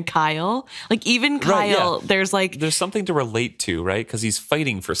understand Kyle. Even Kyle, there's something to relate to, right? Because he's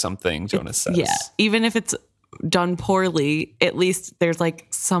fighting for something, Jonas says. Yeah, even if it's done poorly, at least there's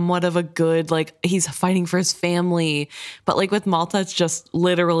somewhat of a good, he's fighting for his family. But with Malta, it's just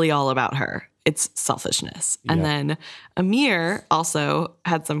literally all about her. It's selfishness. Yeah. And then Amir also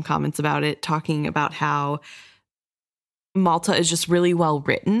had some comments about it, talking about how Malta is just really well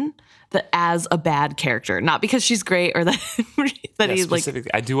written, that as a bad character, not because she's great or that he's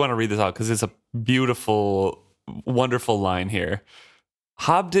specifically. I do want to read this out because it's a beautiful, wonderful line here.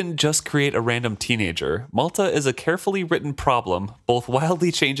 Hobb didn't just create a random teenager. Malta is a carefully written problem, both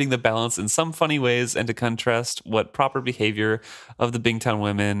wildly changing the balance in some funny ways and to contrast what proper behavior of the Bingtown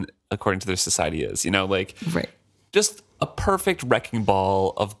women according to their society is. Just a perfect wrecking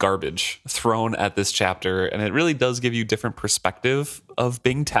ball of garbage thrown at this chapter. And it really does give you different perspective of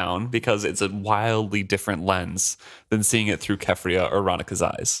Bingtown because it's a wildly different lens than seeing it through Keffria or Ronika's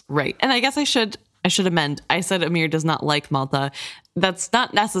eyes. Right. And I guess I should amend. I said Amir does not like Malta. That's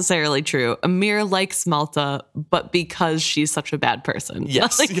not necessarily true. Amir likes Malta, but because she's such a bad person.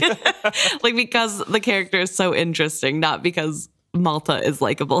 Yes. Because the character is so interesting, not because Malta is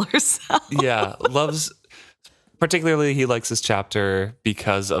likable herself. Yeah. Particularly, he likes this chapter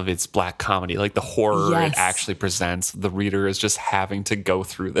because of its black comedy, the horror it actually presents. The reader is just having to go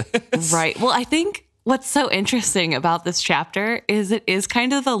through this. Right. Well, I think what's so interesting about this chapter is it is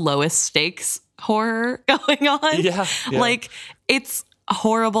kind of the lowest stakes horror going on. Yeah. It's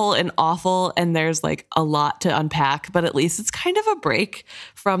horrible and awful, and there's a lot to unpack, but at least it's kind of a break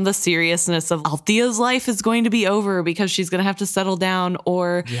from the seriousness of Althea's life is going to be over because she's going to have to settle down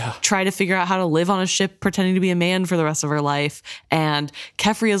or try to figure out how to live on a ship pretending to be a man for the rest of her life. And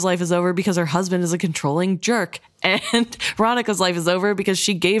Keffria's life is over because her husband is a controlling jerk. And Ronika's life is over because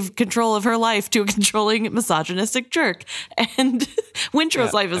she gave control of her life to a controlling misogynistic jerk. And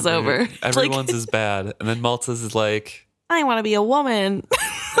Wintrow's life is over. Everyone's is bad. And then Malta's is I want to be a woman.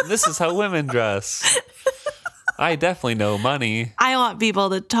 This is how women dress. I definitely know money. I want people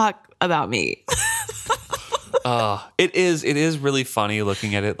to talk about me. It is really funny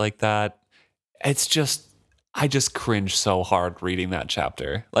looking at it like that. It's just, I just cringe so hard reading that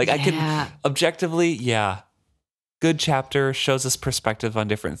chapter. I can objectively, good chapter, shows us perspective on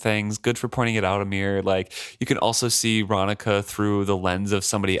different things. Good for pointing it out, Amir. You can also see Ronika through the lens of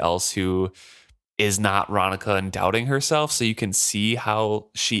somebody else who is not Ronica and doubting herself. So you can see how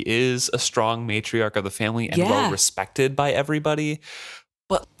she is a strong matriarch of the family and well respected by everybody.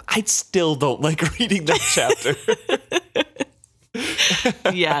 But I still don't like reading that chapter.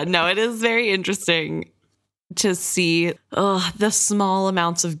 Yeah, no, it is very interesting to see the small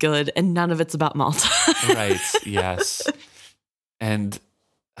amounts of good and none of it's about Malta. Right. Yes. And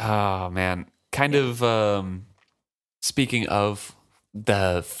oh man, kind of speaking of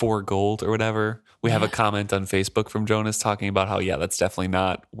the 4 gold or whatever, we have a comment on Facebook from Jonas talking about how, that's definitely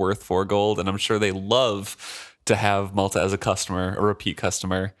not worth 4 gold. And I'm sure they love to have Malta as a customer, a repeat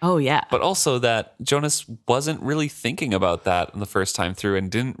customer. Oh, yeah. But also that Jonas wasn't really thinking about that the first time through and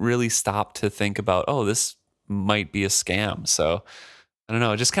didn't really stop to think about, this might be a scam. So I don't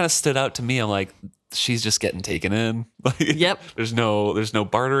know. It just kind of stood out to me. I'm like, she's just getting taken in. Yep. There's no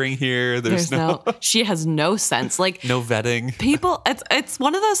bartering here. There's no she has no sense. Like no vetting. People, it's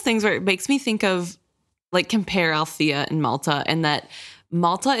one of those things where it makes me think of like compare Althea and Malta, and that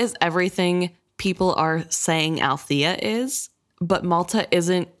Malta is everything people are saying Althea is, but Malta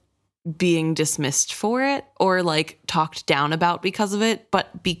isn't being dismissed for it or like talked down about because of it.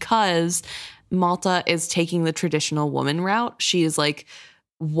 But because Malta is taking the traditional woman route, she is like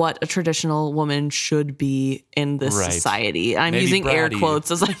what a traditional woman should be in this society. I'm Maybe using bratty. air quotes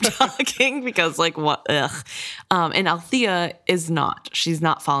as I'm talking because like what, ugh. And Althea is not. She's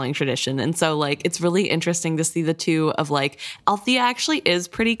not following tradition. And so like it's really interesting to see the two of like Althea actually is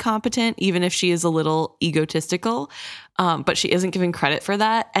pretty competent, even if she is a little egotistical, but she isn't given credit for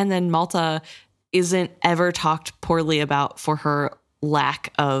that. And then Malta isn't ever talked poorly about for her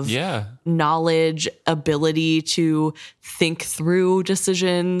lack of knowledge, ability to think through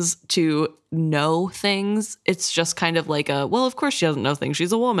decisions, to know things. It's just kind of like of course she doesn't know things.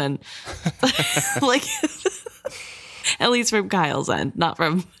 She's a woman. Like, at least from Kyle's end, not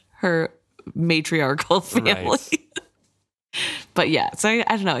from her matriarchal family. Right. But yeah, so I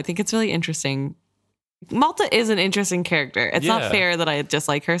don't know. I think it's really interesting. Malta is an interesting character. It's not fair that I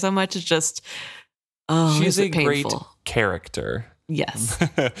dislike her so much. It's just, she's a great character. Yes.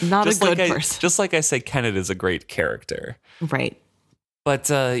 Not a good person. Just like I say, Kenneth is a great character. Right. But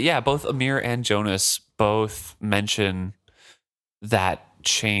both Amir and Jonas both mention that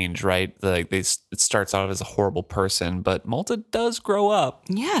change, right? Like it starts out as a horrible person, but Malta does grow up.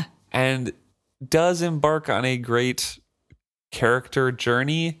 Yeah. And does embark on a great character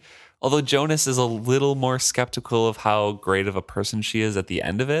journey. Although Jonas is a little more skeptical of how great of a person she is at the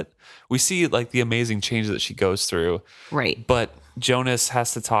end of it. We see like the amazing change that she goes through. Right. But Jonas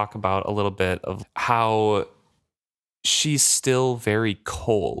has to talk about a little bit of how she's still very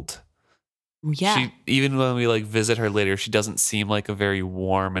cold. Yeah. Even when we like visit her later, she doesn't seem like a very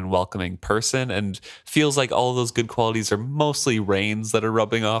warm and welcoming person, and feels like all of those good qualities are mostly Rains that are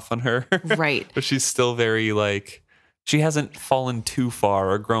rubbing off on her. Right. But she's still very like, she hasn't fallen too far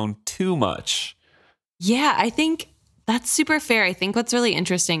or grown too much. Yeah, I think that's super fair. I think what's really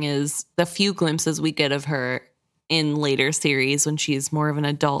interesting is the few glimpses we get of her in later series when she's more of an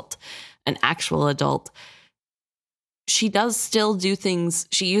adult, an actual adult. She does still do things.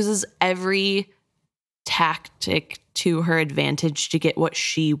 She uses every tactic to her advantage to get what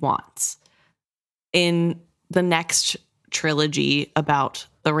she wants. In the next trilogy about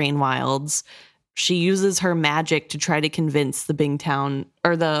the Rain Wilds, she uses her magic to try to convince the Bingtown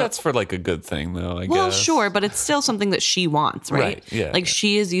or the... That's for like a good thing though, I guess. Well, sure, but it's still something that she wants, right? Yeah. Like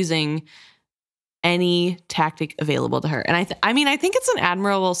she is using any tactic available to her. And I mean, I think it's an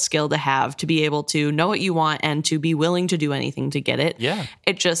admirable skill to have, to be able to know what you want and to be willing to do anything to get it. Yeah.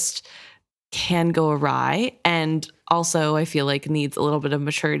 It just can go awry. And also I feel like needs a little bit of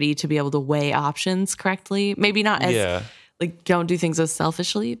maturity to be able to weigh options correctly. Maybe not as like, don't do things as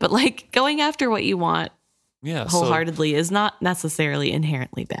selfishly, but like going after what you want wholeheartedly is not necessarily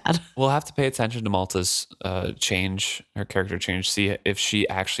inherently bad. We'll have to pay attention to Malta's change, her character change, see if she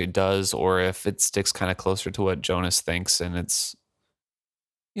actually does or if it sticks kind of closer to what Jonas thinks. And it's,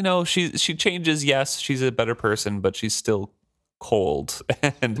 she changes. Yes, she's a better person, but she's still cold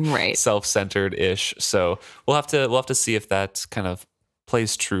and self-centered ish. So we'll have to see if that kind of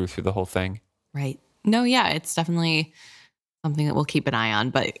plays true through the whole thing. Right. No, yeah, it's definitely something that we'll keep an eye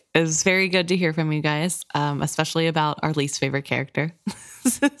on, but it was very good to hear from you guys, especially about our least favorite character.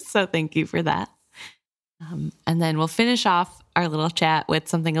 So thank you for that. And then we'll finish off our little chat with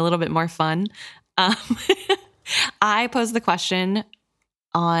something a little bit more fun. I posed the question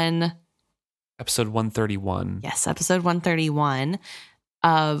on episode 131. Yes, episode 131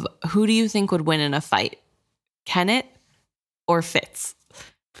 of who do you think would win in a fight, Kenneth or Fitz?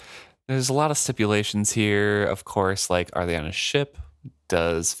 There's a lot of stipulations here, of course, like, are they on a ship?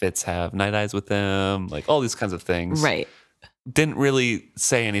 does Fitz have night eyes with them? Like all these kinds of things. Right. Didn't really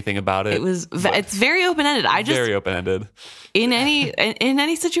say anything about it. It's very open-ended. Very open-ended. In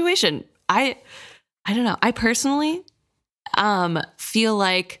any situation. I don't know. I personally feel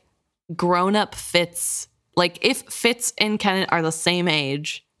like grown-up Fitz, like if Fitz and Kennit are the same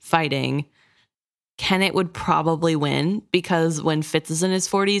age fighting, Kennit would probably win because when Fitz is in his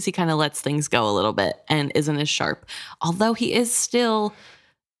 40s, he kind of lets things go a little bit and isn't as sharp. Although he is still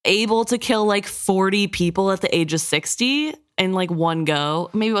able to kill like 40 people at the age of 60 in like one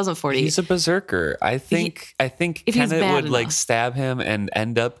go. Maybe it wasn't 40. He's a berserker. I think Kennit would like stab him and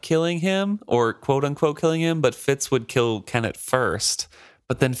end up killing him or quote unquote killing him, but Fitz would kill Kennit first.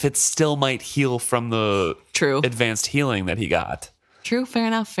 But then Fitz still might heal from the advanced healing that he got. True. Fair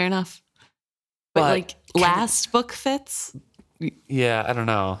enough. But like last book Fitz? Yeah, I don't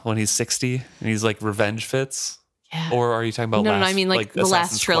know. When he's 60 and he's like revenge Fitz? Yeah. Or are you talking about No, I mean like the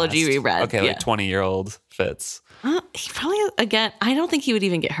last trilogy we read. Okay, like 20-year-old Fitz. He probably, again, I don't think he would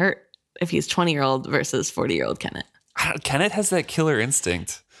even get hurt if he's 20-year-old versus 40-year-old Kennit. Kennit has that killer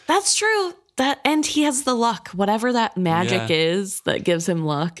instinct. That's true. And he has the luck, whatever that magic is that gives him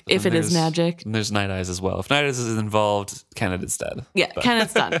luck, if it is magic. And there's Night Eyes as well. If Night Eyes is involved, Kennit is dead. Yeah, but.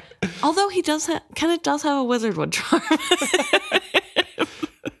 Kennit's done. Although Kennit does have a wizardwood charm.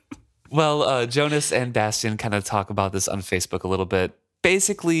 Well, Jonas and Bastian kind of talk about this on Facebook a little bit,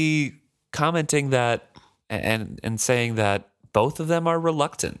 basically commenting that and saying that both of them are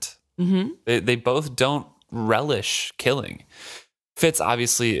reluctant. Mm-hmm. They both don't relish killing. Fitz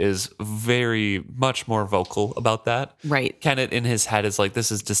obviously is very much more vocal about that. Right. Kennit in his head is like,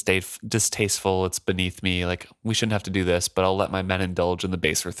 this is distasteful. It's beneath me. Like, we shouldn't have to do this, but I'll let my men indulge in the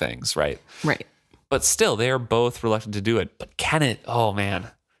baser things, right? Right. But still, they are both reluctant to do it. But Kennit, oh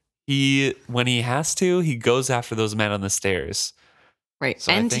man, when he has to, he goes after those men on the stairs. Right.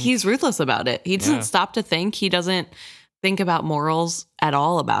 So and he's ruthless about it. He doesn't stop to think. He doesn't think about morals at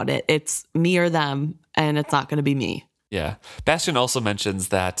all about it. It's me or them, and it's not going to be me. Yeah. Bastian also mentions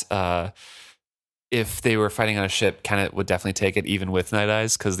that if they were fighting on a ship, Kennit would definitely take it even with Night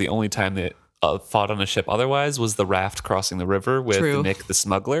Eyes, because the only time they fought on a ship otherwise was the raft crossing the river with Nick the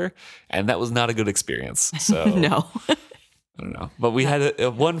smuggler, and that was not a good experience. So no. I don't know. But we had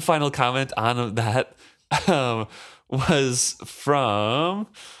one final comment on that was from,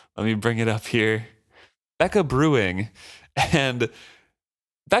 let me bring it up here, Becca Brewing. And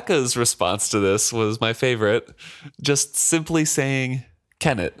Becca's response to this was my favorite, just simply saying,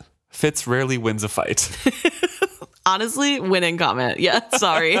 Kennit, Fitz rarely wins a fight. Honestly, winning comment. Yeah,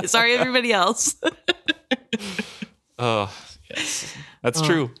 sorry everybody else. Oh, yes. That's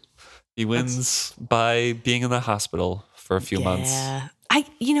true. He wins by being in the hospital for a few months.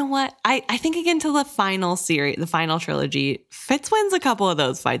 You know what? I think again to the final series, the final trilogy, Fitz wins a couple of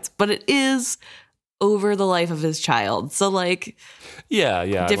those fights, but it is over the life of his child. So like,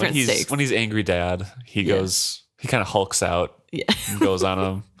 yeah. Different stakes. When he's angry dad, he goes, he kind of hulks out. Yeah. And goes on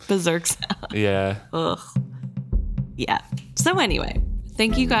him. Berserks out. Yeah. Ugh. Yeah. So anyway,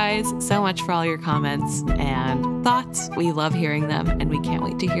 thank you guys so much for all your comments and thoughts. We love hearing them, and we can't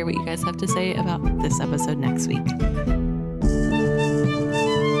wait to hear what you guys have to say about this episode next week.